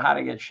they know how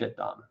to get shit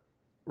done.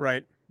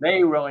 Right.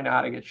 They really know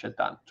how to get shit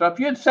done. So if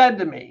you had said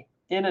to me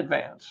in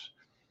advance,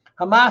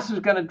 Hamas is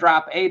going to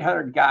drop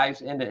 800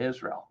 guys into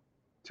Israel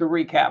to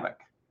wreak havoc,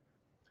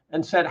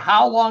 and said,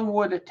 how long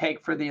would it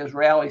take for the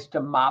Israelis to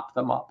mop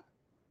them up?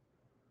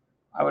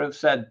 I would have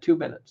said 2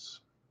 minutes.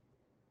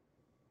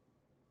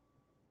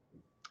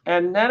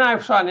 And then I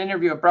saw an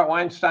interview of Brett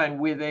Weinstein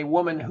with a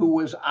woman who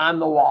was on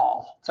the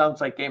wall.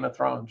 Sounds like Game of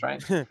Thrones,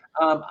 right?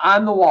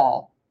 On the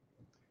wall.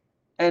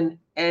 And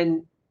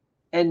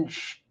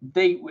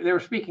they were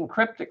speaking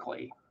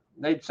cryptically.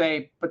 they'd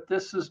say, but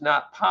this is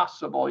not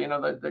possible. You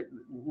know, they're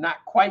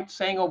not quite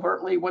saying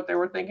overtly what they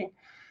were thinking.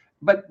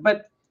 But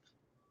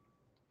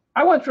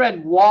I once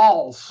read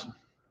walls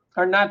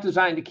are not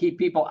designed to keep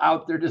people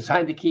out. They're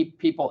designed to keep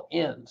people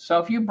in. So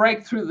if you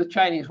break through the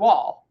Chinese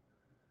wall,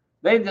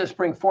 they just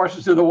bring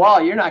forces to the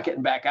wall. You're not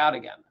getting back out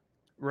again.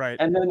 Right.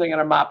 And then they're going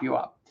to mop you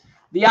up.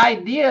 The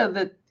idea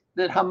that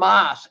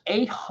Hamas,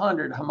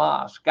 800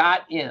 Hamas,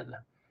 got in,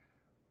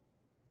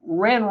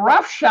 ran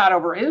roughshod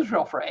over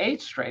Israel for 8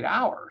 straight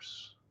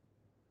hours,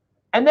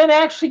 and then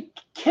actually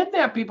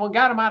kidnapped people and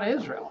got them out of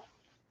Israel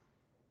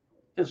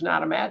is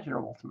not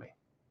imaginable to me.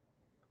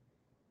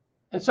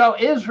 And so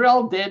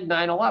Israel did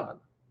 9/11.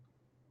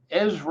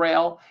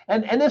 Israel,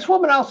 and this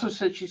woman also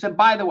said, she said,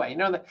 by the way, you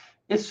know, that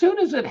as soon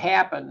as it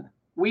happened,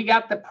 we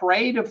got the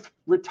parade of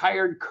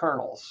retired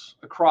colonels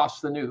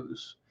across the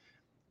news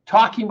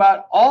talking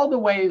about all the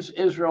ways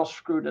Israel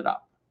screwed it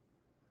up.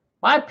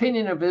 My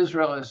opinion of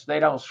Israel is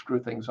they don't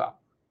screw things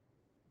up.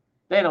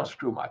 They don't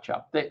screw much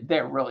up.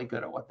 They're really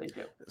good at what they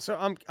do. So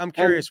I'm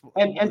curious.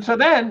 And so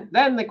then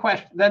the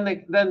question,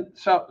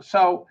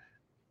 so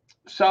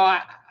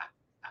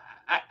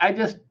I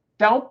just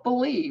don't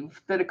believe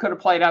that it could have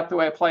played out the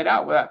way it played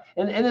out.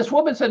 And this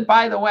woman said,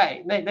 by the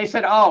way, they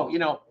said, oh, you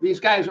know, these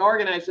guys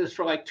organized this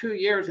for like 2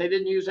 years. They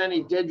didn't use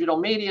any digital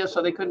media,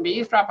 so they couldn't be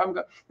eavesdropping.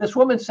 This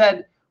woman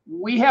said,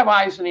 we have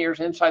eyes and ears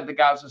inside the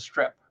Gaza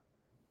Strip.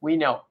 We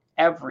know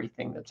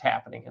everything that's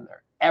happening in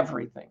there,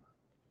 everything.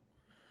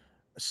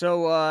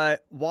 So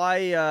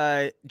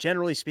why,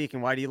 generally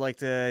speaking, why do you like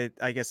to,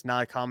 I guess,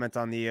 not comment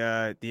on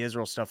the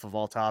Israel stuff of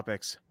all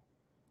topics?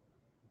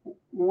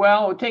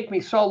 Well, it would take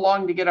me so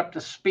long to get up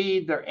to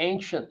speed. The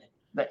ancient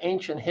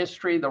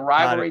history, the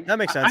rivalry. That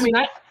makes sense. I mean,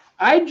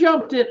 I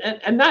jumped in,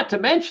 and not to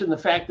mention the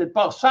fact that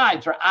both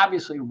sides are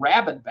obviously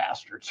rabid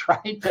bastards,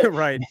 right?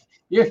 Right.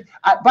 We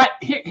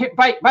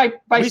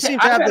seem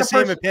to have the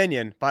same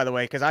opinion, by the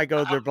way, because I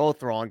go, they're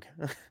both wrong.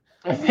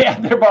 Yeah,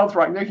 they're both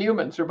wrong. They're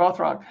humans. They're both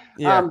wrong.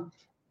 Yeah.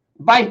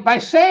 By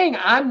saying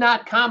I'm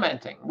not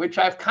commenting, which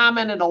I've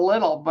commented a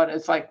little, but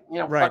it's like, you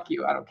know, right. Fuck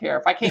you. I don't care.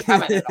 If I can't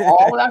comment at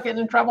all without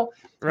getting in trouble.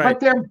 Right. But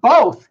they're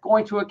both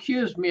going to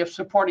accuse me of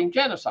supporting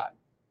genocide.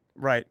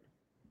 Right.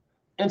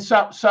 And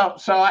so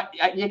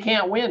you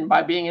can't win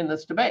by being in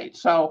this debate.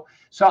 So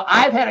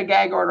I've had a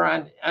gag order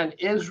on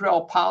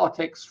Israel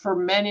politics for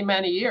many,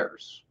 many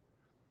years.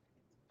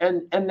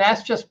 And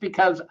that's just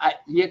because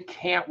you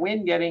can't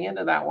win getting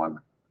into that one.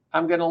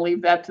 I'm going to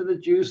leave that to the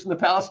Jews and the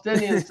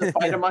Palestinians to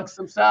fight amongst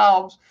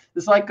themselves.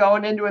 It's like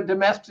going into a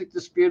domestic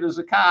dispute as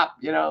a cop.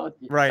 You know,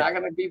 it's not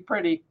going to be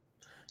pretty.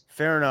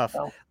 Fair enough.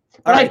 So,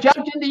 but I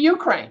jumped into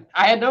Ukraine.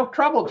 I had no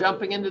trouble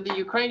jumping into the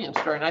Ukrainian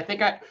story. And I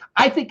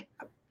think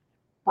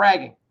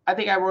bragging. I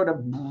think I wrote a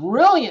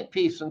brilliant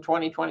piece in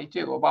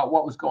 2022 about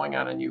what was going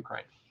on in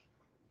Ukraine.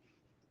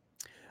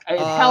 It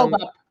held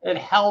up. It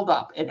held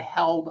up. It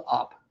held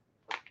up.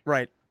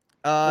 Right.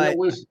 It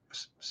was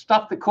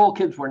stuff the cool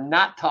kids were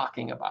not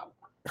talking about.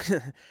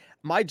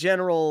 My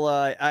general,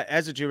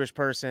 as a Jewish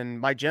person,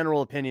 my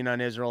general opinion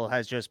on Israel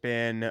has just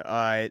been,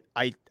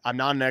 I'm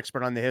not an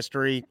expert on the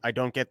history. I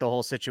don't get the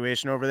whole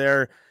situation over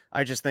there.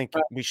 I just think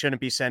we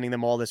shouldn't be sending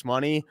them all this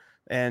money.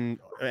 And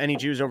any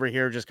Jews over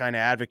here just kind of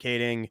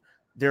advocating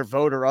their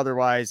vote or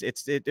otherwise,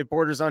 it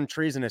borders on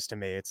treasonous to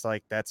me. It's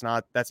like, that's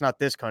not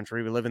this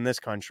country. We live in this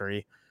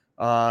country.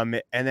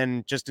 And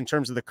then just in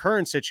terms of the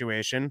current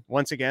situation,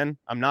 once again,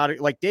 I'm not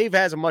like Dave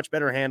has a much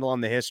better handle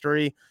on the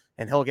history,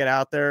 and he'll get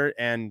out there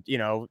and, you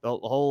know,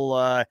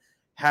 he'll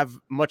have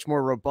much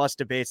more robust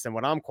debates than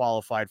what I'm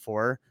qualified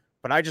for.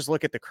 But I just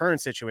look at the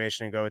current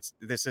situation and go,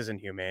 this isn't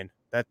humane.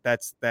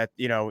 That's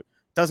you know,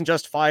 doesn't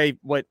justify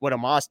what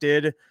Hamas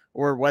did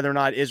or whether or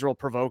not Israel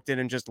provoked it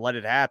and just let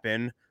it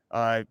happen.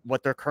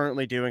 What they're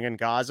currently doing in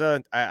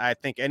Gaza, I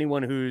think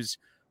anyone who's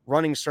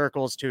running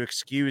circles to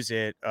excuse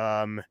it,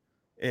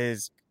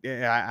 is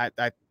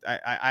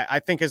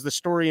I think as the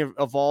story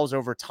evolves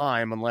over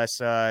time, unless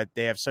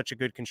they have such a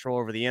good control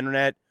over the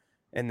internet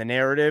and the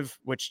narrative,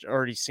 which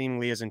already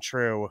seemingly isn't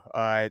true,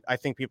 I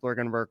think people are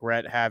going to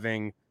regret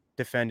having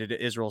defended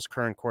Israel's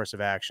current course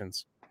of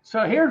actions.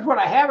 So here's what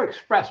I have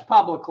expressed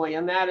publicly,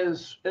 and that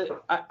is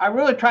I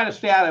really try to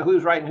stay out of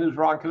who's right and who's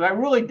wrong, because I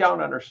really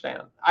don't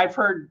understand. I've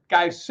heard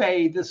guys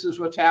say this is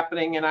what's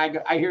happening, and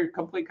I hear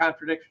complete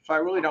contradiction, so I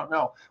really don't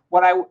know.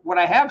 What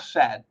I have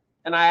said,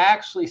 and I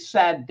actually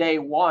said day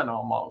one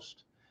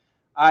almost,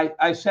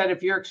 I said,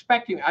 if you're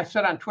expecting, I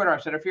said on Twitter, I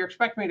said, if you're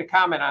expecting me to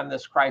comment on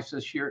this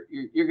crisis, you're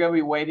going to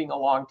be waiting a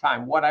long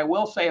time. What I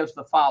will say is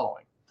the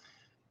following.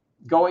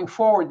 Going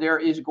forward, there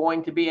is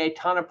going to be a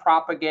ton of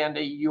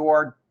propaganda.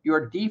 Your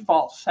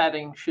default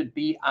setting should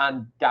be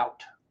on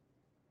doubt.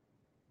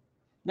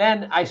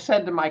 Then I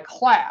said to my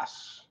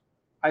class,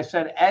 I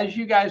said, as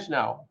you guys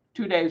know,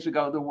 2 days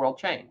ago, the world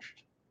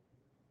changed.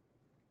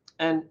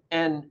 And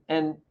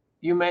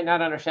you may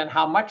not understand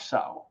how much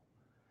so,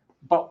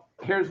 but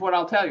here's what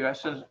I'll tell you.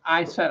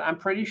 I said, I'm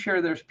pretty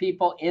sure there's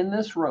people in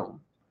this room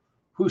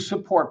who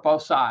support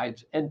both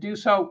sides and do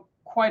so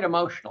quite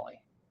emotionally.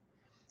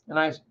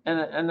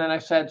 And then I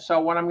said, so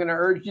what I'm going to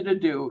urge you to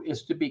do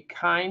is to be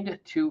kind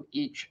to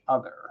each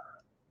other.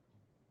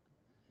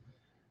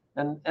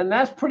 And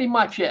that's pretty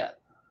much it.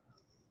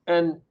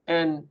 And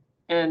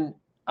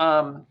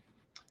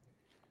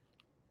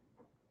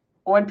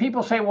when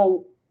people say,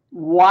 well,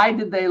 why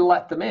did they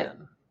let them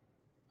in?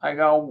 I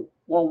go,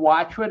 well,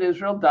 watch what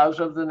Israel does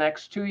over the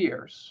next 2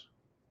 years,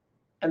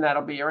 and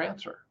that'll be your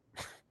answer.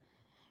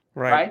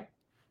 Right?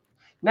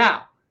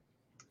 Now,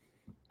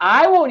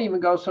 I won't even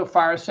go so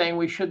far as saying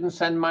we shouldn't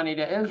send money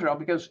to Israel,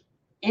 because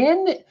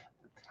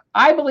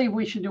I believe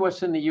we should do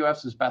what's in the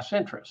U.S.'s best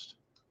interest.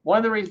 One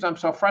of the reasons I'm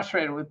so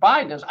frustrated with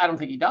Biden is I don't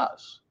think he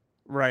does.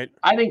 Right.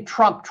 I think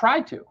Trump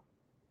tried to.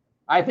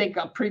 I think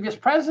previous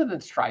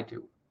presidents tried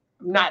to.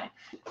 Not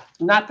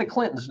the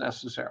Clintons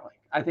necessarily.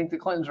 I think the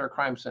Clintons are a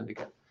crime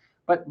syndicate.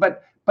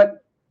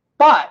 But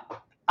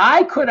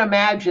I could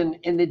imagine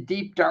in the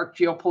deep, dark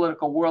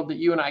geopolitical world that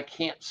you and I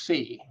can't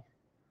see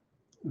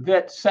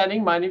that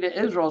sending money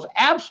to Israel is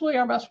absolutely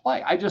our best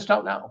play. I just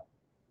don't know.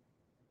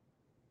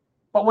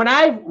 But when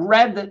I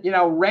read that,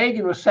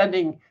 Reagan was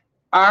sending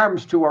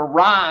arms to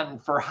Iran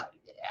for,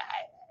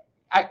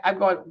 I'm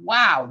going,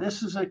 wow,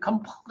 this is a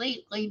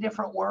completely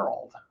different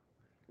world.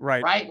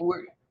 Right. Right.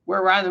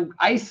 We're on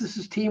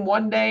ISIS's team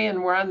one day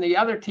and we're on the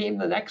other team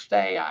the next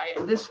day.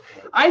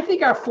 I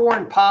think our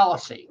foreign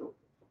policy,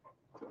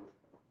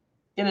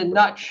 in a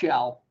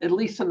nutshell, at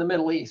least in the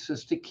Middle East,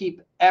 is to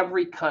keep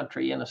every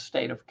country in a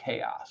state of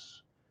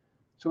chaos.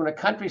 So when a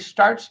country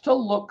starts to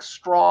look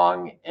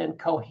strong and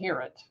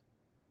coherent,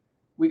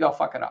 we go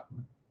fuck it up.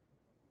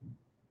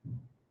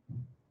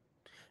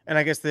 And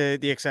I guess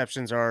the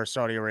exceptions are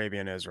Saudi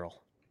Arabia and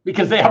Israel.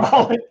 Because they have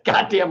all the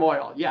goddamn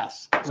oil.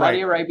 Yes.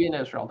 Saudi Arabia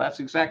and Israel. That's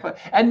exactly.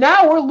 And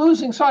now we're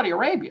losing Saudi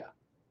Arabia.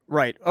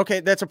 Right. Okay.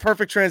 That's a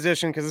perfect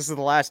transition, because this is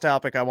the last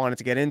topic I wanted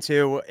to get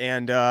into.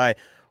 And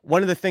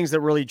one of the things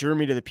that really drew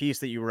me to the piece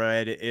that you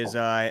read is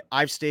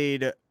I've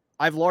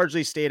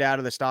largely stayed out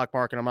of the stock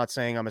market. I'm not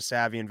saying I'm a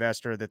savvy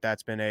investor,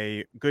 that's been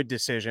a good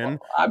decision.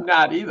 Well, I'm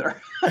not either.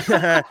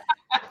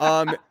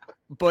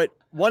 But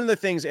one of the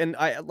things, and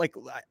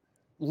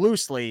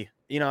loosely,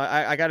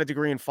 I got a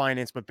degree in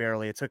finance, but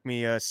barely. It took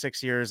me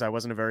 6 years. I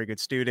wasn't a very good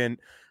student.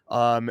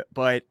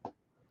 But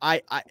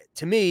I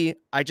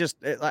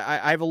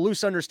have a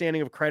loose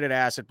understanding of credit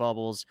asset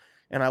bubbles.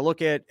 And I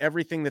look at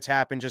everything that's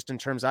happened just in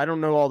terms, I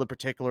don't know all the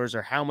particulars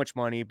or how much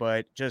money,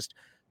 but just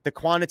the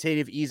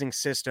quantitative easing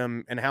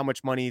system and how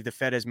much money the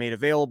Fed has made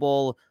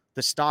available,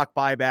 the stock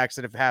buybacks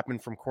that have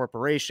happened from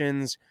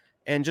corporations.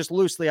 And just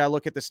loosely, I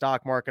look at the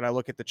stock market, I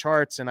look at the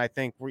charts, and I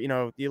think,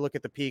 you look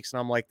at the peaks and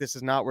I'm like, this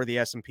is not where the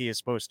S&P is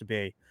supposed to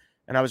be.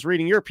 And I was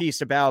reading your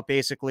piece about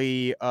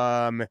basically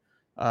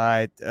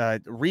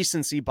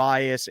recency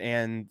bias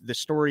and the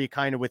story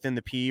kind of within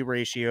the PE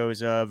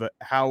ratios of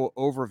how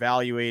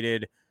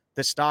overvaluated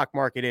the stock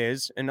market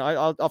is. And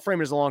I'll frame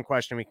it as a long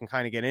question. We can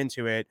kind of get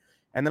into it.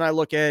 And then I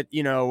look at,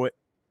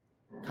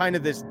 kind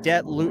of this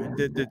debt loop,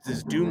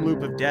 this doom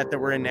loop of debt that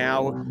we're in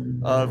now,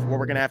 of what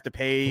we're going to have to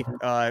pay,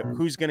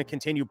 who's going to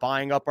continue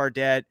buying up our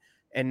debt.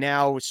 And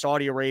now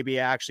Saudi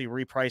Arabia actually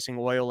repricing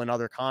oil and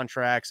other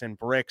contracts, and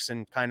BRICS,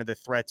 and kind of the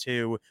threat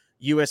to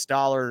US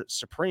dollar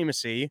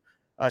supremacy.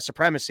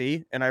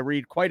 And I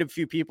read quite a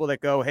few people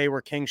that go, hey,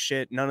 we're king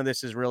shit. None of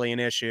this is really an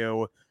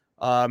issue.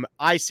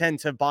 I tend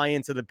to buy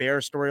into the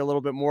bear story a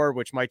little bit more,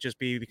 which might just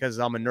be because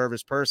I'm a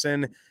nervous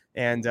person,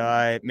 and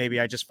maybe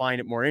I just find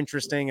it more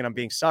interesting and I'm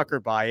being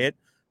suckered by it.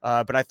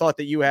 But I thought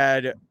that you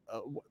had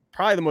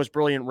probably the most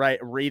brilliant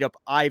read up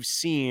I've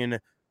seen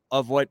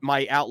of what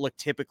my outlook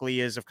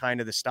typically is of kind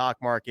of the stock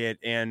market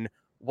and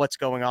what's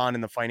going on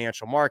in the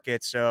financial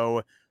market.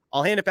 So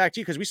I'll hand it back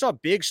to you, because we saw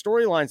big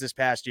storylines this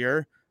past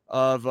year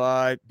of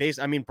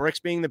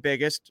BRICS being the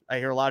biggest. I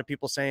hear a lot of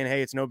people saying,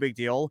 hey, it's no big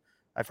deal.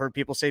 I've heard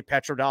people say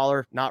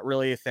petrodollar, not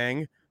really a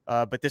thing.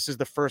 But this is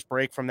the first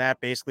break from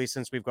that, basically,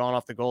 since we've gone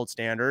off the gold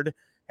standard.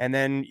 And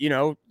then,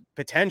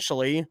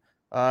 potentially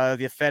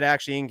the Fed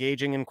actually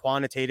engaging in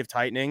quantitative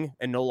tightening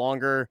and no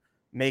longer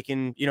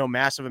making,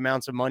 massive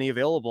amounts of money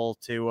available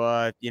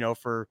to,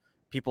 for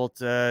people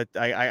to,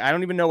 I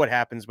don't even know what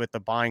happens with the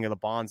buying of the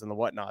bonds and the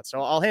whatnot.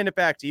 So I'll hand it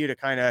back to you to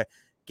kind of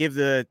give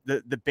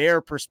the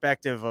bear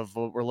perspective of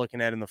what we're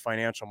looking at in the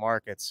financial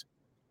markets.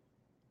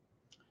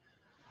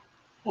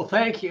 Well,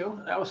 thank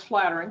you. That was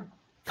flattering.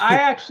 I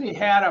actually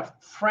had a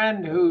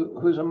friend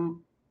who's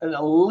an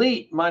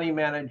elite money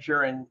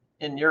manager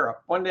in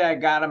Europe. One day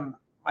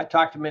I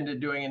talked him into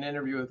doing an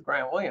interview with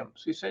Grant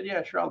Williams. He said,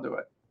 yeah, sure, I'll do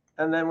it.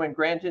 And then when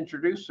Grant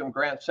introduced him,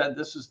 Grant said,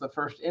 this is the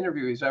first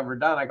interview he's ever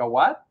done. I go,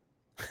 what?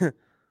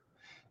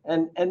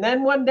 And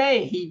then one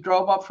day he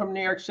drove up from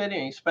New York City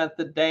and he spent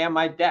the day on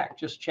my deck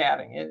just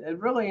chatting. It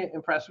really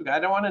impressive guy. I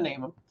don't want to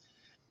name him.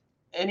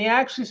 And he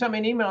actually sent me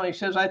an email and he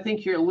says, I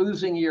think you're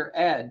losing your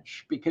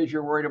edge because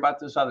you're worried about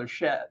this other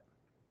shit.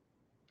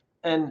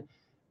 And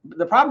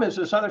the problem is,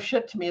 this other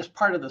shit to me is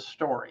part of the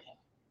story.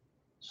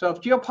 So if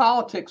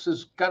geopolitics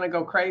is going to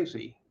go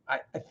crazy,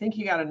 I think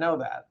you got to know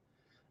that.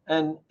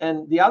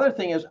 And the other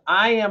thing is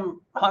I am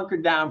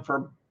hunkered down for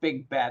a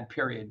big bad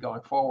period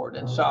going forward.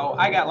 And so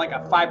I got like a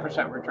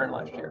 5% return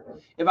last year.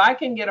 If I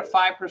can get a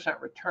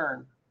 5%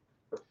 return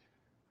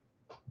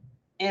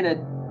in a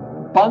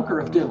bunker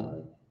of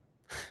doom,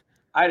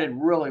 I did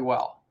really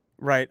well.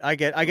 Right. I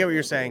get what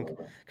you're saying,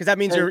 because that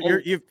means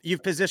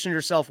you've positioned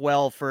yourself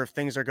well for if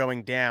things are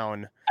going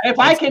down. If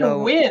I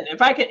can win,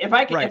 if I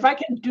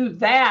can do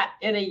that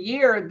in a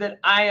year that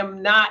I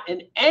am not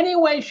in any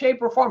way,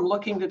 shape, or form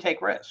looking to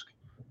take risk.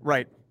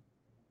 Right.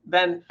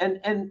 Then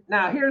and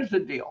now here's the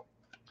deal.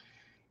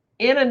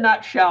 In a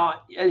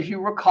nutshell, as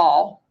you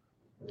recall,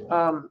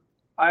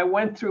 I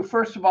went through,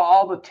 first of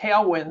all the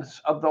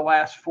tailwinds of the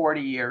last 40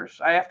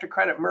 years. I have to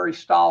credit Murray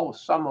Stahl with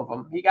some of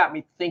them. He got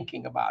me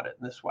thinking about it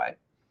in this way.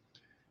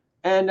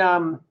 And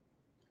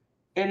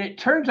it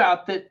turns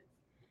out that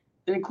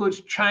it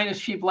includes China's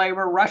cheap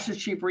labor, Russia's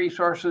cheap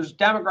resources,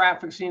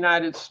 demographics in the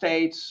United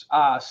States,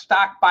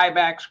 stock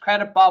buybacks,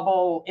 credit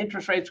bubble,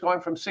 interest rates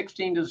going from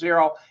 16 to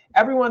 0.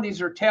 Every one of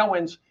these are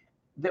tailwinds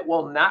that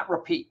will not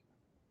repeat.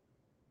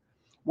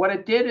 What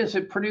it did is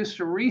it produced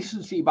a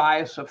recency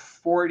bias of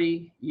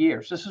 40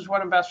 years. This is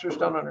what investors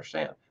don't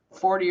understand.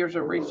 40 years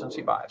of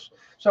recency bias.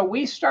 So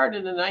we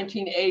started in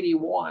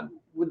 1981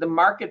 with the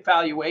market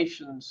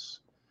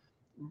valuations,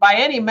 by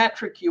any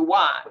metric you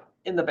want,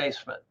 in the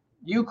basement.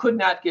 You could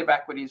not give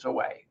equities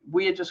away.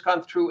 We had just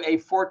gone through a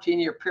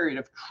 14-year period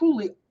of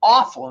truly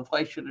awful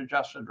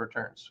inflation-adjusted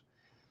returns.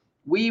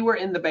 We were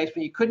in the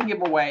basement. You couldn't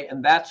give away,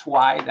 and that's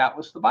why that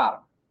was the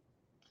bottom.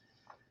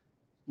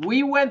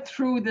 We went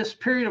through this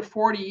period of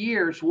 40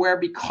 years where,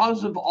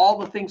 because of all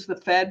the things the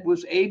Fed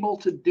was able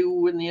to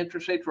do and the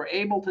interest rates were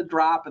able to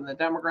drop and the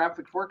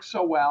demographics worked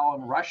so well,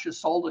 and Russia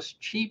sold us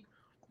cheap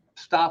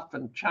stuff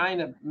and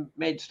China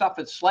made stuff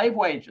at slave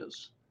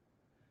wages,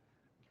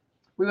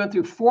 we went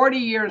through 40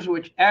 years in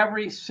which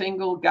every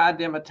single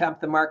goddamn attempt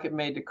the market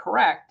made to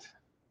correct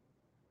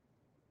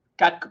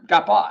got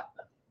bought.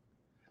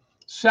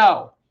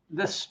 So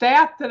the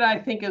stat that I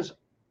think is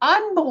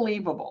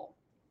unbelievable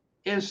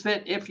is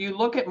that if you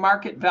look at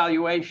market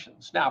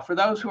valuations, now for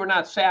those who are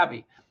not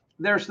savvy,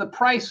 there's the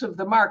price of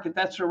the market.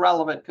 That's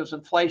irrelevant because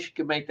inflation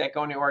can make that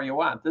go anywhere you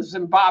want. The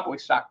Zimbabwe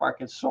stock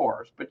market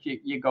soars, but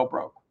you go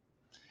broke.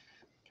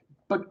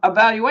 But a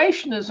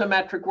valuation is a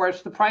metric where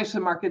it's the price of the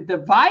market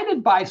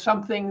divided by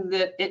something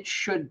that it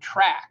should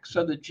track.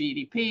 So the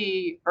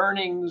GDP,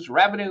 earnings,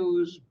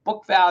 revenues,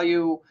 book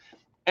value,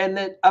 and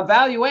that a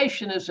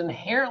valuation is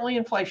inherently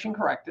inflation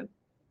corrected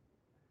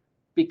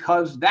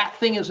because that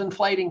thing is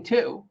inflating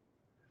too.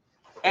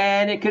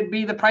 And it could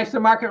be the price of the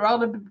market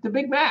relative to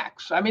Big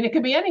Macs. I mean, it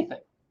could be anything.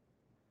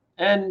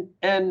 And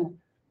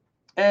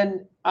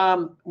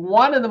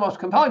one of the most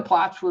compelling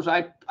plots was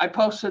I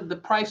posted the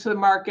price of the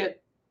market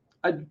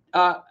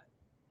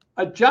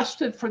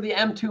adjusted for the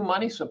M2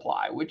 money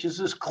supply, which is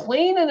as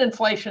clean an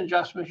inflation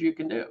adjustment as you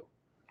can do.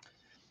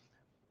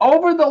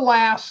 Over the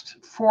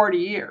last 40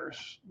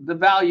 years, the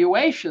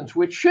valuations,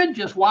 which should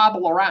just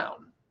wobble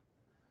around,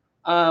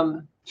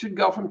 should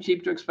go from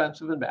cheap to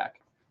expensive and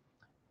back,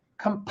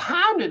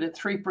 compounded at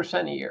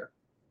 3% a year.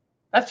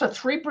 That's a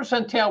 3%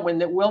 tailwind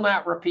that will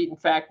not repeat. In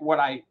fact, what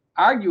I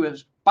argue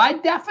is, by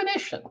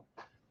definition,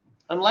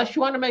 unless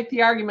you want to make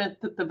the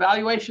argument that the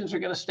valuations are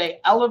going to stay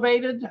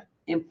elevated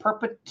in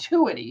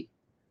perpetuity,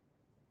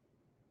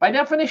 by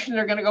definition,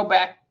 they're going to go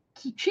back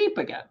to cheap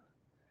again.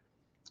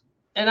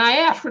 And I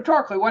asked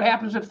rhetorically, what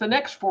happens if the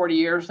next 40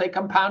 years they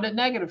compound at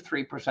negative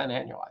 3%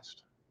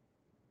 annualized?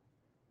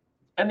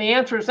 And the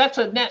answer is that's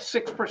a net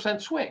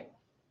 6% swing,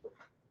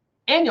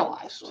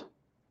 annualized.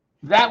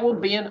 That will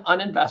be an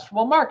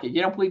uninvestable market.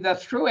 You don't believe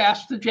that's true?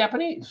 Ask the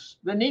Japanese.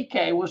 The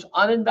Nikkei was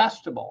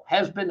uninvestable,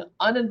 has been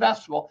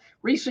uninvestable.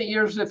 Recent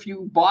years, if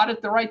you bought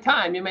at the right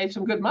time, you made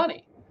some good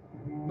money.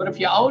 But if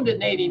you owned it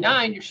in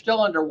 89, you're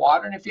still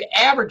underwater. And if you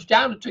average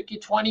down, it took you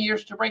 20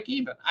 years to break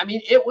even. I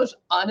mean, it was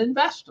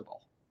uninvestable.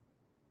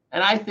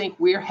 And I think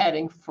we're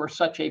heading for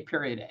such a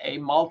period, a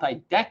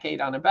multi-decade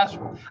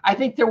uninvestable. I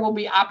think there will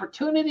be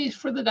opportunities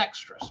for the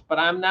dexterous, but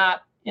I'm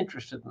not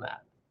interested in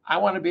that. I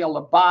want to be able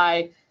to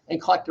buy and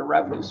collect a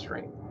revenue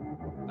stream.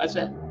 That's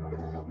it.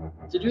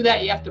 To do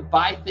that, you have to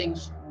buy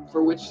things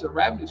for which the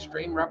revenue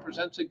stream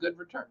represents a good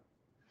return.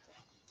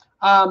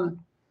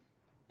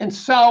 And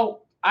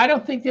so I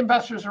don't think the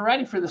investors are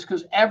ready for this,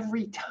 because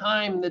every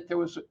time that there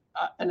was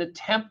an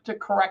attempt to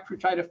correct,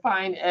 which I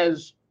define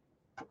as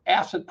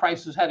asset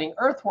prices heading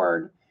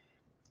earthward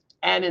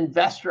and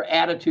investor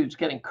attitudes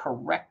getting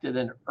corrected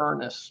in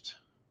earnest.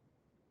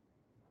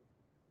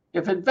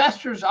 If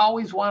investors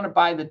always want to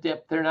buy the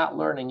dip, they're not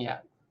learning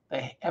yet.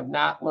 They have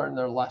not learned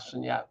their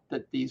lesson yet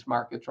that these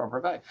markets are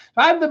overvalued.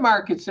 So I have the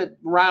markets at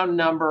round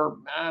number,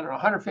 I don't know,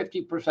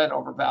 150%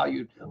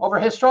 overvalued over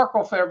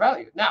historical fair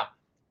value. Now,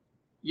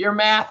 your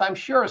math, I'm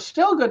sure, is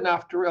still good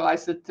enough to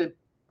realize that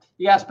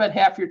you got to spend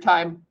half your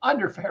time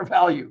under fair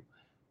value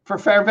for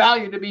fair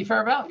value to be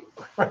fair value,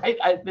 right?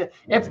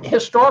 If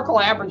historical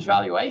average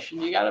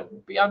valuation, you got to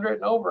be under it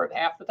and over it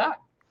half the time.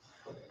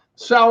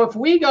 So if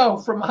we go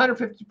from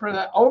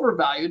 150%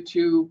 overvalued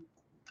to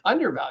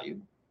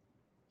undervalued,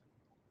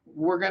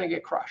 we're going to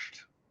get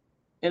crushed.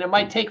 And it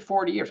might take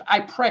 40 years.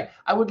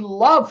 I would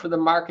love for the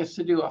markets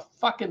to do a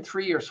fucking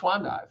 3-year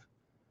swan dive.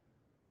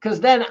 Because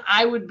then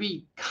I would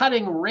be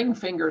cutting ring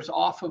fingers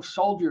off of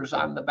soldiers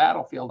on the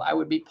battlefield. I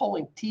would be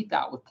pulling teeth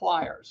out with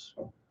pliers.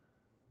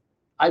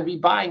 I'd be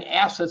buying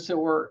assets that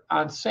were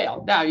on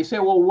sale. Now you say,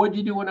 well, what'd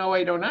you do in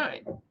 08,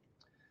 09?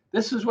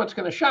 This is what's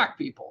going to shock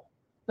people.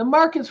 The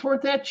markets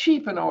weren't that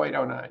cheap in 08,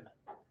 09.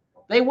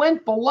 They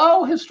went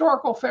below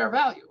historical fair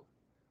value,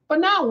 but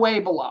not way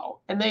below.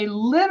 And they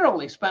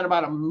literally spent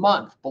about a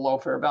month below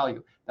fair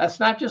value. That's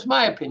not just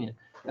my opinion.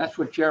 That's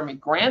what Jeremy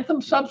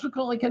Grantham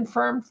subsequently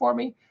confirmed for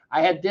me.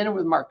 I had dinner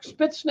with Mark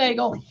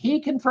Spitznagel. He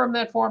confirmed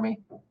that for me.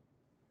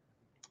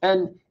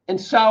 And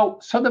so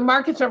the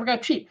markets never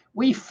got cheap.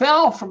 We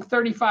fell from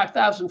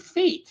 35,000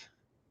 feet.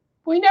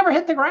 We never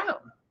hit the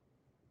ground.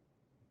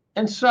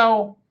 And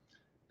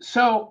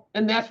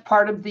and that's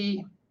part of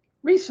the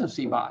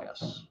recency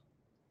bias.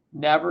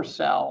 Never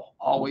sell,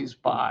 always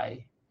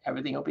buy.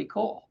 Everything will be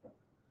cool.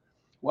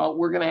 Well,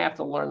 we're going to have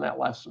to learn that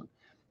lesson.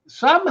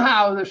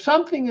 Somehow there's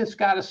something that's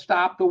got to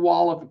stop the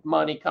wall of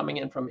money coming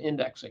in from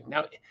indexing.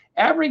 Now,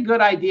 every good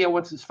idea,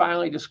 once it's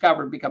finally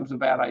discovered, becomes a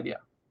bad idea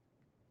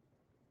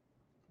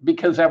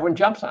because everyone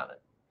jumps on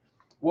it.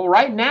 Well,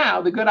 right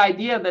now, the good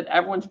idea that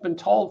everyone's been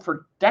told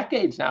for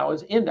decades now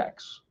is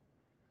index.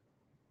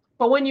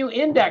 But when you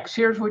index,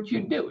 here's what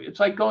you do. It's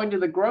like going to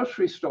the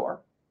grocery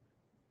store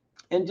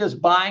and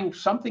just buying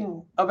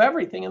something of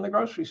everything in the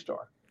grocery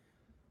store.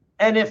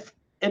 And if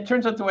it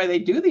turns out the way they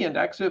do the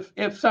index,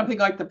 if something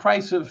like the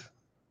price of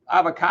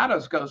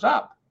avocados goes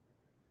up,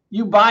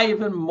 you buy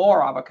even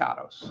more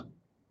avocados.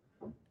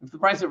 If the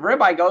price of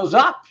ribeye goes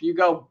up, you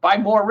go buy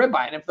more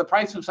ribeye. And if the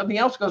price of something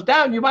else goes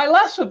down, you buy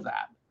less of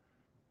that.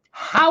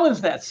 How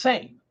is that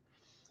sane?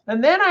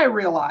 And then I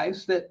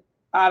realized that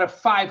out of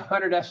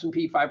 500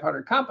 S&P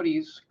 500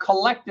 companies,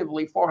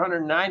 collectively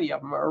 490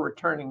 of them are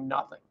returning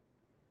nothing.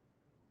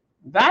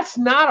 That's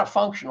not a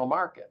functional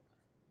market,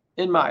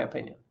 in my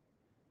opinion.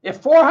 If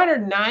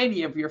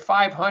 490 of your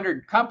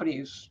 500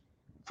 companies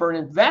for an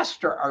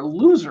investor are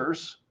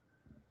losers,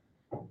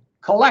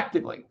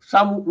 collectively,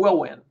 some will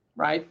win,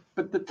 right?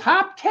 But the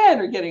top 10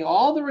 are getting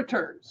all the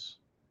returns.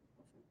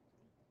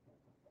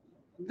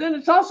 Then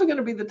it's also going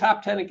to be the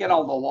top 10 that get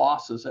all the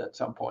losses at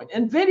some point.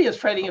 NVIDIA is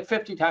trading at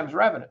 50 times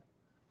revenue.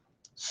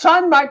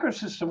 Sun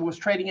Microsystems was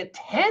trading at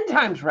 10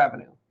 times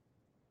revenue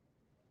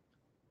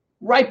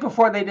right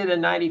before they did a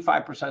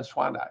 95%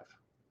 swan dive.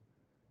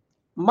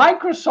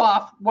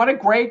 Microsoft, what a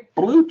great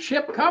blue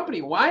chip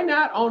company. Why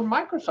not own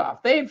Microsoft?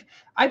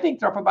 I think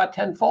they're up about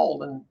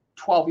 10-fold in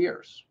 12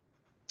 years.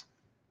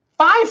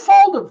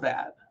 5-fold of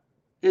that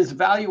is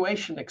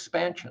valuation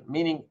expansion,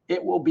 meaning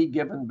it will be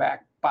given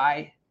back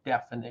by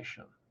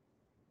definition.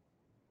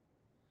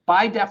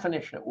 By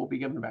definition, it will be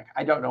given back.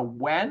 I don't know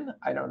when,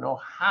 I don't know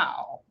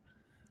how,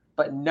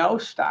 but no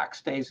stock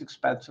stays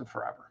expensive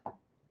forever.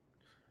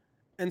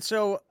 And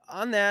so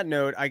on that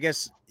note, I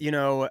guess,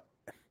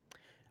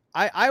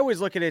 I always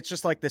look at it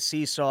just like the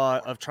seesaw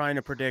of trying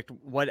to predict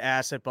what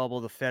asset bubble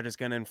the Fed is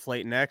going to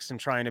inflate next and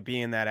trying to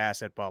be in that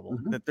asset bubble.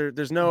 Mm-hmm.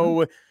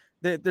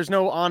 That there's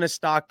no honest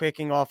stock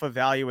picking off of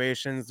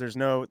valuations. There's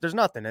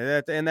nothing.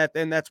 And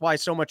that's why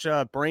so much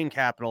brain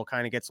capital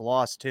kind of gets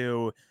lost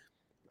to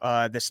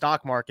the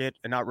stock market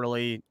and not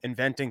really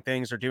inventing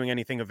things or doing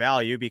anything of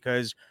value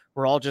because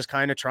we're all just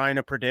kind of trying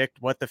to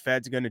predict what the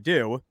Fed's going to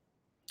do.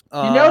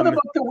 You know the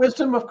book, The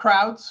Wisdom of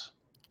Crowds?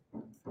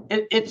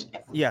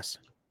 Yes.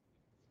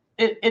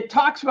 It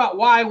talks about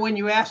why when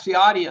you ask the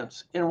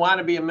audience and want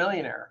to be a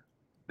millionaire,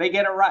 they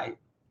get it right.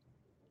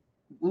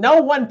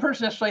 No one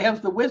person necessarily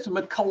has the wisdom,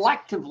 but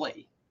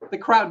collectively, the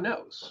crowd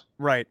knows.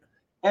 Right.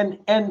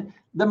 And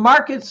the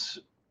markets,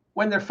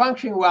 when they're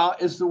functioning well,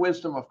 is the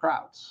wisdom of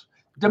crowds.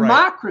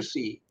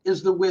 Democracy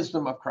is the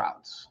wisdom of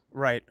crowds.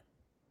 Right.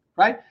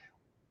 Right?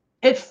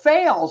 It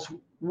fails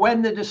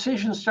when the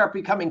decisions start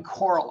becoming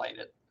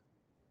correlated.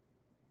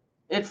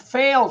 It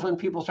fails when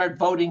people start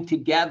voting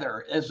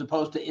together as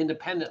opposed to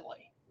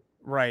independently.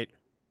 Right.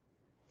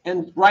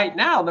 And right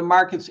now, the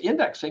market's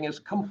indexing is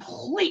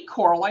complete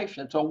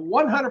correlation. It's a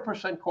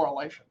 100%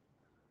 correlation.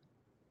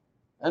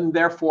 And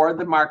therefore,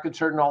 the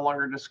markets are no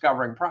longer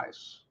discovering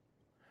price.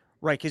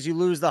 Right, because you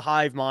lose the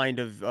hive mind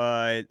of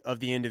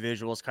the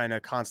individuals kind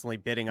of constantly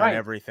bidding on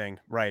everything.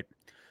 Right.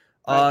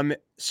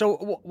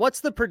 So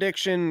what's the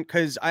prediction?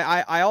 Because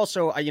I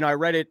also, I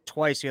read it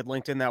twice. You had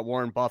linked in that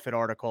Warren Buffett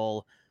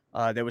article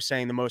that was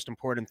saying the most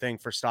important thing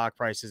for stock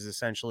price is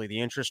essentially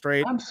the interest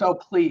rate. I'm so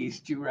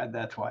pleased you read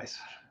that twice.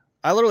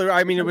 It was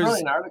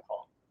really an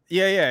article.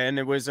 Yeah. And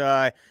it was,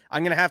 I'm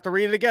going to have to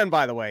read it again,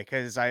 by the way,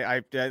 because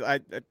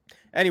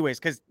anyways,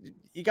 because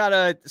you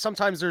gotta,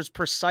 sometimes there's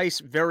precise,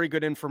 very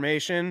good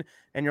information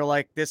and you're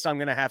like, this, I'm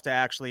going to have to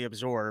actually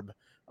absorb.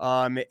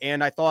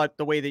 And I thought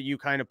the way that you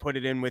kind of put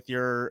it in with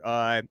your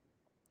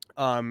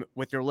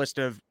list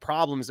of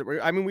problems that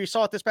we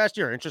saw it this past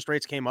year. Interest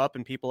rates came up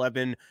and people have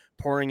been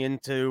pouring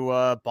into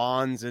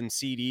bonds and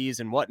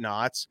CDs and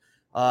whatnots.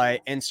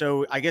 And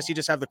so I guess you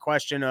just have the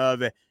question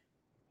of,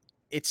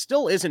 it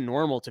still isn't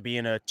normal to be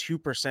in a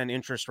 2%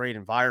 interest rate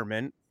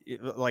environment,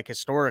 like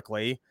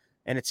historically.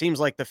 And it seems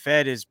like the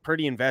Fed is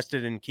pretty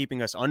invested in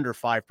keeping us under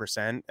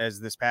 5%, as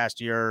this past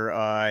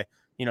year,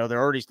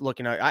 they're already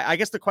looking at. I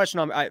guess the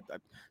question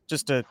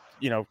just to,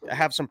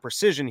 have some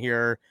precision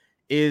here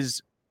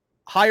is,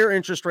 higher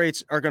interest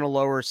rates are going to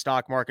lower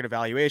stock market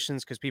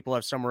evaluations because people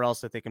have somewhere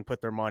else that they can put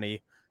their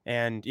money.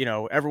 And,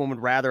 everyone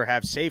would rather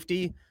have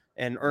safety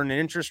and earn an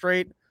interest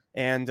rate.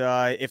 And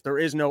if there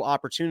is no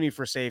opportunity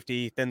for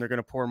safety, then they're going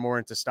to pour more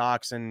into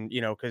stocks, and,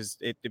 because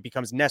it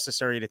becomes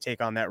necessary to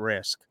take on that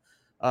risk.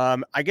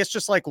 I guess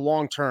just like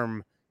long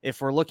term,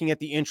 if we're looking at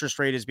the interest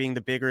rate as being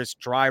the biggest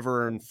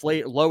driver,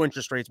 low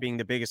interest rates being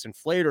the biggest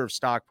inflator of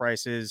stock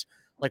prices,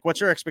 like,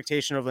 what's your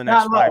expation over the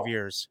next 5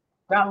 years?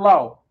 Not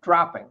low,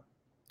 dropping.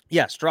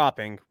 Yes,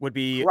 dropping would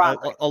be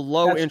a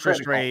low That's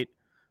interest critical. Rate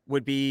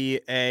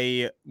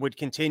would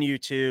continue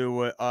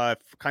to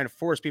kind of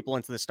force people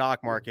into the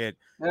stock market.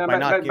 No.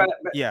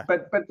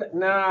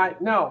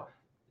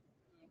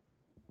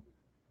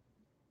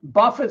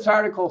 Buffett's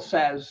article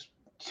says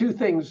two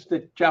things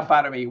that jump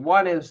out at me.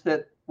 One is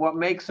that what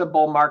makes a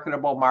bull market a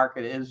bull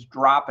market is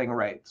dropping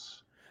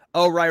rates.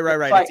 Oh, right.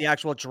 It's the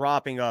actual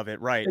dropping of it,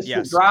 right? It's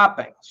yes, the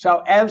dropping.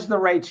 So as the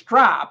rates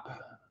drop,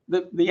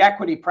 the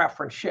equity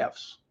preference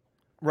shifts.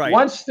 Right.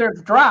 Once they're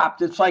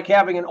dropped, it's like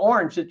having an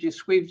orange that you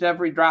squeeze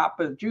every drop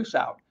of juice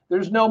out.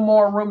 There's no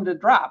more room to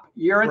drop.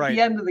 You're at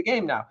the end of the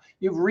game now.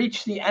 You've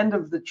reached the end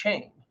of the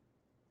chain.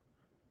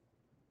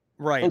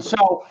 Right. And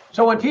so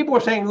when people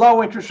are saying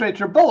low interest rates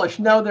are bullish,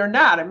 no, they're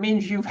not. It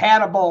means you've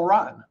had a bull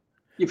run.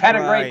 You've had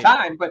a great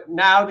time, but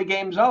now the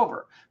game's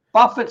over.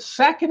 Buffett's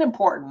second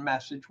important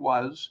message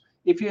was,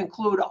 if you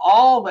include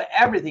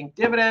everything,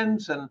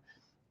 dividends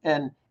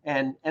and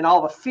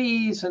all the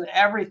fees and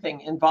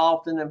everything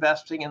involved in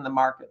investing in the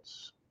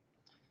markets,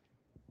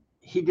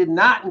 he did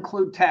not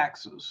include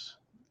taxes.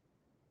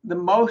 The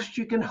most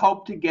you can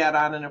hope to get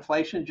on an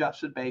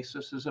inflation-adjusted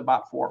basis is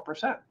about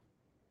 4%.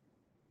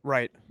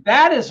 Right.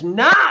 That is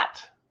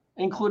not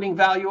including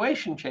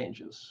valuation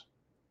changes.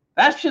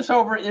 That's just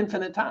over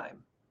infinite time.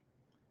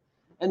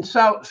 And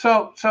so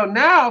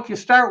now, if you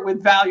start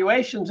with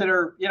valuations that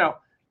are,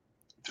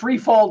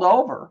 threefold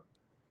over,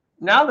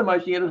 now the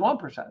most you get is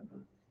 1%,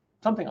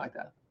 something like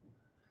that.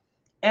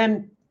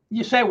 And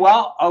you say,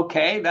 well,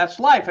 okay, that's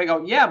life. I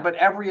go, yeah, but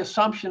every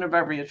assumption of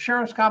every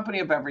insurance company,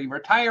 of every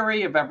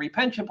retiree, of every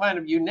pension plan,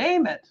 of you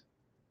name it,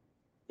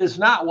 is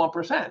not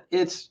 1%.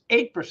 It's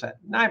 8%,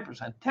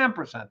 9%,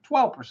 10%,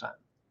 12%.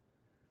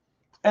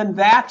 And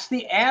that's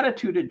the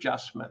attitude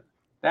adjustment.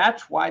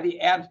 That's why the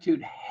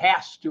attitude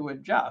has to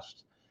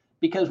adjust,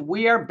 because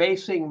we are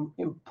basing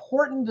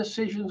important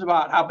decisions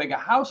about how big a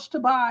house to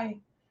buy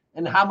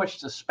and how much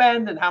to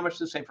spend and how much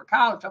to save for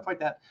college, stuff like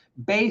that,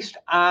 based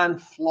on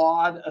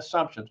flawed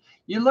assumptions.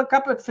 You look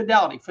up at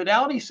Fidelity.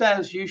 Fidelity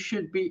says you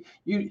should be,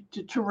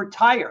 to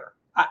retire.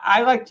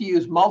 I like to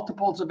use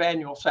multiples of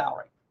annual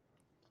salary,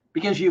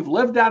 because you've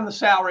lived on the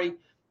salary.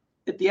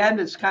 At the end,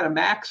 it's kind of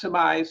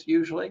maximized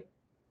usually.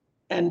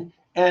 And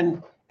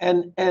the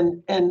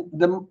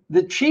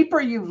cheaper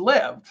you've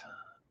lived,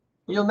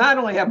 you'll not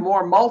only have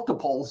more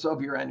multiples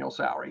of your annual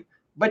salary,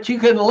 but you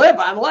can live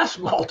on less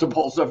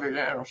multiples of your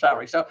annual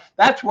salary. So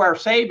that's where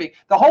saving,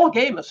 the whole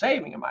game is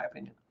saving, in my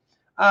opinion.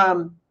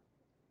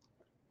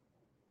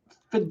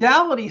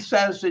 Fidelity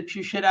says that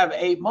you should have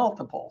 8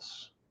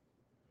 multiples.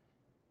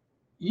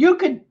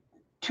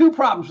 Two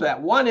problems with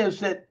that. One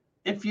is that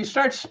if you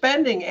start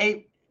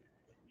spending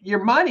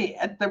your money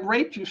at the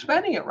rate you're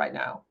spending it right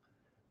now,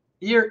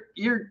 you're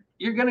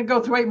going to go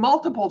through 8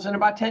 multiples in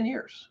about 10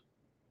 years.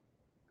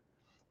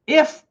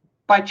 If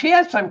by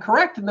chance I'm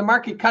correct and the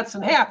market cuts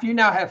in half, you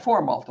now have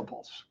 4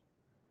 multiples.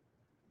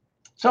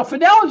 So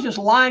Fidelity's just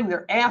lying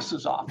their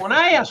asses off. When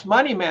I ask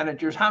money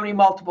managers, how many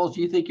multiples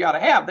do you think you ought to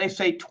have? They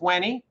say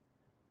 20.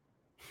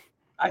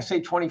 I say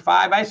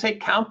 25. I say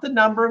count the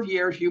number of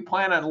years you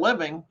plan on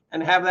living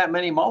and have that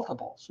many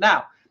multiples.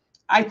 Now,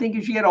 I think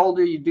as you get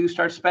older, you do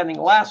start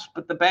spending less,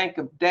 but the bank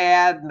of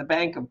dad and the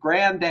bank of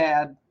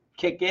granddad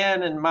kick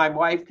in, and my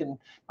wife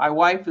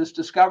has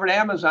discovered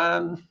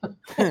Amazon,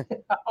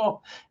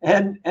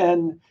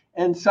 and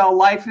so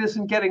life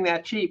isn't getting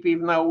that cheap,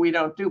 even though we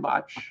don't do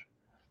much.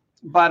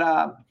 But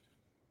I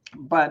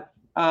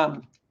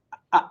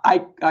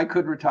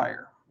could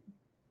retire,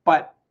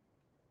 but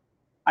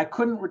I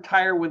couldn't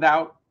retire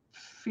without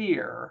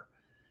fear.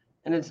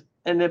 And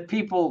if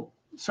people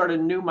sort of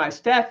knew my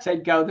stats,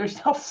 I'd go,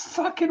 there's no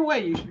fucking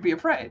way you should be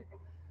afraid.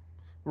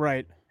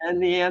 Right.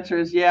 And the answer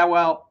is, yeah,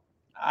 well,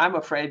 I'm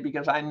afraid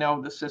because I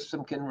know the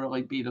system can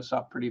really beat us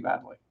up pretty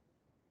badly.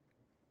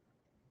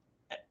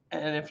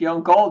 And if you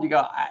own gold, you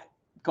go,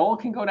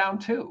 gold can go down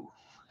too.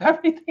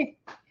 Everything.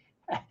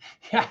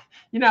 Yeah.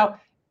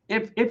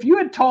 If you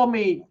had told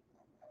me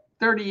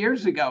 30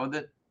 years ago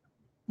that,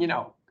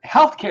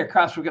 healthcare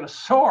costs were going to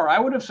soar, I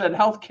would have said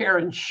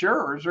healthcare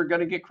insurers are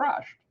going to get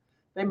crushed.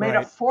 They made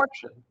a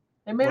fortune.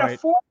 They made a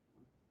fortune.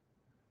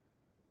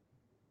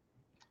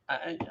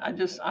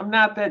 I'm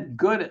not that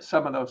good at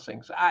some of those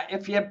things.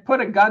 If you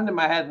put a gun to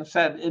my head and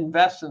said,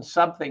 invest in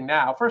something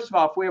now, first of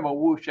all, if we have a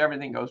whoosh,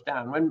 everything goes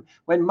down.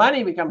 When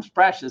money becomes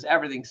precious,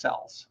 everything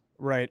sells.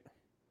 Right.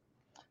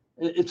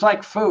 It's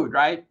like food,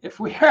 right? If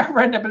we ever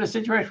end up in a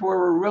situation where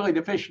we're really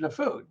deficient of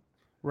food,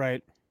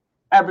 right,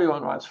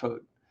 everyone wants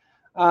food.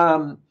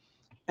 But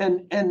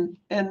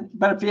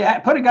if you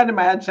put a gun to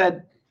my head and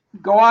said,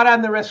 go out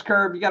on the risk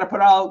curve, you got to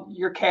put all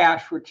your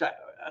cash, a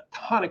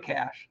ton of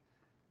cash,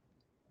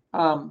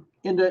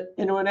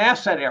 into an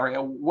asset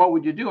area, what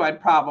would you do?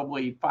 I'd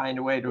probably find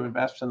a way to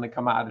invest in the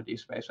commodity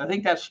space. I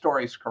think that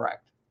story's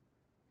correct.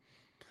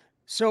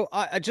 So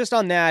just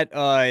on that,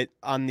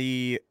 on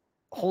the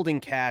holding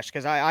cash,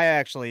 because I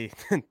actually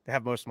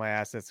have most of my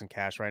assets in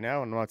cash right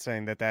now. I'm not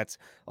saying that that's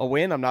a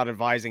win. I'm not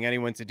advising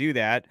anyone to do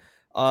that.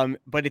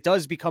 But it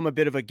does become a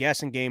bit of a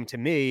guessing game to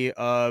me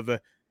of,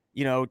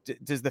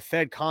 does the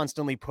Fed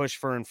constantly push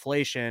for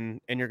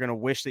inflation and you're going to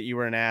wish that you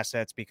were in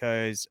assets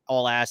because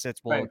all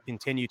assets will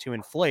continue to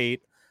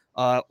inflate,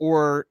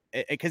 or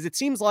because it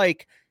seems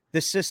like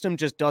the system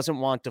just doesn't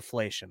want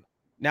deflation.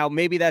 Now,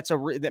 maybe that's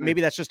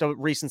just a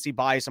recency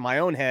bias in my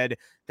own head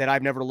that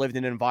I've never lived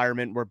in an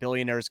environment where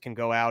billionaires can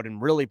go out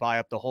and really buy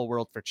up the whole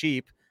world for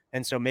cheap.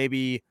 And so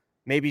maybe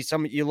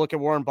you look at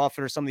Warren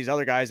Buffett or some of these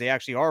other guys, they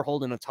actually are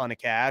holding a ton of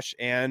cash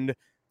and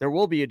there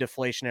will be a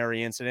deflationary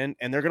incident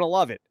and they're going to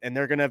love it and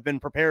they're going to have been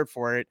prepared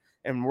for it.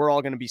 And we're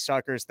all going to be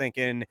suckers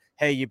thinking,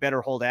 hey, you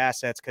better hold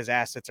assets because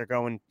assets are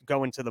going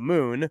to the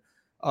moon.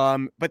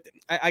 But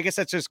I guess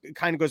that just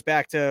kind of goes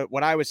back to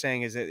what I was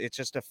saying is it's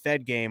just a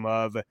Fed game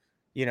of,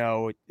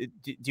 do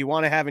you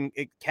want to have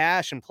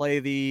cash and play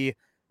the,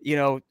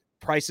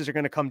 prices are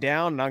going to come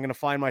down and I'm going to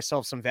find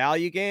myself some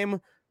value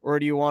game? Or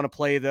do you want to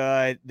play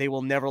they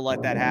will never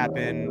let that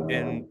happen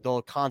and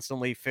they'll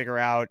constantly figure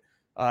out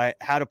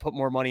how to put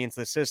more money into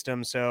the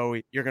system. So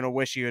you're going to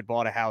wish you had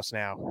bought a house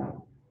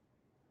now.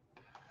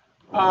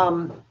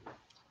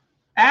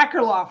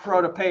 Akerlof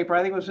wrote a paper,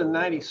 I think it was in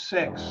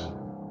 96.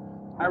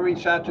 I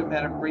reached out to him,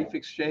 had a brief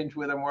exchange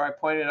with him where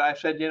I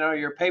said,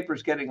 your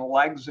paper's getting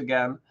legs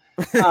again.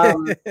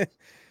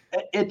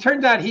 It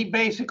turns out he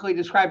basically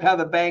described how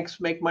the banks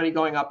make money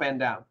going up and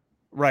down.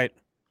 Right.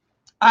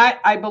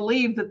 I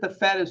believe that the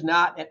Fed is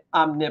not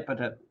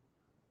omnipotent.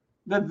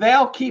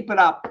 They'll keep it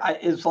up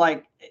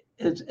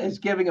is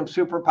giving them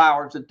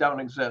superpowers that don't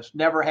exist.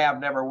 Never have,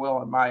 never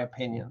will, in my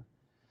opinion.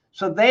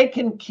 So they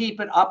can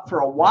keep it up for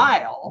a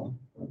while,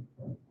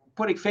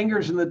 putting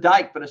fingers in the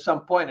dike, but at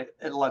some point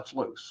it lets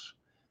loose.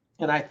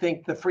 And I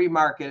think the free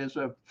market is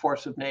a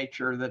force of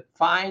nature that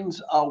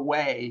finds a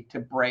way to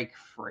break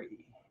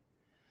free.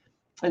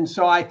 And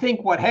so I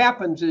think what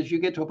happens is you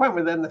get to a point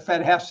where then the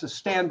Fed has to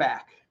stand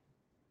back.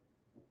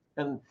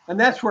 And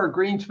that's where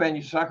Greenspan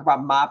used to talk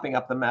about mopping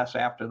up the mess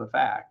after the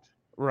fact.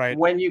 Right.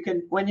 When you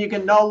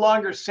can no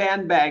longer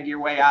sandbag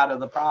your way out of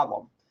the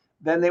problem,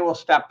 then they will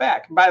step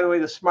back. And by the way,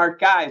 the smart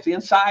guys, the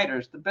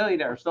insiders, the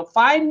billionaires, they'll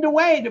find a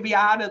way to be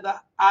out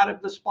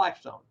of the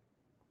splash zone.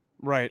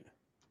 Right.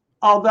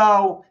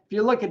 Although, if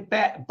you look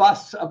at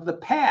busts of the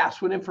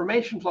past, when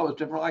information flow is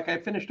different, like I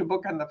finished a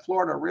book on the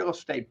Florida real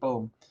estate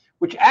boom,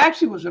 which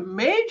actually was a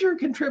major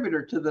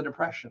contributor to the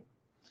Depression.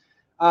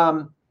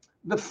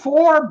 The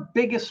four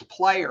biggest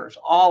players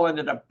all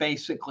ended up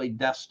basically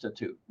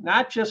destitute,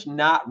 not just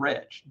not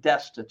rich,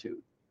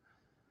 destitute.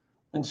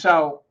 And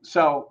so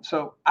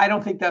I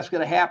don't think that's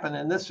going to happen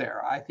in this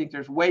era. I think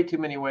there's way too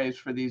many ways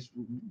for these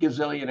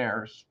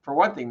gazillionaires. For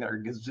one thing,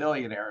 they're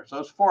gazillionaires.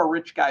 Those four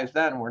rich guys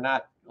then were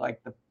not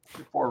like the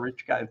four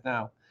rich guys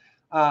now.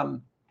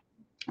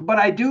 But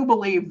I do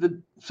believe that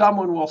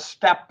someone will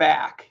step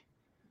back.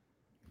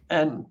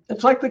 And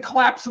it's like the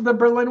collapse of the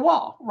Berlin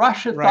Wall.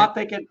 Russia thought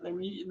they could.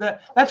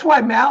 That's why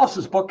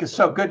Malice's book is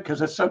so good,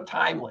 because it's so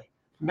timely.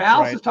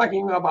 Malice is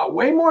talking about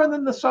way more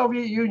than the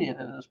Soviet Union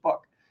in his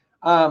book.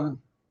 At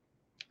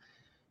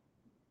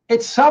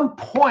some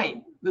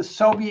point, the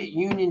Soviet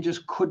Union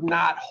just could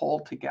not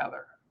hold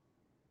together.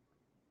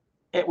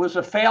 It was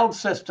a failed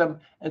system,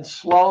 and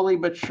slowly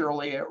but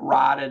surely it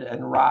rotted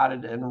and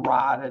rotted and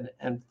rotted.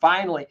 And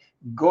finally,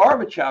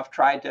 Gorbachev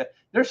tried to.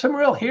 There's some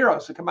real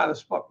heroes that come out of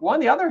this book. One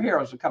of the other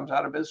heroes that comes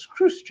out of it is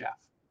Khrushchev.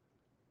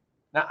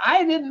 Now,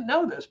 I didn't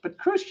know this, but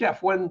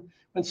Khrushchev, when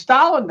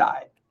Stalin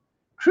died,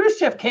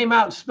 Khrushchev came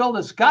out and spilled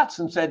his guts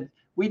and said,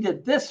 we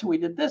did this, and we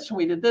did this, and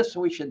we did this,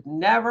 and we should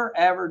never,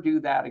 ever do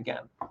that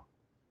again.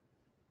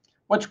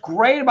 What's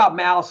great about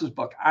Malice's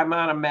book, I'm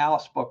on a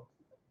Malice book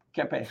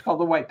campaign. It's called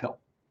The White Pill.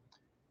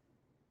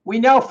 We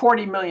know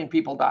 40 million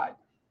people died.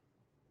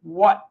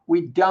 What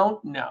we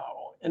don't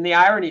know, and the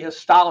irony is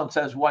Stalin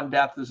says one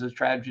death is a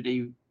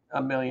tragedy,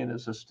 a million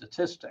is a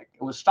statistic.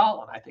 It was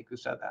Stalin, I think, who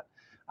said that.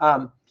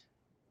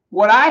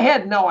 What I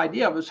had no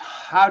idea was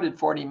how did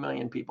 40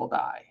 million people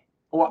die?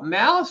 What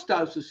Malice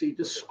does is he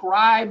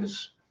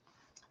describes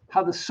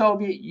how the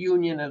Soviet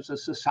Union as a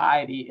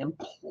society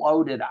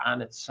imploded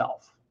on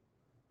itself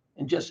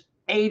and just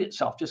ate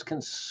itself, just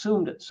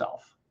consumed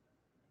itself.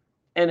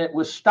 And it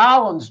was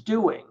Stalin's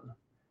doing,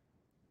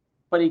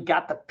 but he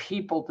got the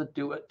people to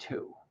do it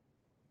too.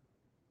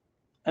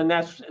 and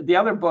that's the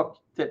other book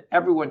that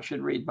everyone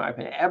should read. In my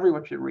opinion,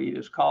 everyone should read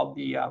is called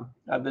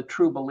The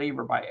True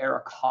Believer by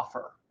Eric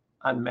Hoffer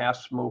on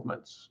mass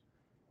movements.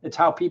 It's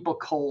how people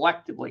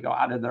collectively go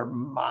out of their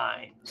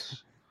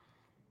minds,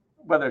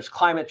 whether it's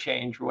climate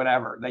change or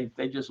whatever.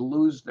 They just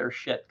lose their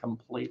shit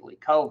completely.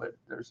 COVID,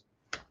 there's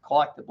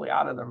collectively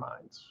out of their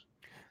minds.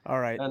 All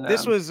right. And,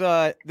 this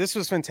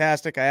was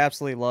fantastic. I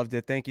absolutely loved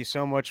it. Thank you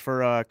so much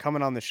for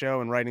coming on the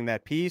show and writing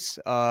that piece.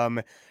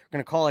 I'm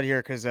going to call it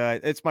here because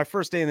it's my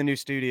first day in the new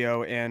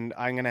studio, and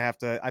I'm going to have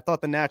to. I thought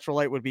the natural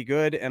light would be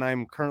good, and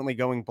I'm currently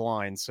going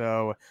blind.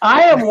 So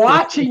I am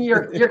watching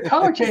your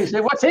color change.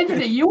 What's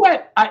interesting, you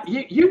went,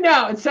 you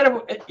now, instead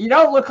of, you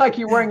don't look like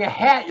you're wearing a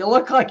hat. You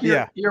look like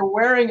you're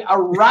wearing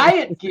a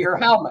riot gear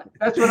helmet.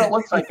 That's what it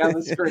looks like on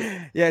the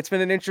screen. Yeah, it's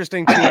been an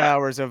interesting 2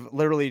 hours of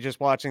literally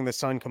just watching the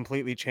sun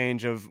completely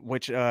change of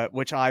which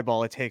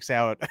eyeball it takes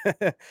out.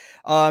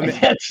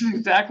 That's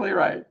exactly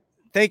right.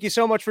 Thank you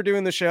so much for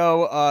doing the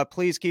show.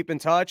 Please keep in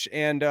touch.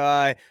 And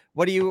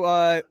what do you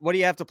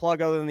have to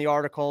plug other than the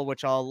article,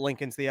 which I'll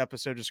link into the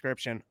episode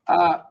description?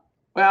 So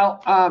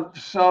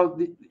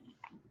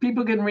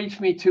people can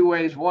reach me two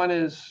ways. One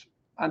is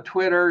on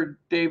Twitter,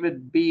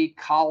 David B.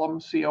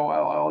 Collum,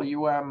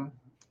 Collum.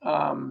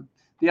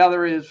 The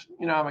other is,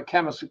 I'm a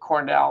chemist at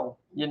Cornell.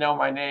 You know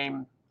my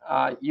name.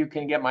 You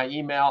can get my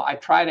email. I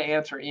try to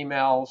answer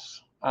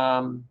emails.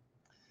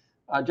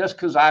 Just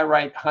because I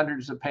write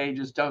hundreds of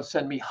pages, don't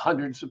send me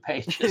hundreds of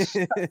pages.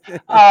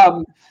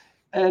 And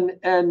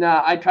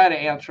I try to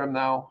answer them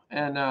though.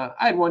 And I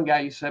had one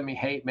guy who sent me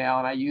hate mail,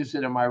 and I used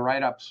it in my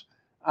write-ups.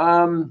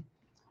 And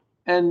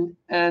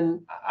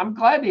I'm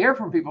glad to hear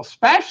from people,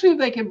 especially if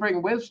they can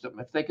bring wisdom.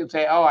 If they can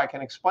say, "Oh, I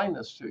can explain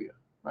this to you,"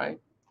 right?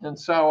 And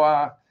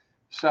so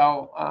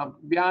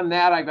beyond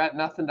that, I got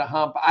nothing to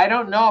hump. I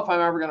don't know if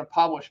I'm ever going to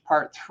publish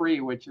part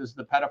 3, which is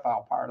the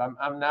pedophile part.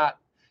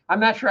 I'm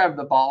not sure I have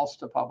the balls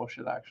to publish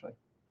it, actually.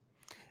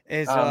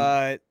 Is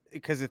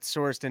because it's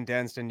sourced and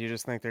dense, and you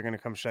just think they're going to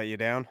come shut you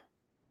down?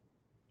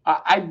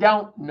 I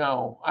don't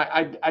know.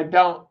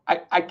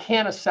 I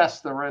can't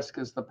assess the risk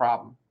is the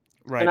problem.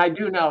 Right. And I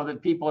do know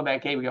that people in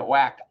that game get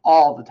whacked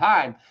all the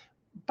time.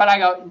 But I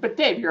go, but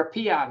Dave, you're a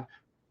peon.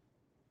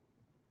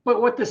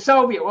 But what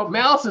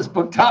Malice's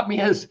book taught me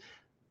is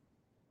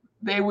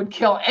they would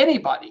kill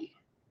anybody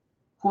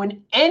who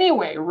in any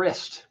way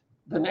risked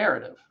the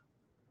narrative.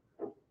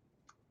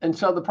 And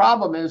so the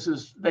problem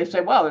is they say,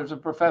 well, there's a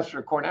professor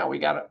at Cornell. We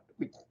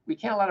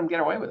can't let him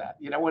get away with that.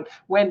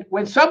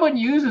 When someone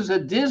uses a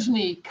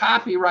Disney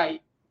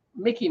copyright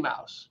Mickey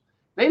Mouse,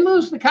 they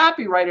lose the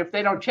copyright if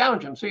they don't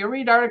challenge them. So you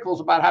read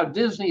articles about how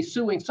Disney's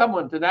suing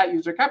someone to not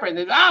use their copyright.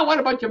 They say, what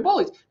a bunch of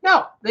bullies.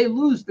 No, they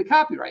lose the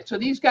copyright. So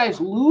these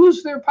guys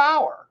lose their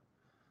power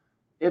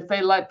if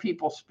they let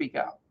people speak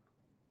out.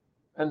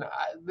 And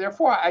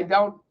therefore, I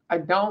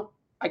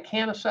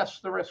can't assess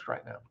the risk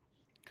right now.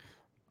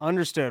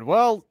 Understood.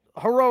 Well,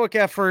 heroic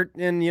effort,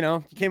 and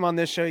you came on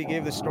this show, you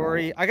gave the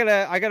story. I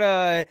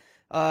gotta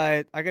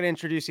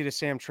introduce you to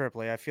Sam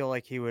Tripoli. I feel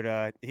like he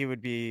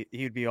would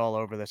be all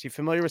over this. You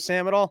familiar with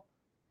Sam at all?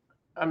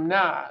 I'm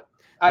not.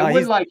 I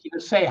would like you to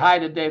say hi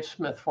to Dave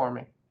Smith for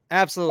me.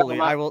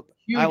 Absolutely. I will.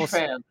 Huge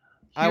fan.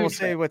 I will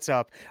say what's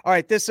up. All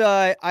right. This,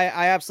 I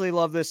absolutely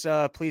love this.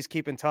 Please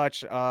keep in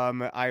touch.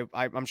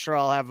 I'm sure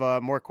I'll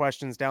have more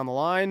questions down the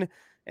line.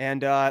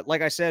 And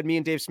like I said, me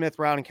and Dave Smith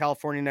were out in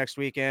California next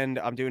weekend.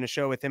 I'm doing a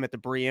show with him at the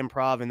Bree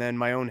Improv, and then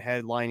my own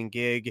headlining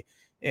gig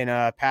in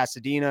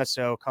Pasadena.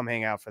 So come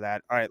hang out for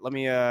that. All right. Let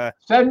me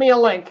send me a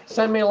link.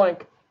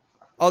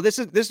 Oh, this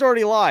is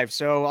already live,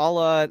 so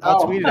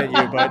I'll tweet it at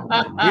you. But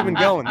we've been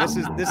going.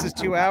 This is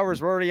 2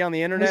 hours. We're already on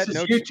the internet. This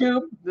is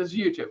YouTube. This is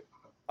YouTube.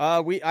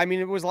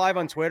 It was live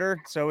on Twitter,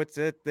 so it's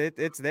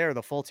there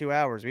the full 2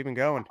 hours. We've been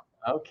going.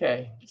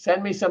 Okay,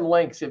 send me some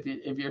links if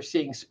you're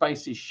seeing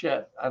spicy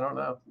shit. I don't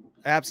know.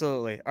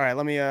 Absolutely. All right,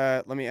 let me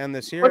end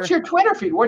this here. What's your Twitter feed?